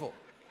painful.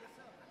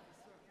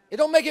 It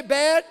don't make it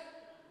bad.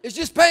 It's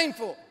just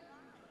painful.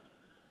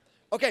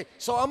 Okay,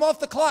 so I'm off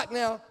the clock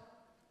now.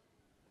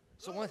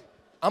 So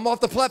I'm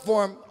off the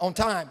platform on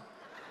time.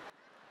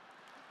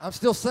 I'm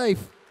still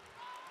safe.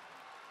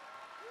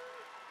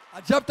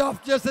 I jumped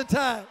off just in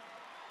time.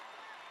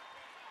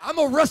 I'm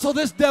going to wrestle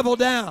this devil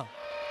down.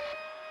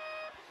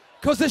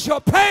 Because it's your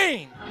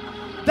pain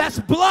that's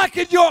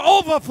blocking your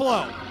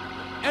overflow.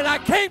 And I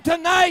came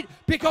tonight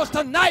because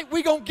tonight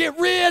we're going to get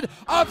rid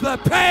of the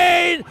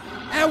pain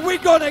and we're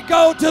going to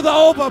go to the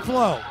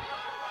overflow.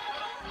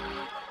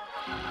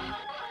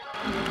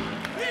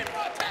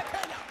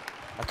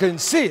 I couldn't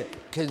see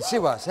it. Couldn't see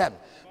what was happening.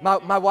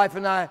 My wife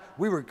and I,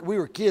 we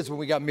were kids when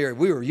we got married.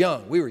 We were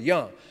young.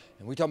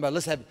 And we talking about,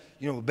 let's have,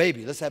 a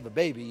baby. Let's have a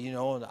baby,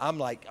 And I'm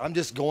like, I'm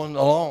just going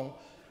along.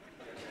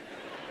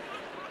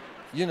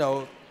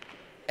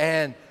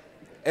 And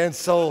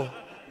so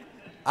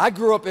I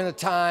grew up in a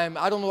time,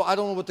 I don't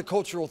know what the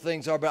cultural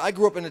things are, but I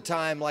grew up in a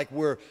time like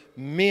where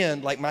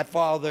men, like my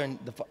father and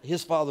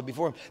his father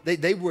before him, they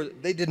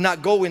did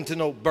not go into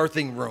no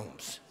birthing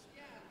rooms.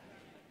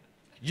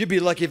 You'd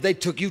be lucky if they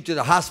took you to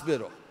the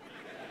hospital.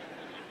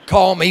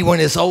 Call me when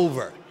it's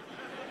over.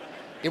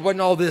 It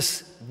wasn't all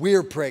this,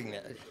 we're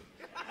pregnant.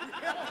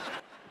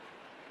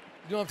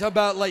 You know what I'm talking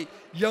about? Like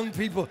young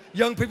people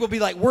be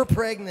like, we're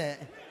pregnant.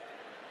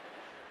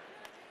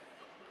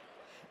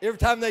 Every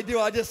time they do,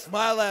 I just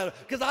smile at them.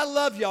 Because I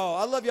love y'all.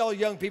 I love y'all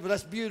young people.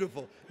 That's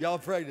beautiful. Y'all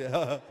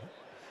pregnant.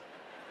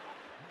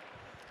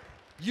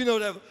 You know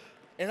that.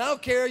 And I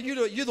don't care.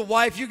 You're the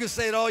wife. You can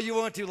say it all you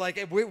want to.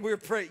 Like, we're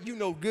pregnant. You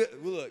know good.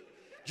 Look,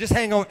 just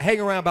hang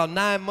around about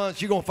 9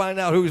 months. You're going to find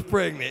out who's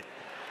pregnant.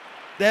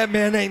 That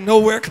man ain't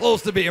nowhere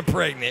close to being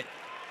pregnant.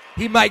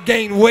 He might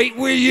gain weight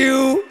with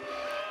you.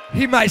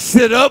 He might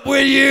sit up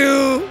with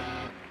you.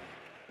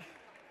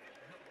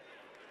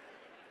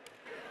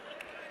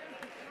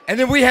 And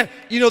then we had,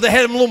 they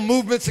had them little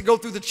movements that go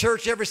through the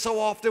church every so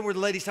often where the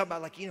ladies talk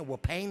about like, well,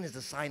 pain is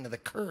a sign of the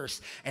curse.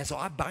 And so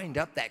I bind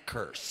up that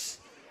curse.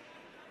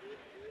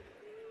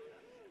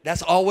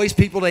 That's always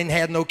people that ain't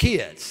had no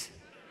kids.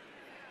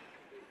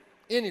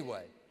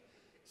 Anyway,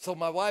 so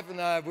my wife and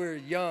I, we were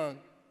young,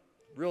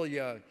 real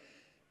young.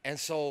 And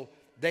so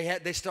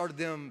they started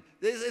them,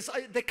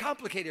 they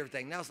complicate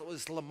everything. Now it's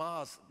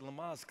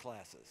Lamaze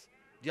classes.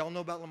 Do y'all know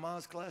about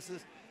Lamaze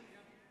classes?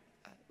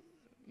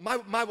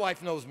 My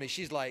wife knows me.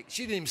 She's like,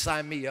 she didn't even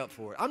sign me up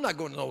for it. I'm not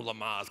going to no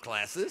Lamaze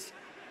classes.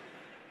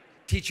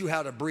 Teach you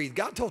how to breathe.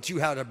 God taught you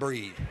how to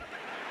breathe.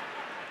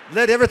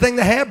 Let everything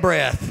that have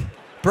breath.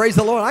 Praise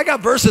the Lord. I got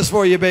verses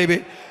for you,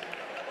 baby.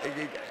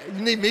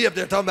 You need me up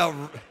there talking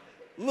about,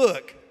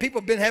 look,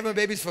 people have been having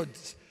babies for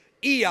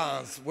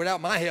eons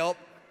without my help.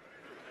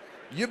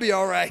 You'll be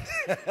all right.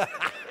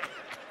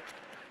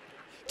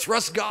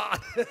 Trust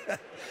God.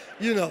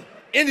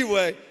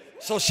 Anyway.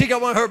 So she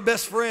got one of her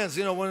best friends,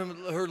 one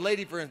of her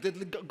lady friends, going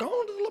to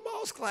the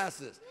Lamaze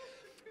classes.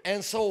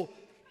 And so,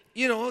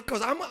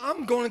 because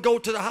I'm going to go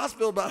to the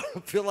hospital, but I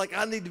don't feel like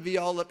I need to be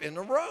all up in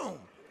the room.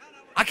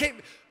 I can't,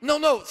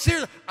 no,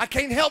 seriously, I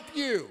can't help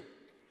you.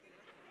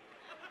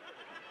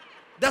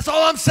 That's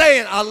all I'm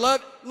saying.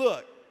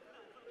 Look,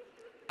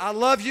 I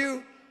love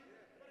you.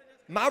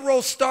 My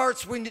role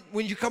starts when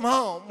you come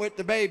home with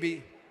the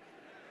baby.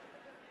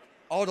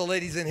 All the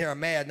ladies in here are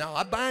mad now.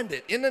 I bind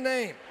it in the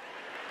name.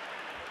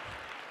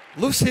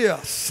 Loose here,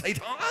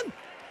 Satan.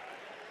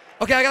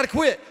 Okay, I got to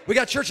quit. We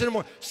got church in the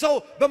morning.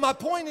 So, but my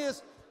point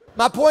is,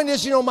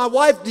 my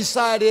wife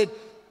decided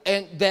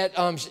and that,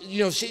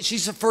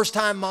 she's a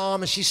first-time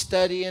mom and she's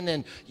studying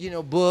and,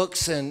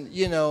 books and,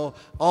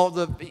 all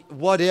the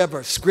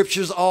whatever,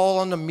 scriptures all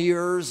on the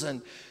mirrors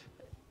and,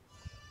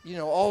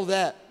 all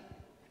that.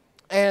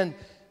 And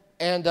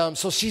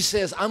so she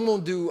says, I'm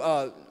going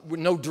to do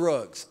no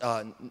drugs,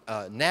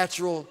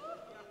 natural,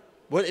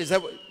 what is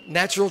that,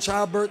 natural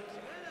childbirth?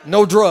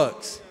 No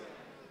drugs.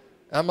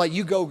 I'm like,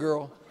 you go,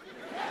 girl.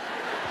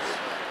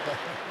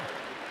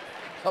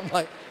 I'm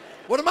like,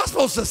 what am I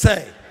supposed to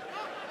say?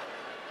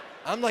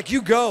 I'm like,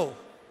 you go.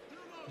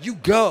 You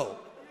go.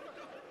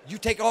 You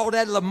take all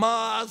that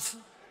Lamaze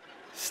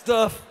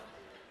stuff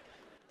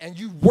and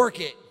you work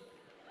it.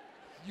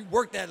 You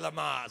work that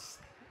Lamaze.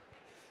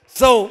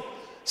 So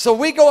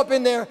we go up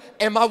in there,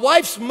 and my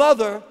wife's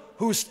mother,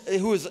 who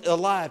is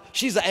alive,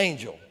 she's an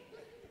angel.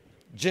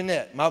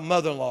 Jeanette, my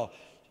mother-in-law,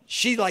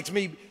 she likes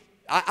me.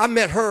 I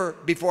met her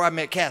before I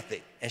met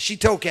Kathy, and she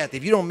told Kathy,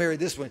 if you don't marry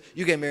this one,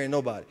 you can't marry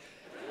nobody.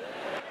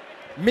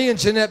 Me and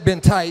Jeanette been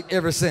tight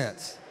ever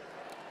since.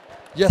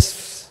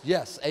 Yes,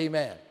 yes,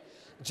 amen.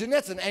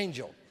 Jeanette's an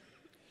angel.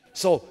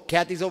 So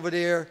Kathy's over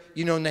there,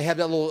 you know, and they have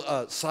that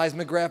little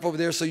seismograph over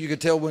there so you can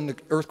tell when the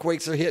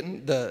earthquakes are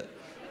hitting the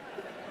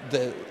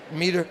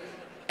meter.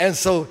 And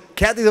so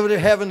Kathy's over there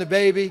having the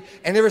baby,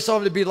 and every so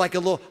often it'd be like a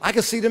little, I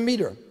could see the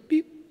meter,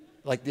 beep,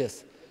 like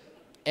this.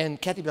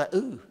 And Kathy'd be like,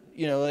 ooh,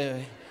 you know, like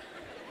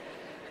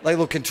a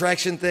little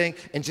contraction thing.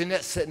 And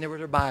Jeanette's sitting there with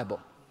her Bible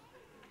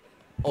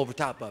over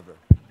top of her,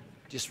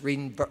 just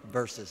reading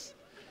verses.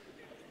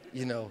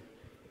 You know,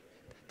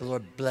 the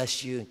Lord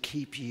bless you and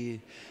keep you,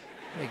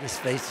 make his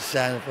face to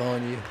shine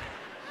upon you.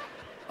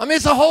 I mean,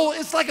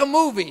 it's like a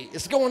movie.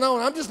 It's going on.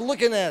 I'm just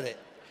looking at it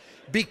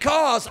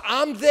because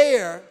I'm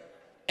there,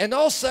 and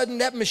all of a sudden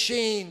that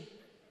machine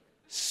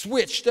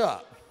switched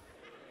up.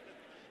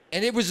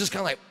 And it was just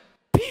kind of like,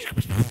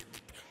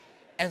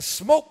 and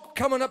smoke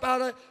coming up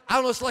out of it. I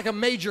don't know, it's like a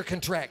major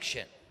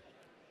contraction.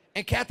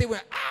 And Kathy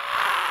went,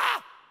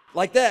 ah,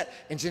 like that.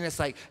 And Jeanette's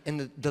like,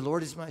 and the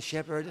Lord is my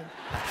shepherd.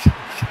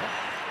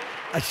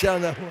 I shall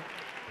not want.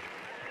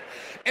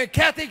 And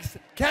Kathy,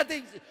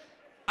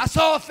 I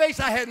saw a face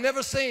I had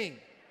never seen.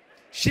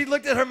 She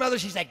looked at her mother,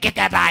 she said, get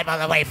that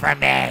Bible away from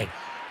me.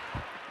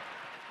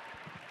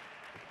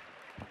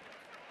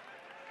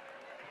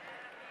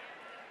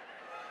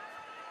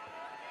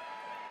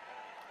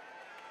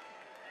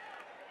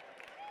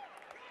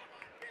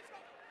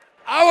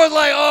 I was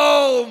like,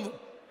 oh,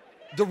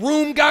 the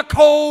room got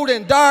cold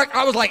and dark.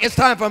 I was like, it's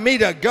time for me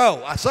to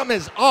go. Something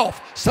is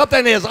off.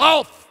 Something is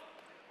off.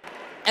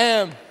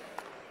 And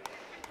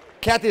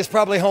Kathy is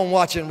probably home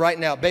watching right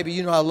now. Baby,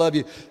 you know I love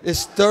you.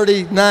 It's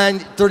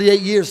 38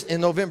 years in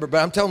November,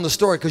 but I'm telling the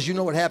story because you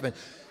know what happened.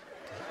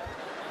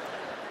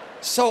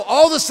 So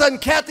all of a sudden,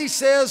 Kathy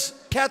says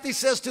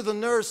to the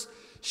nurse,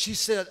 she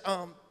said,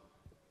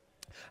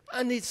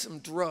 I need some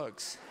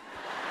drugs.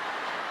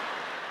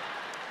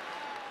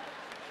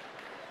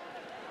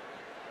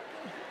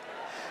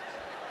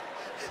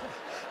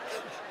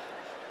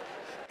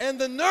 And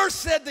the nurse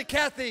said to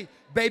Kathy,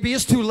 baby,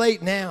 it's too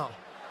late now.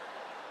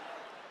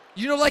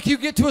 You know, like you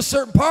get to a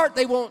certain part,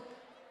 they won't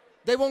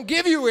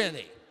give you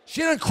any.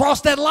 She didn't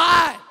cross that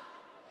line.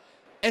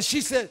 And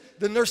she said,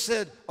 the nurse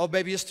said, oh,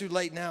 baby, it's too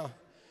late now.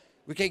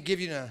 We can't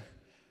give you none.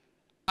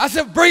 I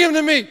said, bring him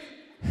to me.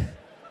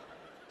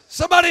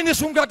 Somebody in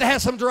this room got to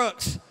have some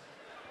drugs.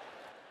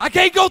 I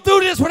can't go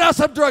through this without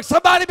some drugs.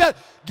 Somebody better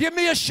give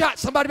me a shot.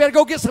 Somebody better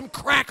go get some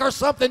crack or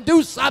something.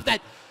 Do something.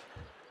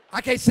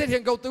 I can't sit here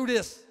and go through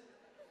this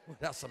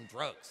without some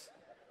drugs.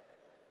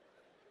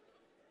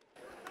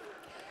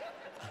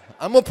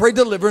 I'm going to pray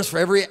deliverance for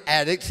every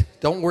addict.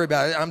 Don't worry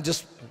about it. I'm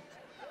just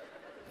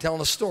telling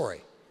a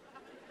story.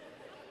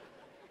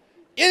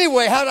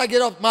 Anyway, how did I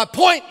get off? My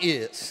point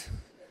is,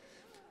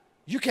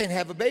 you can't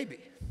have a baby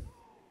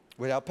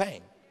without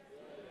pain.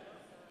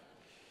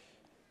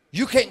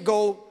 You can't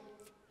go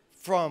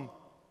from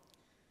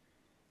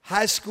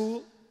high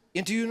school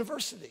into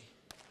university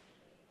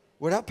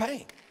without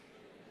pain.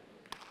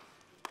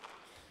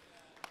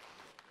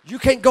 You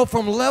can't go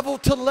from level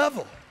to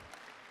level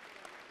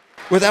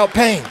without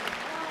pain.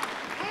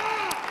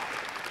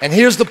 And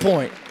here's the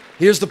point.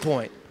 Here's the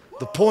point.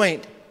 The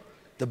point,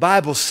 the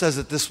Bible says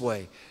it this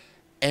way.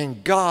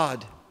 And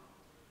God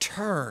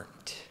turned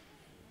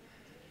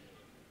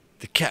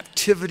the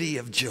captivity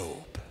of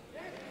Job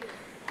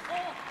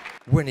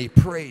when he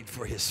prayed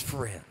for his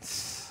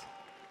friends.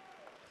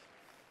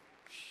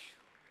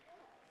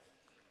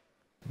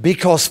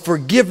 Because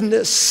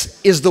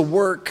forgiveness is the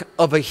work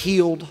of a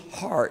healed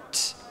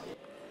heart.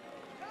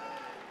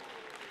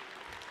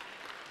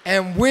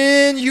 And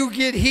when you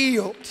get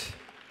healed,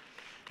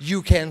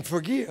 you can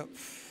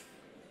forgive.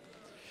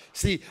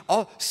 See,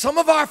 some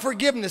of our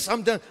forgiveness,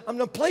 I'm going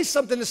to play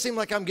something that seems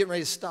like I'm getting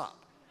ready to stop.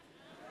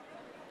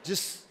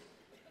 Just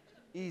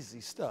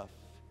easy stuff.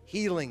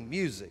 Healing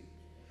music.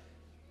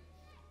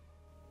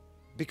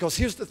 Because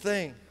here's the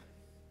thing.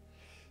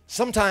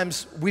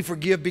 Sometimes we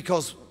forgive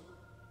because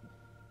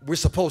we're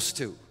supposed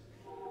to.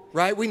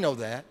 Right? We know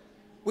that.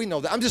 We know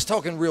that. I'm just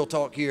talking real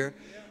talk here.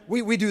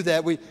 We do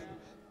that. We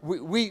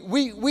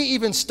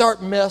even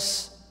start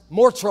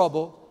more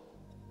trouble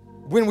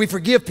when we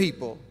forgive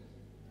people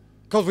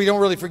because we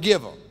don't really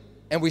forgive them.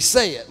 And we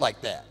say it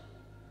like that.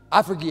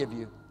 I forgive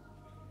you.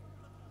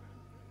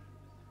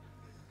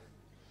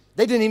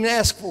 They didn't even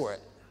ask for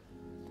it.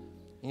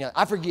 You know,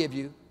 I forgive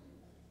you.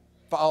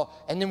 For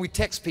all, and then we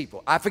text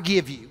people, I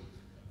forgive you.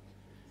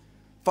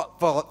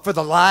 for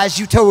the lies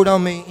you told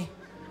on me,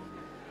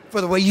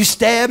 for the way you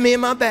stabbed me in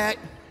my back.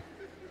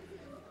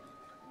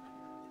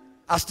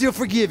 I still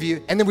forgive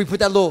you. And then we put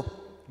that little,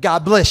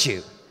 God bless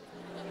you.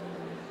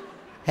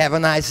 Have a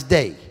nice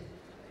day.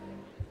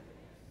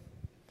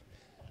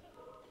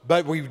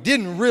 But we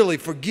didn't really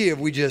forgive,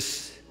 we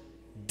just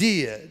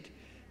did,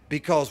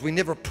 because we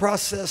never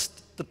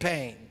processed the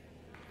pain.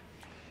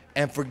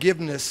 And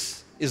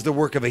forgiveness is the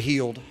work of a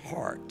healed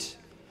heart.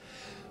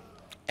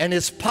 And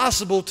it's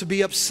possible to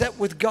be upset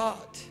with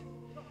God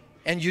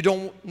and you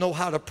don't know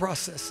how to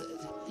process it.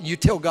 You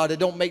tell God it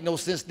don't make no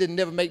sense, didn't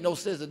never make no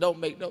sense, it don't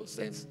make no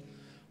sense.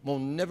 Will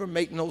never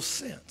make no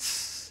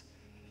sense.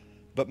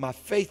 But my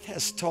faith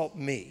has taught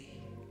me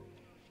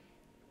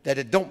that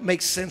it don't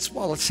make sense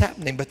while it's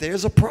happening, but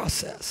there's a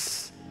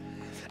process.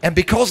 And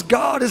because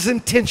God is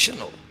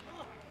intentional,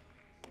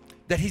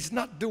 that he's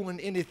not doing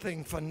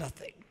anything for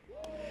nothing.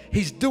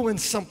 He's doing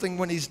something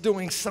when he's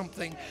doing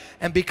something.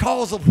 And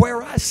because of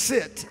where I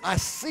sit, I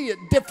see it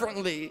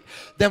differently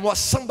than what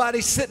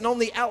somebody sitting on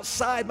the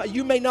outside.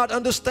 You may not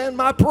understand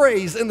my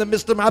praise in the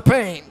midst of my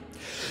pain.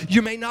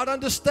 You may not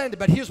understand it,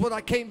 but here's what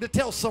I came to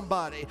tell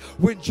somebody.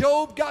 When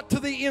Job got to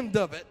the end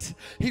of it,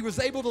 he was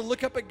able to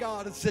look up at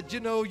God and said,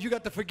 you know, you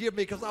got to forgive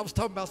me because I was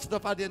talking about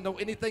stuff I didn't know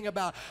anything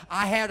about.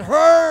 I had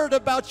heard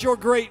about your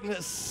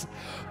greatness,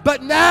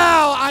 but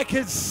now I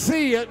can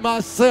see it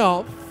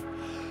myself.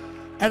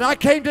 And I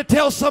came to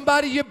tell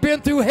somebody, you've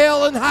been through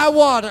hell and high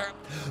water.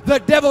 The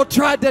devil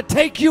tried to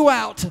take you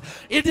out.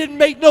 It didn't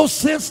make no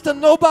sense to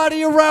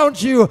nobody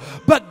around you,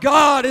 but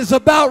God is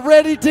about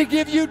ready to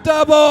give you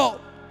double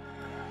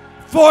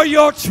for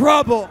your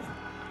trouble.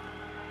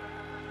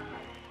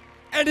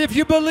 And if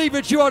you believe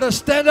it, you ought to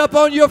stand up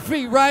on your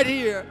feet right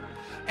here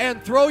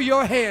and throw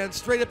your hand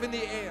straight up in the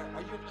air.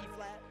 Are you an E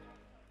flat?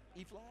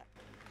 E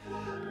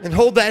flat? And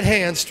hold that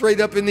hand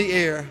straight up in the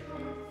air.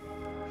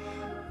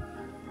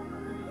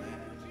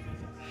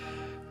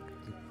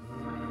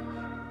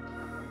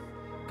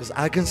 Because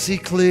I can see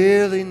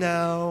clearly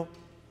now,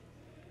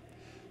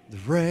 the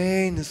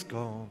rain is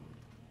gone.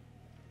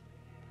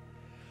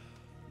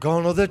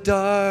 Gone are the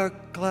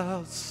dark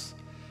clouds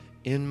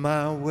in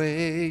my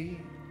way.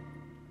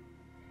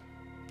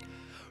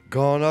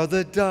 Gone are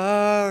the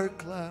dark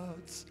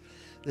clouds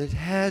that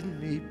had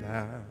me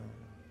bound.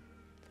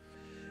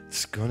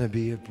 It's gonna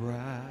be a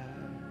bright,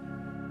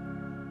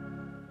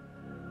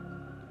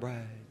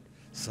 bright,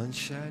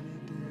 sunshiny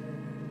day.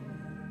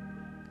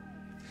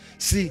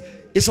 See,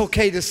 it's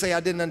okay to say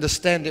I didn't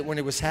understand it when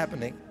it was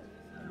happening.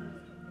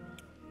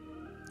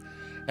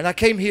 And I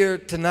came here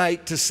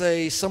tonight to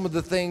say some of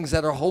the things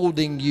that are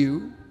holding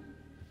you,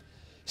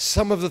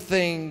 some of the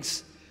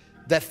things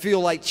that feel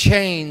like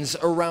chains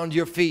around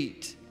your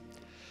feet,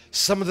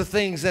 some of the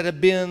things that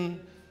have been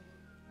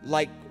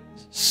like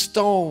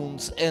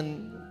stones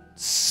and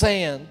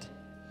sand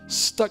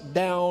stuck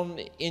down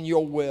in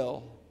your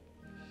well,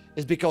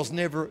 is because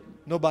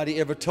nobody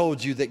ever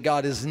told you that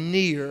God is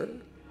near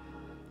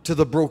to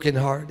the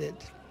brokenhearted,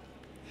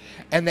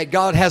 and that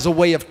God has a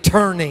way of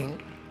turning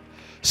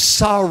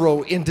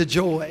sorrow into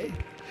joy.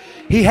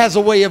 He has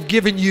a way of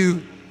giving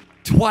you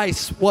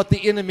twice what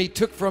the enemy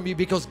took from you,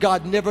 because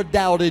God never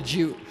doubted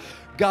you.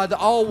 God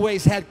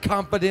always had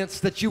confidence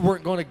that you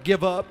weren't going to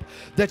give up,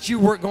 that you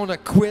weren't going to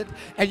quit,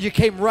 and you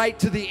came right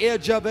to the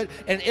edge of it,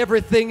 and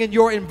everything in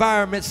your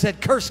environment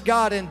said, curse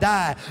God and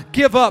die.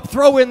 Give up,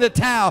 throw in the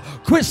towel,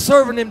 quit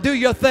serving him, do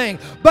your thing.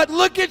 But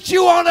look at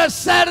you on a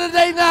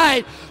Saturday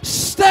night,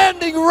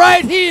 standing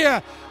right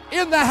here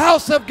in the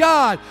house of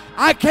God.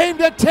 I came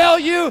to tell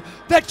you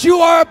that you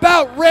are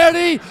about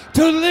ready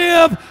to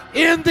live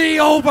in the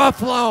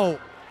overflow.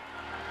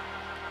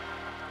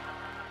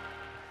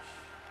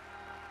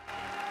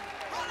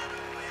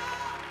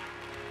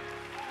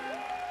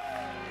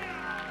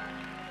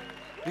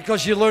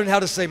 Because you learn how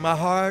to say, my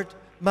heart,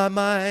 my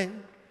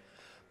mind,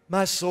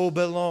 my soul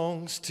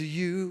belongs to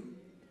you.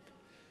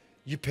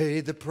 You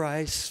paid the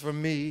price for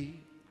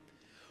me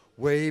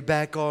way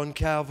back on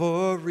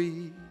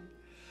Calvary.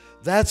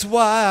 That's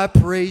why I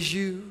praise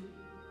you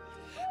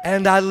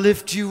and I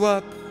lift you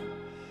up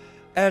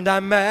and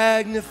I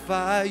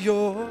magnify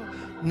your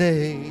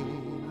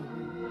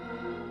name.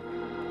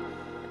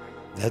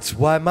 That's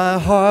why my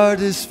heart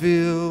is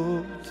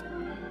filled.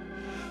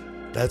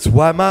 That's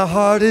why my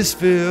heart is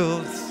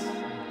filled.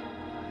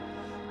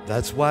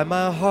 That's why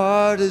my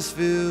heart is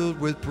filled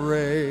with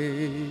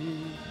praise.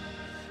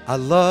 I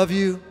love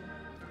you.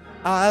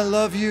 I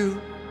love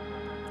you.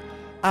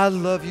 I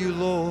love you,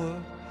 Lord,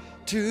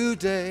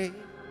 today,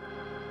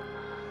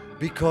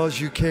 because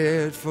you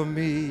cared for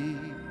me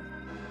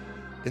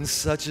in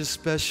such a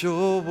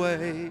special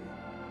way.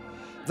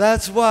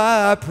 That's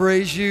why I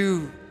praise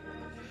you.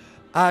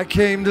 I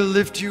came to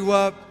lift you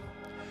up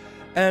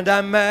and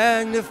I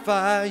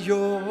magnify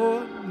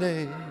your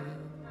name.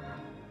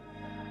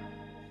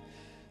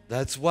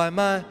 That's why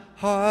my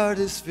heart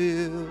is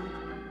filled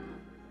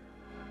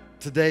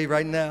today,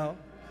 right now.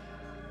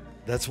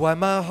 That's why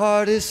my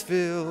heart is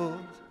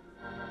filled.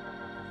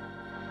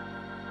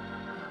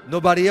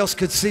 Nobody else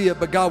could see it,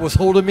 but God was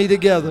holding me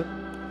together.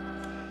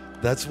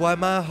 That's why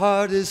my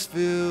heart is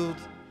filled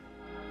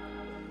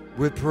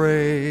with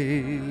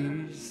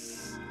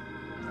praise.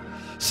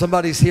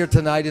 Somebody's here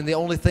tonight and the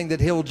only thing that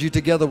held you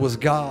together was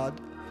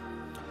God.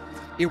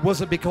 It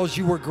wasn't because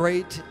you were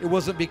great. It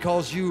wasn't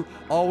because you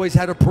always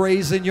had a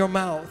praise in your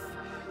mouth.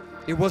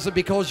 It wasn't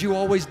because you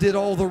always did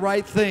all the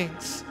right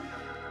things.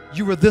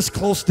 You were this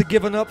close to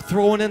giving up,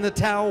 throwing in the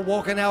towel,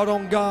 walking out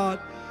on God.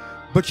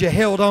 But you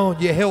held on,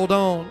 you held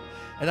on.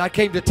 And I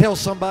came to tell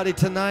somebody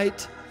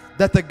tonight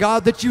that the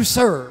God that you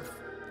serve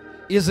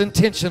is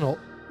intentional.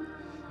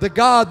 The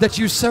God that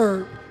you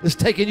serve is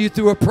taking you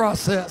through a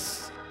process.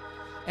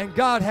 And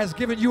God has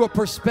given you a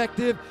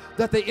perspective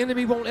that the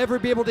enemy won't ever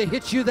be able to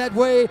hit you that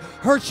way,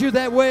 hurt you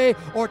that way,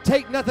 or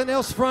take nothing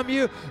else from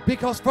you,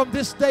 because from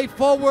this day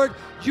forward,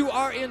 you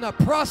are in a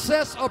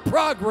process of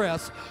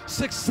progress,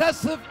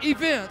 successive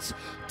events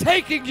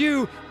taking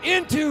you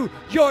into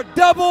your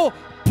double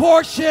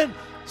portion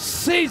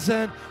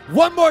season.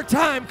 One more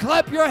time,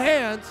 clap your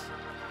hands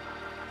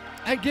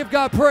and give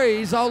God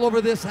praise all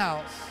over this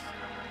house.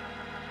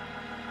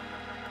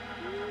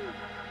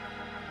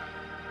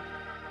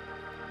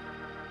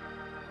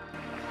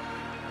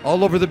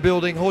 All over the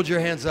building, hold your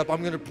hands up. I'm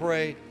going to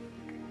pray.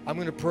 I'm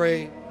going to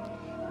pray.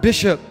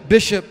 Bishop,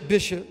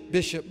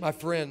 my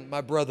friend,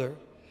 my brother,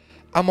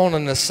 I'm on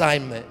an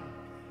assignment.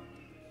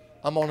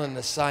 I'm on an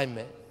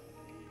assignment.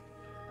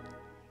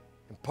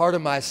 And part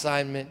of my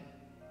assignment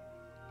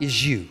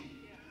is you.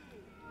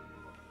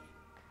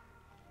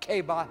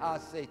 I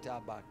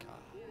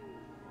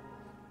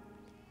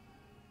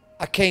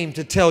came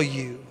to tell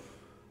you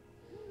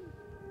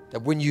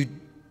that when you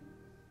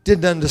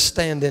didn't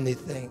understand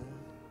anything,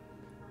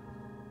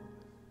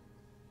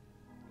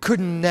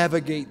 couldn't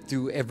navigate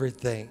through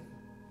everything,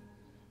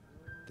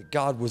 that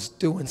God was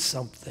doing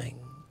something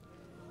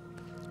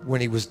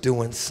when He was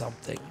doing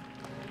something.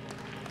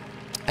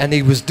 And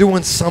He was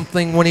doing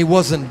something when He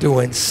wasn't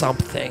doing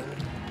something.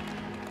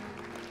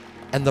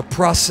 And the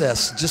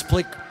process,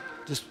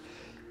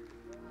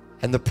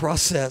 and the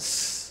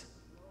process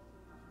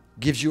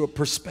gives you a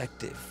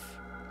perspective.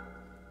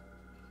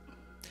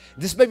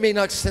 This may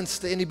not make sense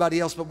to anybody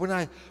else, but when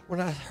I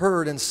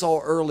heard and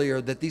saw earlier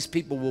that these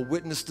people will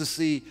witness to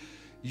see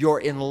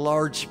your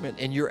enlargement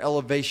and your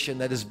elevation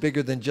that is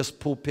bigger than just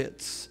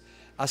pulpits,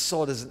 I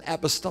saw it as an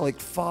apostolic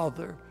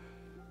father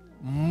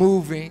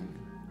moving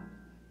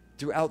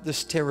throughout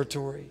this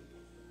territory.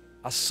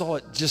 I saw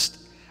it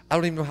I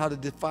don't even know how to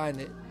define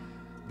it,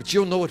 but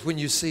you'll know it when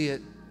you see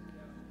it.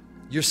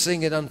 You're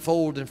seeing it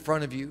unfold in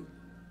front of you.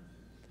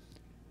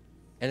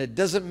 And it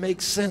doesn't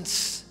make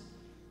sense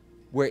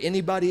where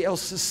anybody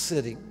else is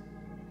sitting.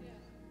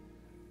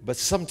 But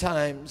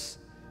sometimes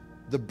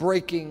the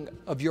breaking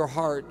of your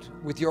heart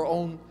with your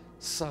own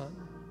son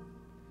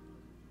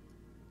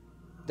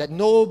that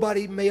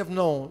nobody may have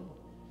known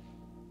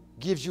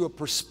gives you a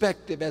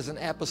perspective as an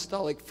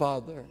apostolic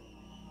father,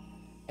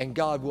 and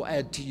God will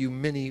add to you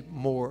many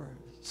more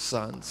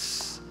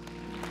sons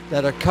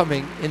that are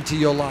coming into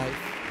your life.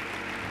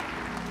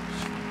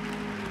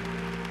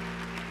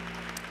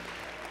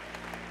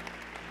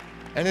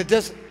 And it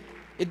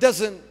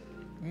doesn't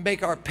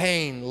make our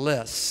pain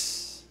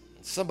less.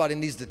 Somebody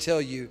needs to tell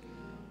you,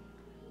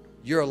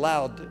 you're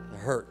allowed to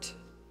hurt.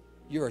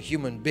 You're a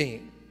human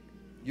being.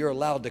 You're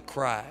allowed to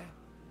cry.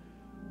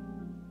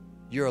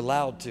 You're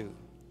allowed to.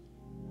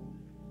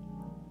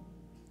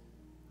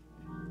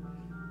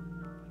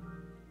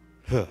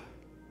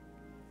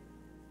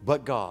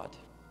 But God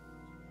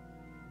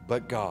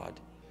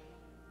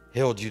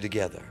held you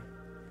together.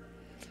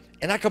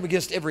 And I come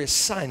against every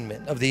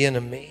assignment of the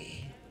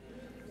enemy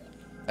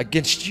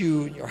against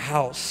you and your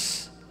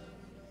house,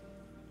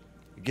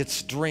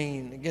 against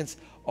Dream, against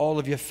all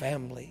of your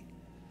family.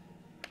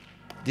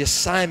 The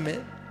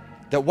assignment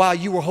that while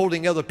you were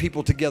holding other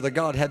people together,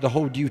 God had to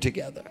hold you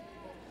together.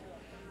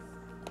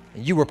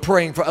 And you were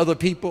praying for other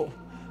people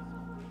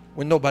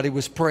when nobody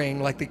was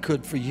praying like they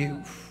could for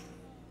you.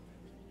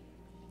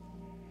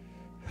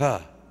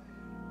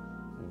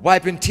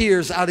 Wiping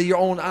tears out of your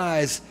own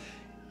eyes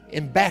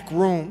in back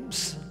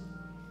rooms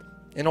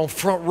and on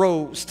front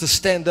rows to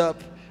stand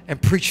up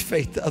and preach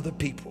faith to other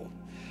people.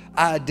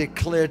 I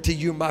declare to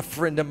you, my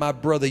friend and my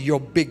brother, your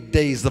big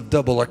days of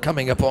double are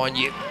coming upon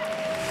you.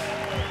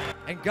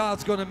 And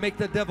God's going to make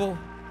the devil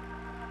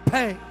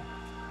pay,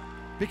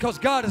 because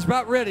God is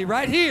about ready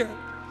right here.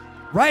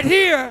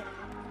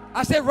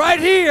 I said right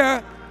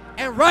here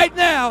and right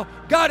now,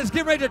 God is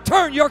getting ready to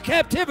turn your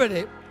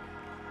captivity.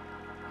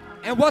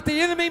 And what the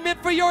enemy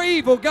meant for your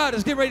evil, God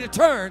is getting ready to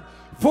turn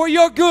for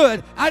your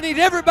good. I need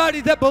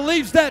everybody that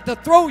believes that to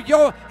throw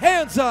your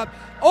hands up,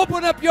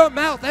 open up your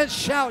mouth and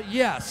shout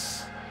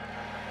yes.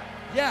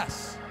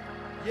 Yes,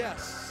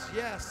 yes,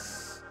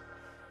 yes,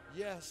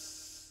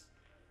 yes,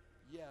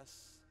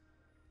 yes.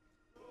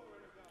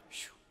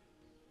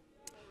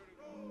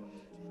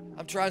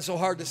 I'm trying so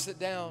hard to sit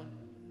down,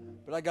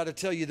 but I got to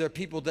tell you, there are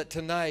people that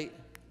tonight,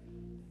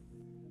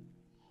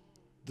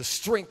 the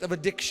strength of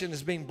addiction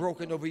is being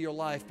broken over your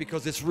life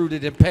because it's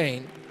rooted in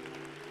pain.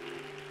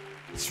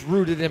 It's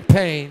rooted in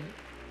pain.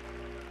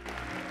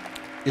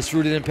 It's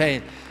rooted in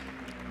pain.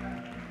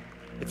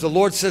 If the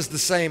Lord says the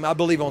same, I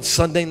believe on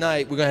Sunday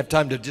night we're going to have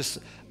time to just,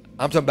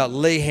 I'm talking about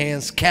lay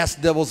hands,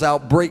 cast devils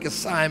out, break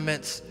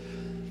assignments,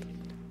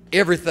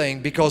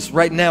 everything, because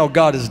right now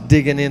God is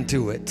digging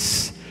into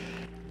it.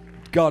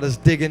 God is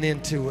digging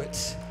into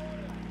it.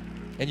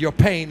 And your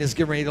pain is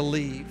getting ready to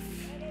leave.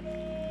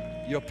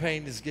 Your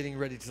pain is getting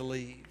ready to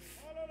leave.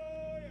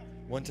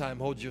 One time,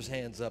 hold your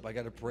hands up. I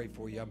got to pray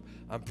for you.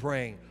 I'm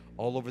praying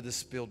all over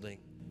this building,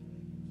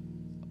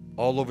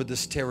 all over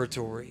this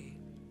territory,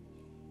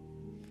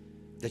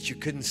 that you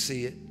couldn't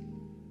see it.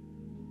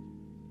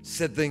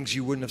 Said things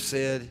you wouldn't have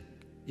said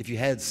if you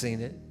had seen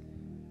it.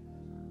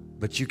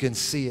 But you can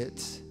see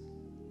it.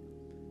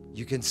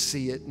 You can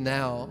see it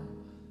now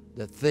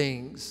that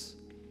things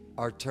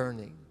are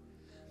turning.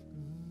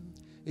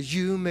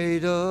 You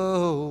made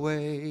a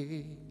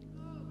way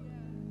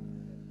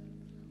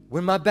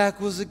when my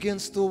back was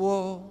against the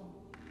wall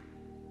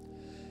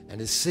and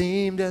it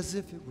seemed as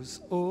if it was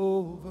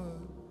over.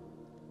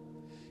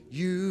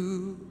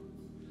 You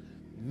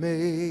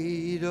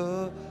made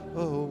a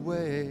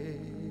way,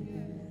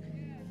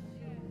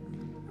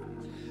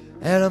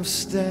 and I'm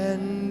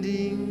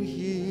standing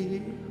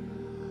here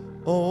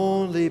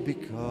only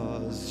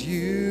because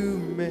you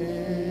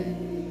made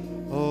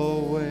a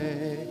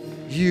way.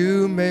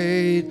 You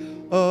made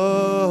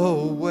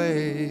a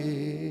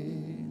way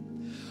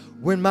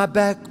when my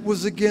back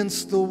was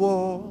against the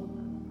wall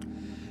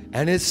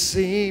and it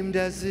seemed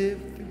as if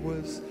it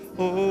was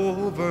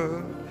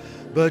over,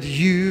 but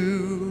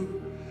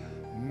you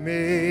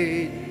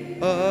made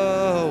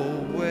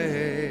a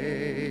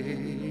way.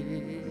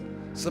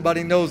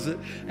 Somebody knows it.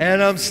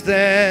 And I'm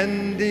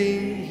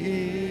standing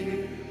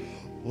here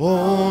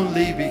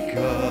only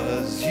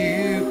because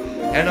you,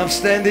 and I'm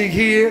standing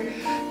here,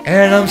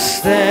 and I'm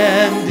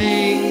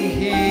standing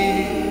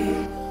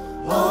here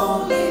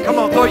only. Come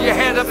on, throw your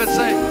hand up and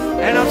say,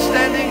 and I'm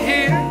standing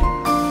here,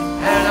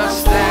 and I'm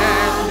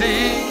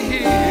standing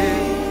here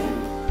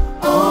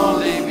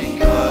only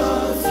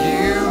because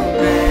you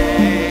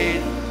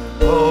made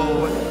a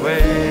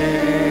way.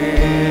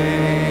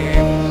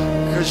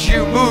 'Cause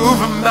you move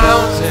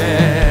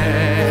mountains,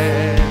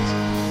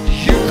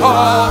 you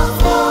cause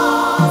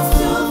walls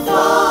to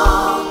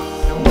fall,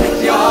 and with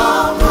your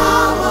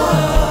power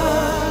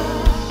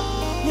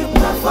you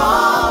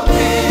perform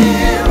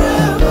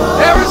miracles.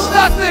 There is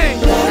nothing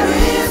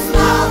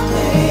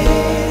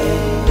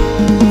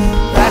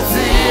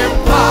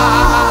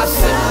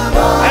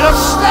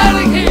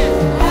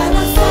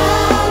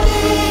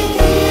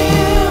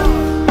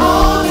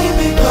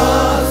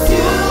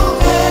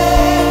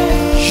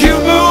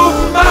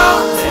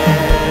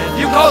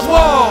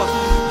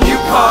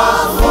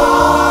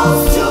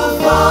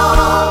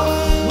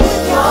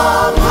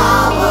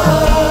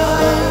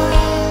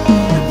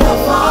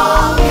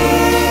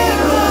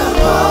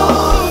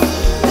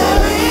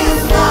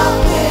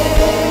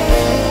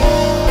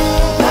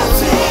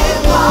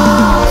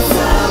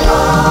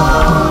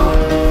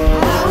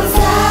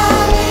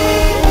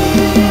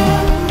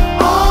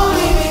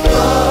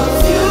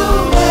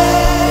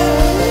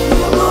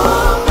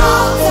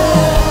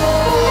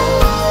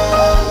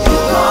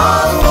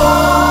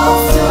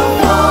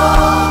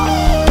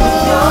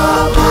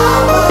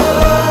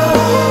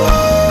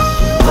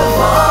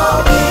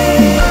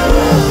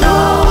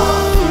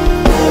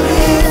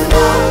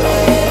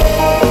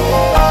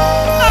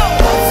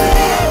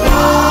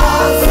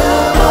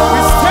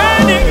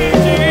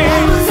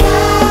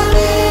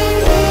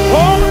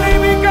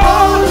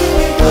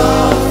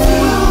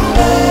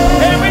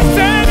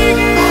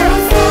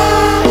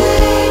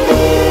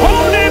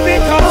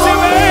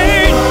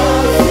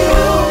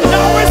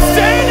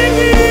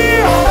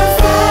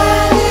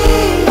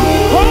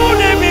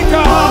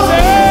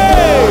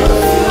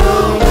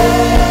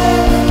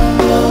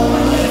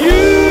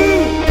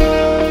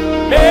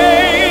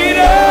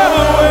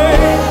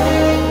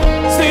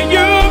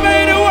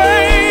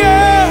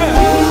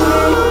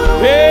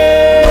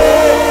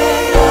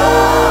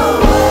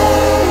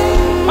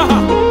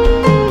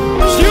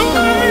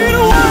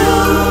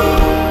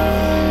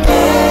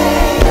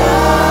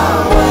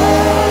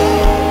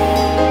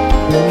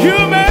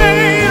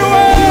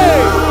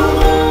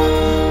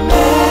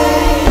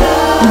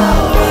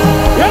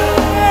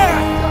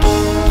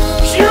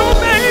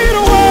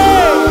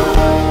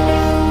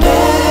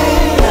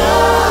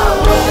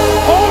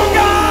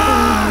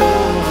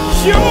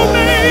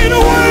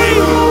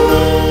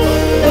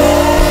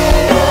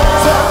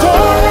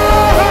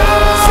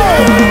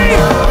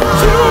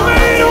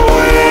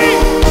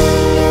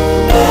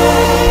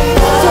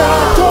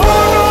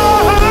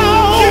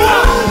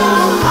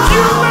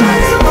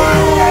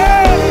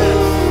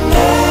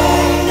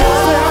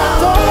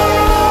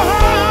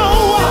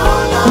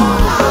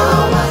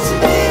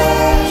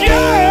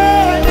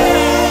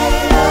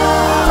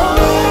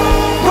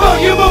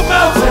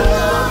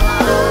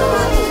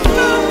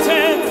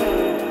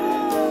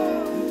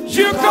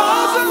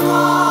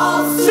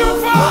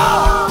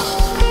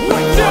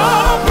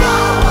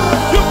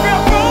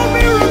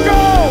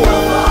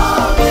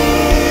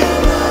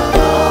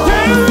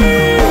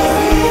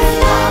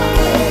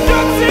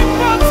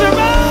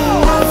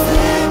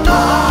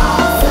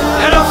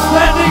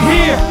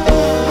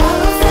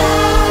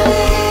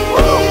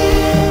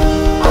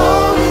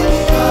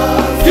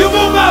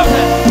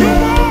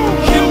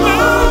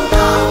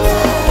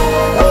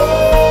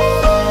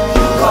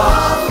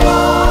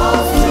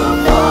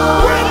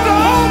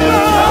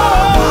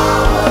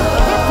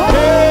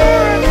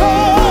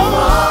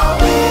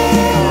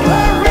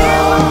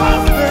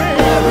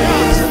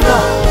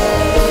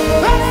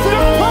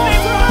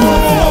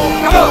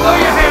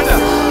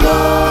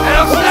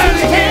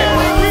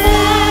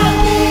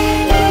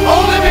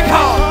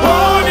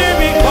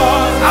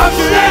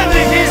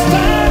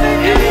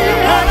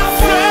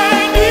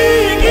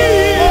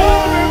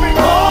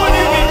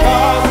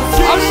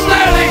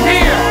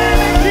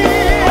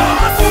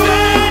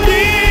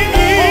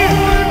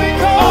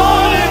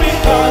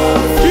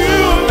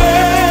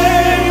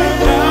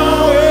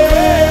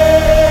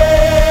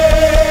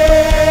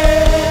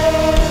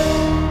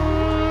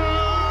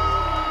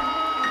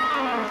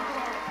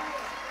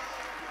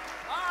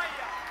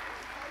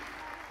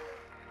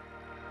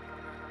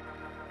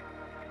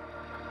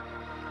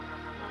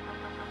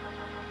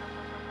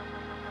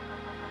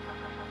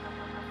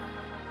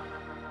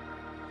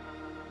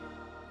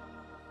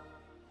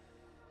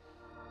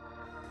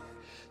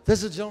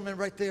There's a gentleman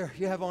right there.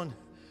 You have on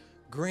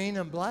green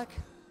and black?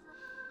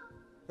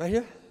 Right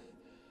here?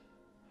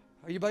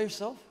 Are you by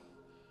yourself?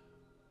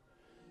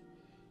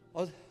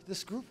 Oh,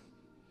 this group?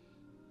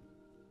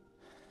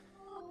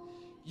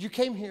 You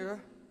came here.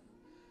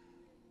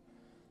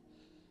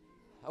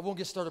 I won't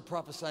get started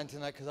prophesying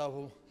tonight because I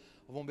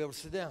won't be able to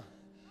sit down.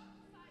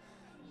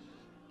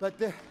 But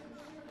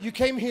you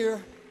came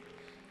here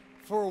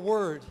for a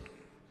word.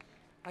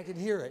 I can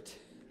hear it.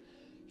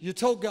 You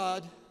told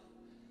God,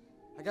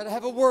 I got to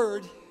have a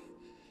word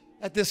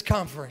at this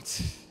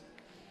conference.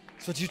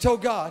 So you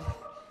told God,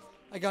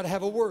 I got to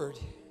have a word.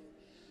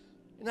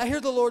 And I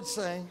hear the Lord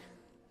saying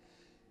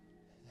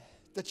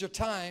that your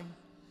time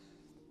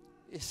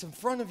is in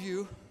front of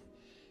you,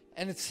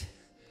 and it's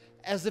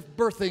as if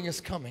birthing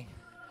is coming.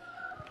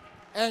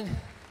 And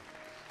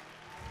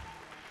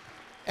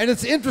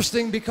it's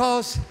interesting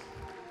because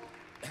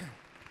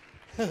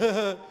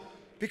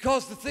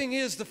because the thing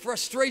is, the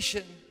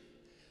frustration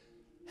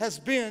has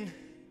been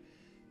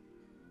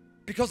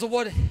because of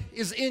what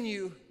is in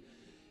you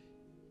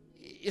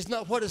is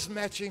not what is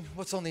matching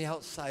what's on the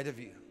outside of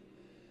you.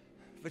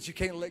 But you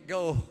can't let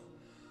go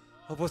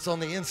of what's on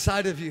the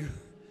inside of you,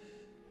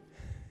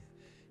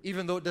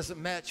 even though it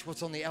doesn't match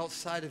what's on the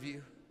outside of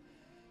you.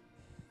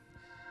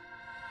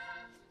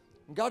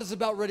 God is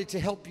about ready to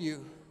help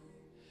you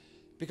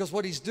because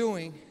what he's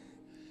doing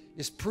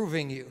is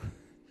proving you.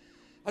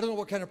 I don't know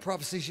what kind of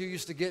prophecies you're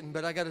used to getting,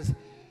 but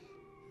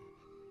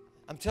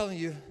I'm telling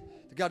you,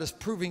 God is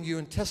proving you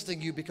and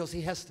testing you because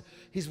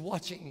he's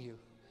watching you.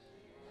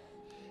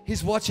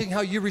 He's watching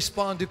how you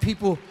respond to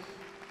people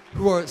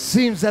who it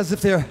seems as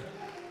if they're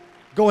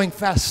going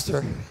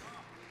faster.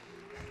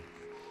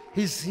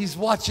 He's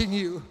watching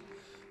you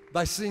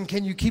by seeing,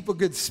 can you keep a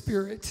good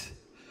spirit?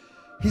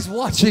 He's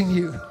watching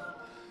you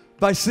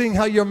by seeing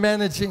how you're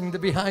managing the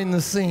behind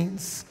the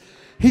scenes.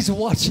 He's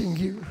watching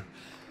you.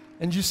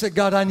 And you said,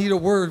 God, I need a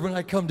word when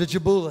I come to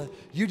Jabula.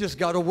 You just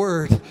got a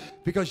word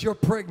because you're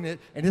pregnant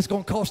and it's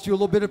going to cost you a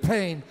little bit of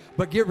pain.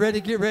 But get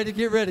ready,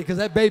 because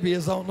that baby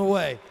is on the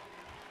way.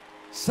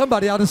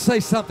 Somebody ought to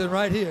say something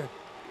right here.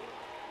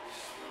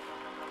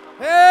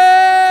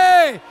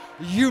 Hey,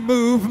 you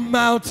move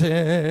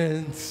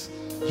mountains.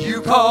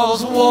 You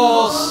cause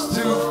walls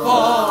to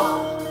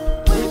fall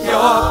with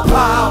your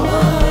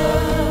power.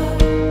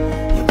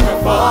 You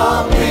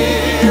perform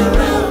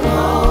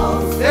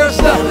miracles. There's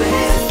nothing.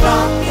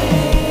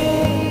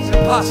 It's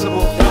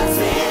impossible.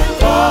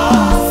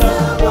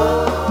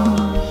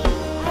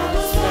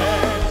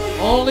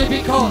 Only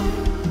because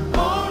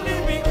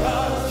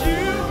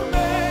you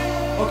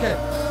made. Okay.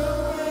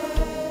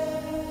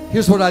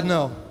 Here's what I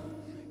know.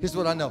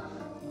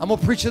 I'm going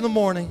to preach in the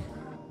morning.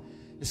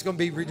 It's going to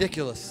be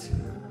ridiculous.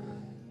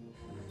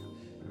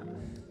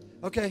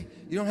 Okay,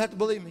 you don't have to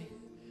believe me.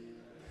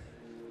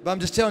 But I'm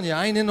just telling you,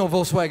 I ain't in no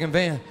Volkswagen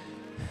van.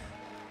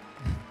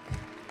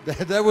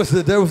 There was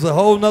a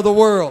whole nother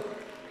world.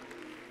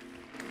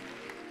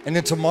 And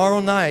then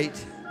tomorrow night,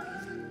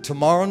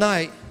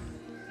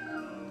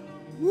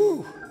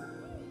 woo,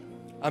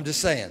 I'm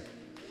just saying.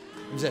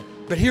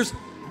 But here's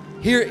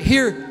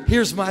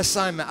my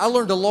assignment. I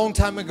learned a long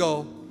time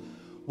ago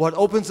what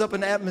opens up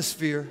an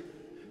atmosphere,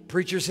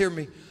 preachers hear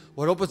me,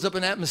 what opens up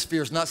an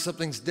atmosphere is not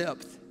something's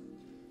depth,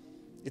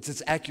 it's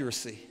its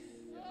accuracy.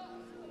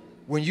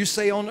 When you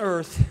say on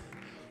earth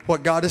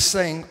what God is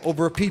saying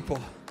over a people,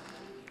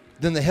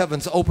 then the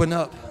heavens open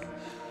up.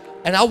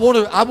 And I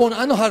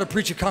know how to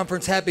preach a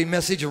conference happy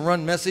message and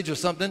run message or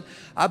something.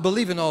 I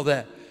believe in all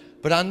that.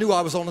 But I knew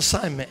I was on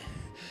assignment.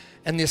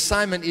 And the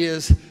assignment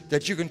is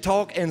that you can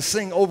talk and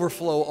sing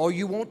overflow all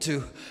you want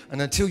to,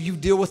 and until you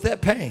deal with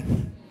that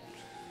pain,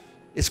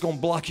 it's going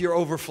to block your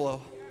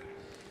overflow.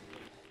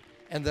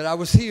 And that I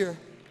was here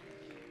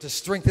to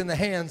strengthen the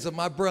hands of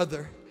my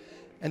brother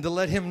and to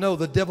let him know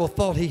the devil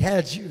thought he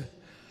had you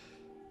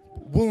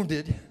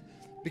wounded.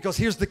 Because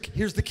here's the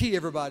key,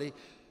 everybody.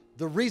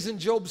 The reason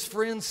Job's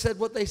friends said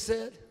what they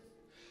said,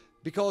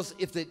 because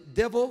if the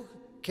devil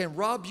can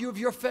rob you of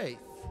your faith,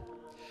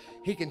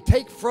 he can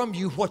take from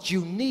you what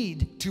you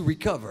need to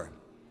recover.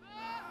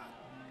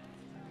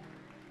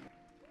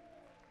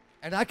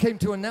 And I came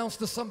to announce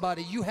to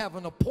somebody, you have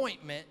an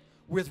appointment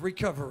with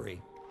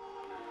recovery.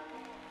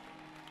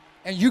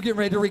 And you get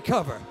ready to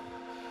recover.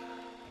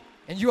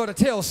 And you ought to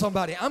tell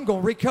somebody, I'm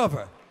going to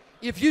recover.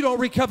 If you don't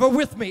recover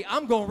with me,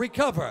 I'm going to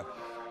recover.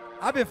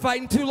 I've been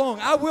fighting too long.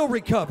 I will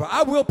recover.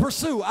 I will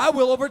pursue. I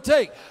will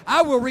overtake.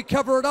 I will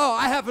recover it all.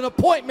 I have an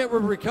appointment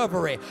with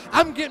recovery.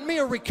 I'm getting me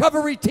a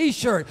recovery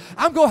t-shirt.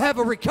 I'm going to have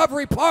a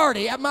recovery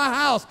party at my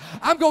house.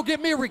 I'm going to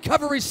get me a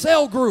recovery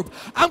cell group.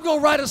 I'm going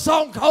to write a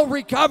song called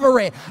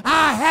Recovery.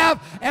 I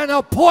have an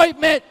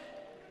appointment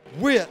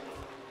with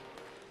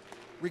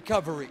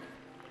recovery.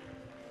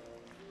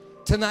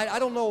 Tonight, I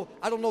don't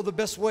know the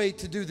best way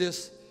to do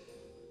this,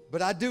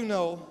 but I do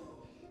know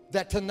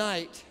that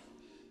tonight,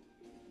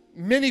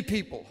 many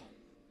people,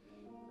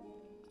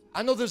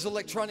 I know there's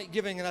electronic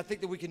giving and I think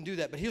that we can do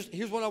that, but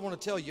here's what I want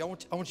to tell you.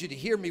 I want you to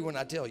hear me when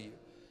I tell you.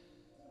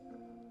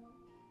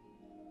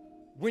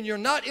 When you're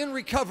not in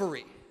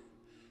recovery,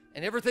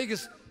 And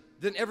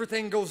then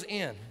everything goes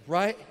in,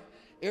 right?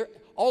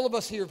 All of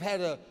us here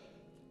have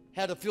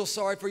had a feel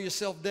sorry for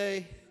yourself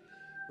day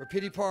or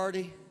pity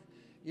party,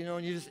 you know,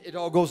 and it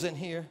all goes in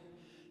here.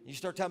 You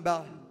start talking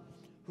about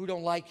who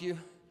don't like you,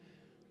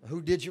 or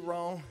who did you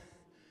wrong,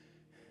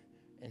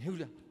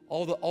 and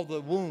all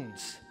the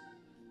wounds,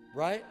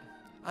 right?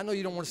 I know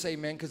you don't want to say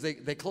amen because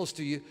they're close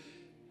to you,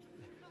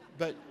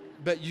 but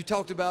you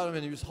talked about them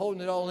and you was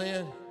holding it all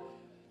in.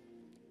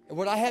 And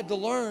what I had to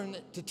learn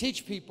to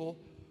teach people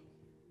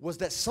was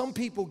that some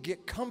people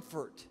get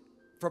comfort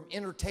from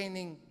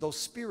entertaining those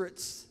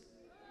spirits,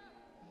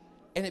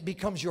 and it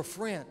becomes your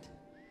friend,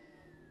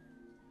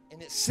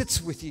 and it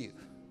sits with you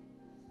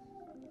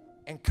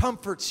and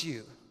comforts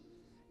you,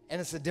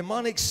 and it's a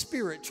demonic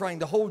spirit trying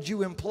to hold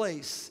you in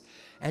place,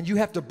 and you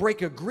have to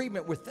break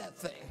agreement with that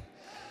thing,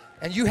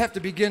 and you have to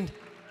begin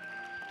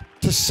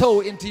to sow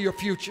into your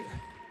future.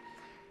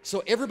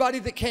 So everybody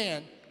that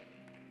can,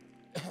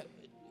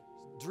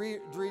 Dreen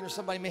or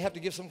somebody may have to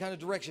give some kind of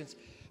directions,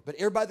 but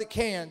everybody that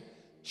can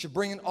should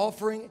bring an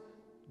offering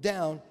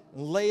down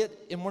and lay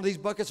it in one of these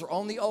buckets or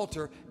on the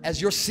altar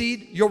as your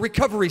seed, your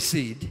recovery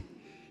seed.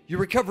 Your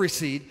recovery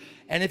seed.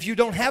 And if you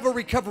don't have a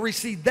recovery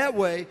seed that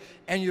way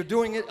and you're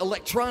doing it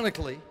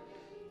electronically,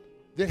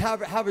 then I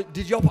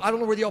don't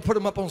know whether y'all put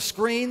them up on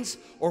screens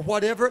or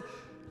whatever.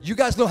 You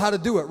guys know how to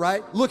do it,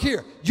 right? Look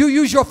here. You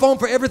use your phone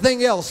for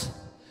everything else.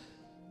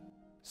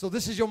 So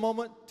this is your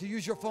moment to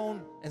use your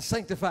phone and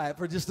sanctify it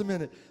for just a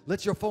minute.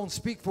 Let your phone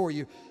speak for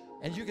you.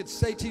 And you can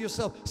say to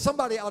yourself,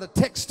 somebody ought to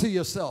text to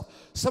yourself.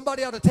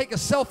 Somebody ought to take a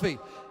selfie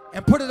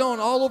and put it on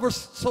all over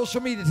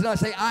social media tonight.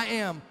 Say, I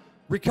am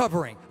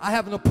recovering. I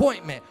have an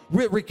appointment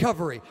with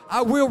recovery.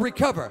 I will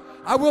recover.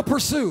 I will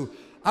pursue.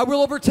 I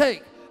will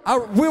overtake. I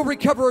will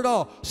recover it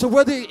all. So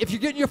if you're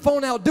getting your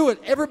phone out, do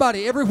it.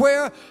 Everybody,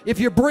 everywhere. If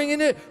you're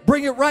bringing it,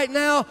 bring it right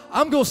now.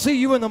 I'm going to see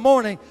you in the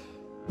morning.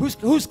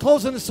 Who's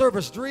closing the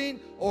service? Dreen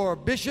or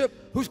Bishop?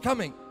 Who's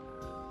coming?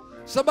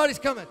 Somebody's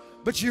coming.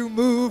 But you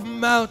move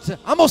mountains.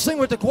 I'm going to sing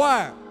with the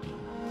choir.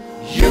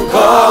 You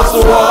cause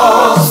the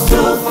walls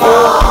to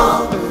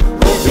fall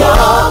with your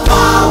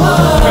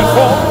power.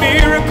 Perform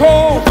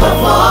miracles.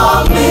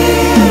 Perform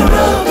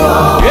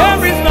miracles.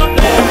 There is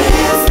nothing.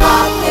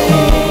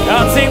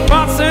 That's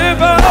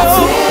impossible. That's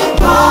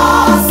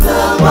impossible.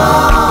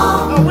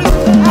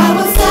 I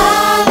was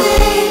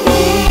standing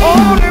here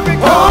only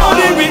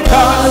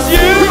because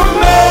you move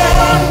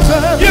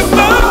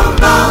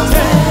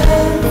mountains.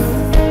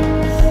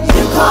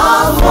 You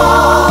cause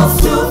walls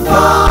to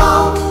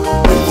fall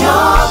with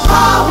your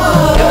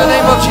power. In the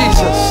name of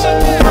Jesus.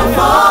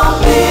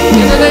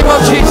 In the name of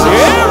Jesus.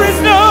 There is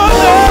no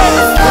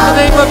in the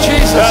name of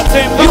Jesus.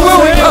 You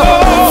will recover.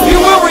 You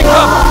will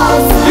recover.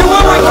 You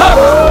will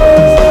recover.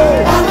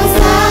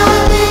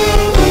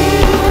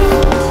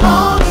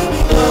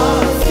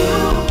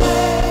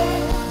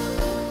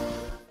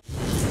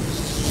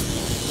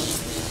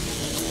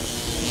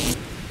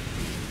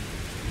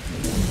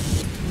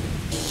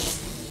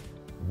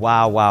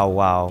 Wow, wow,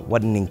 wow.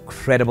 What an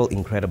incredible,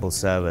 incredible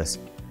service.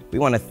 We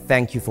want to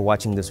thank you for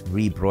watching this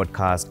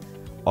rebroadcast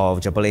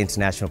of Jabula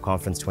International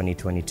Conference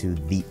 2022,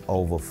 The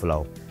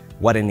Overflow.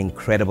 What an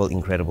incredible,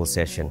 incredible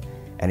session.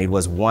 And it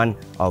was one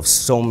of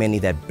so many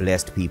that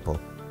blessed people.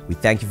 We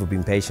thank you for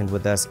being patient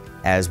with us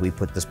as we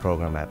put this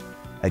program up.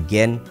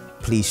 Again,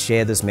 please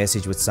share this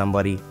message with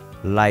somebody.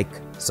 Like,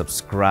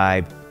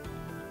 subscribe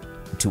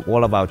to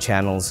all of our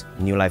channels,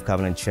 New Life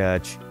Covenant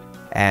Church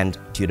and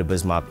Tudor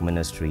Bismark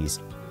Ministries.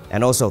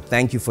 And also,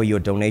 thank you for your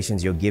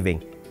donations you're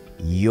giving.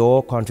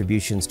 Your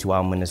contributions to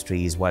our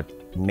ministry is what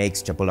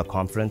makes Jabula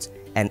Conference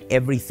and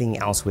everything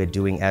else we're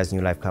doing as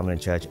New Life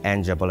Covenant Church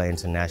and Jabula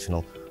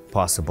International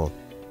possible.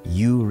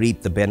 You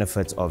reap the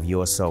benefits of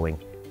your sowing,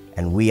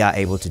 and we are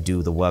able to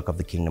do the work of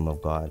the kingdom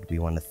of God. We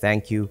want to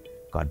thank you.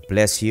 God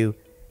bless you,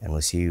 and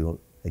we'll see you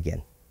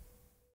again.